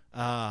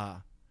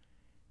 And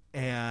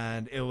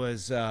it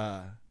was,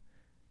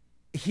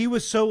 he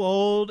was so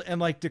old and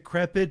like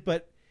decrepit,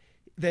 but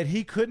that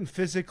he couldn't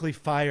physically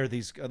fire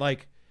these,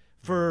 like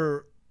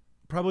for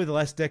probably the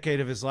last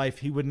decade of his life,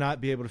 he would not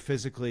be able to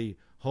physically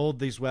hold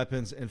these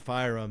weapons and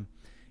fire them.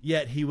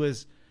 Yet he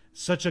was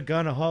such a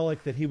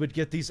gunaholic that he would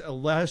get these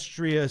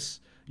illustrious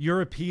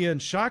European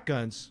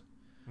shotguns,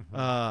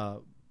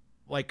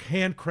 like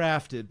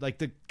handcrafted, like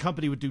the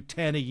company would do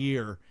 10 a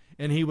year,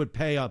 and he would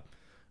pay up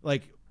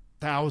like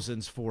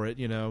thousands for it,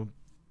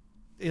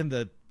 in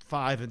the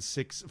 5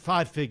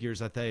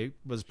 figures. I think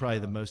was probably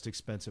the most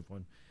expensive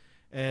one.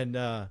 And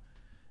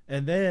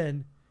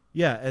then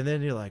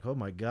you're like, oh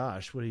my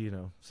gosh, what do you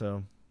know?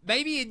 So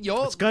maybe in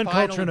your it's gun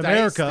culture in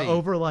America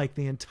over like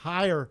the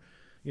entire,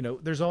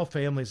 there's all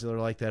families that are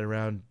like that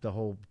around the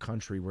whole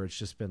country, where it's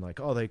just been like,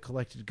 oh, they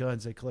collected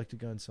guns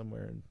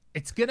somewhere. And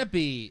it's going to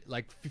be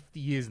like 50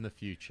 years in the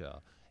future.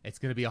 It's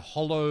going to be a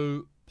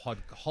hollow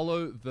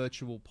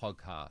virtual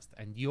podcast.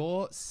 And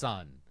your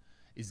son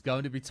is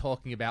going to be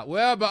talking about,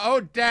 well,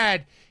 but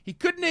dad, he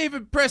couldn't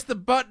even press the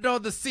button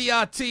on the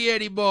CRT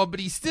anymore, but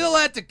he still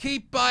had to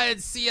keep buying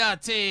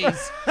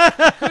CRTs.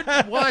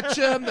 Couldn't watch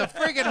them. The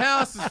friggin'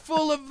 house is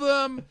full of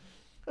them.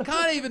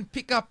 Can't even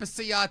pick up a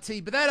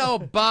CRT, but that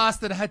old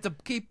bastard had to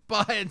keep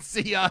buying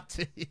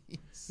CRTs. He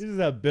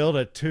just build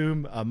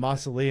a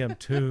mausoleum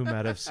tomb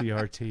out of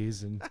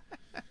CRTs and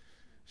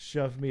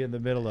shove me in the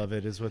middle of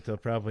it is what they'll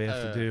probably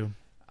have to do.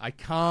 I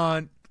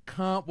can't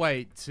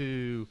wait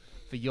for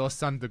your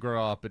son to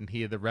grow up and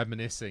hear the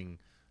reminiscing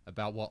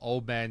about what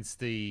old man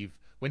Steve,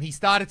 when he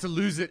started to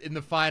lose it in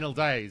the final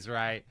days,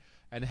 right?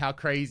 And how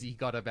crazy he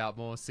got about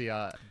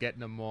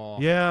getting them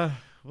more. Yeah,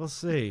 we'll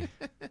see.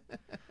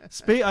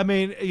 I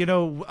mean,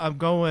 I'm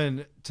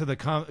going to the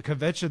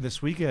convention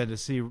this weekend to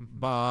see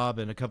Bob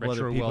and a couple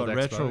other people at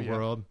Retro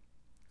World.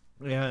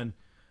 And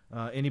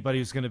anybody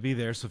who's going to be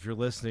there, so if you're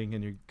listening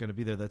and you're going to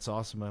be there, that's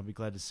awesome. I'll be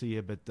glad to see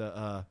you.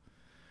 But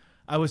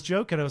I was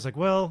joking. I was like,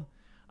 well,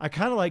 I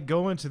kind of like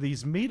going to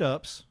these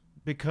meetups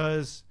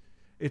because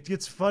it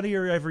gets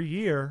funnier every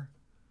year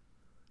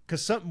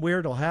because something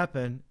weird will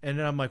happen. And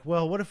then I'm like,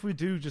 well, what if we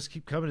do just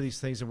keep coming to these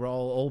things and we're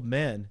all old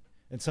men,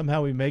 and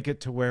somehow we make it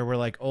to where we're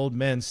like old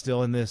men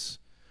still in this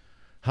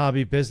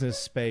hobby business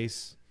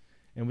space,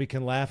 and we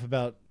can laugh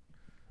about,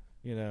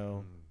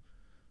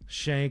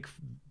 Shank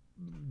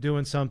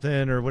doing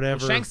something or whatever.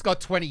 Well, Shank's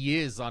got 20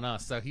 years on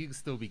us, so he can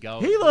still be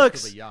going. He'll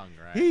still be young,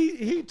 right?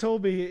 He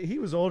told me he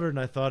was older than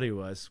I thought he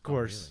was. Of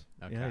course. Really?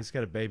 Okay. Yeah, he's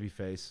got a baby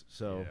face.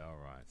 So yeah, all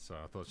right. So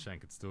I thought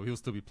Shank he'll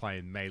still be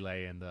playing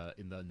Melee in the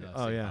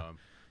nursing home.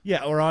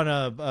 Yeah, or on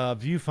a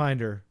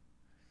viewfinder.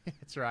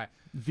 That's right.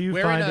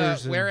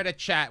 Viewfinders. We're at a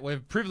chat. We're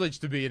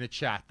privileged to be in a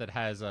chat that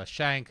has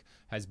Shank,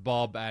 has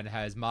Bob, and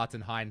has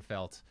Martin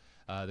Heinfeld,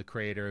 the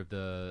creator of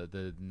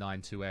the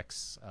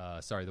 92X,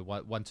 the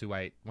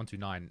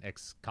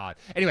 129X card.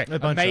 Anyway,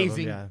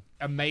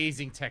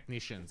 amazing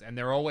technicians, and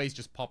they're always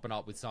just popping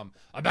up with some,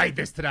 I made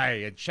this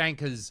today, and Shank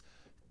has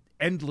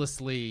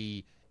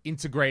endlessly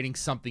integrating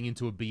something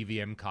into a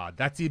BVM card.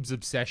 That's Ib's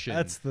obsession.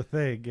 That's the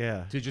thing,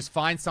 yeah. To just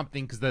find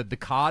something, because the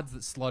cards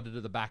that slotted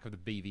at the back of the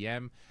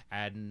BVM,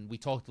 and we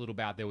talked a little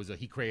about,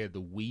 he created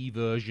the Wii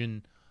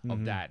version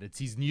of that. It's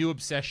his new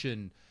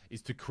obsession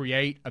is to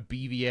create a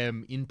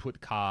BVM input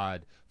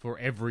card for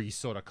every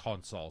sort of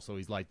console. So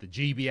he's like the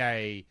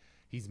GBA,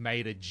 he's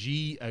made a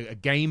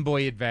Game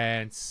Boy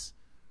Advance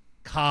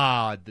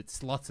card that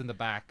slots in the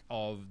back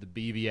of the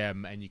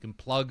BVM, and you can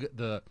plug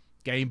the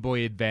Game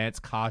Boy Advance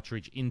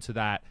cartridge into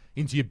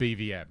your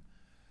BVM.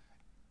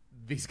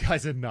 These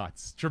guys are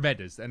nuts,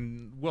 tremendous,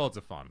 and worlds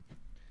of fun.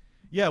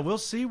 Yeah, we'll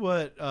see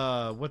what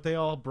they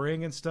all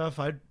bring and stuff.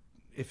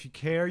 If you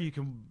care, you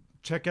can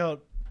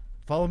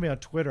follow me on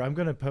Twitter. I'm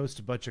going to post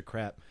a bunch of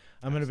crap.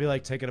 I'm going to be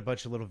like taking a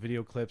bunch of little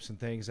video clips and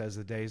things as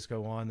the days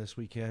go on this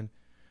weekend.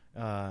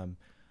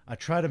 I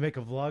try to make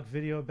a vlog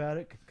video about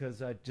it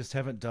because I just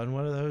haven't done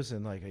one of those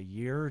in like a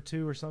year or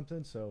two or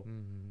something. So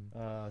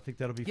I think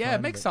that'll be fun. Yeah,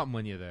 make something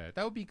when you're there.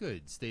 That would be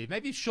good, Steve.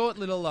 Maybe short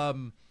little I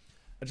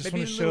just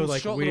want to show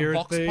like weird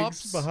things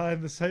pops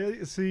behind the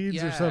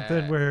scenes or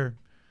something where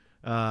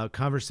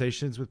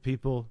conversations with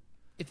people.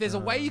 If there's a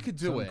way you could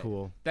do it,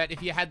 cool. that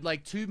if you had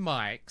like 2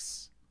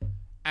 mics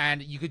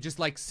and you could just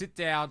like sit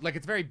down, like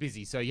it's very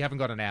busy, so you haven't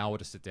got an hour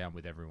to sit down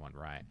with everyone,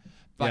 right?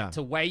 But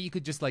to way you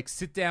could just like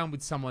sit down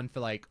with someone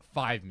for like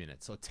 5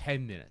 minutes or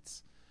 10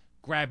 minutes,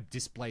 grab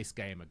Displaced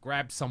Gamer,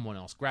 grab someone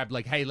else, grab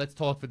like, hey, let's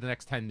talk for the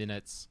next 10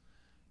 minutes.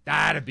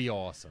 That'd be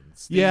awesome.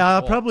 Steve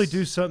I'll probably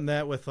do something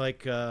that with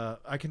like,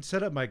 I can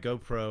set up my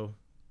GoPro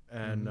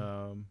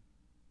and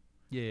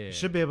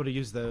should be able to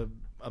use the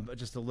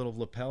just a little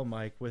lapel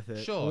mic with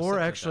it. Sure. Or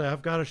actually,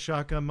 I've got a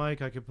shotgun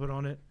mic I could put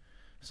on it.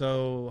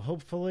 So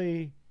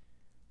hopefully,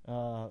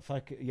 if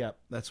I could,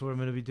 that's what I'm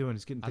going to be doing.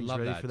 Is getting things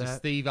ready for that. Just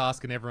Steve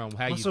asking everyone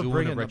how you also doing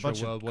bringing in Retro a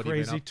bunch World. Of what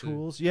crazy have you been up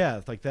tools,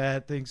 to? like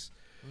that things.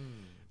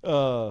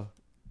 Because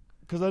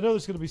I know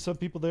there's going to be some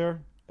people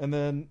there, and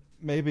then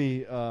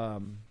maybe I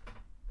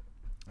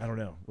don't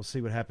know. We'll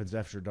see what happens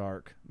after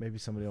dark. Maybe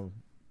somebody will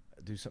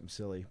do something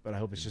silly, but I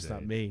hope it's just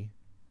not me.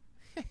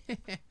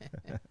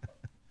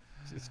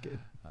 Just kidding.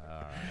 All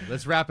right,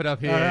 let's wrap it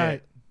up here. All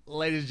right.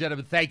 Ladies and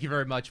gentlemen, thank you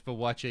very much for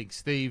watching.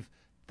 Steve,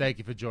 thank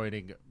you for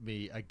joining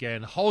me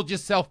again. Hold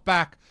yourself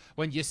back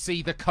when you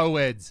see the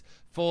co-eds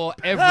for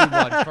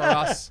everyone, for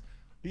us.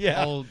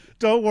 Yeah,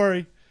 don't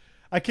worry.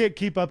 I can't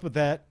keep up with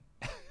that.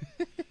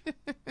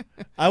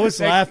 I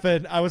was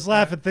laughing. I was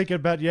laughing thinking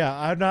about,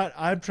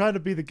 I'm trying to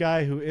be the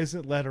guy who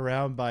isn't led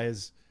around by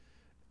his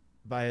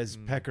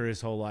pecker his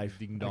whole life.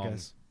 Ding dong.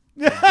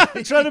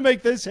 I'm trying to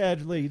make this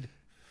head lead.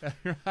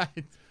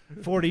 Right.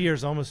 40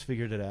 years, almost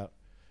figured it out.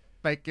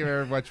 Thank you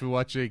very much for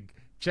watching.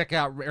 Check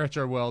out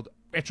Retro World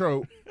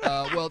Expo.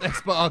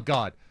 Oh,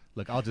 God.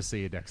 Look, I'll just see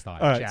you next time.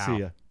 All right, Ciao.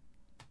 see ya.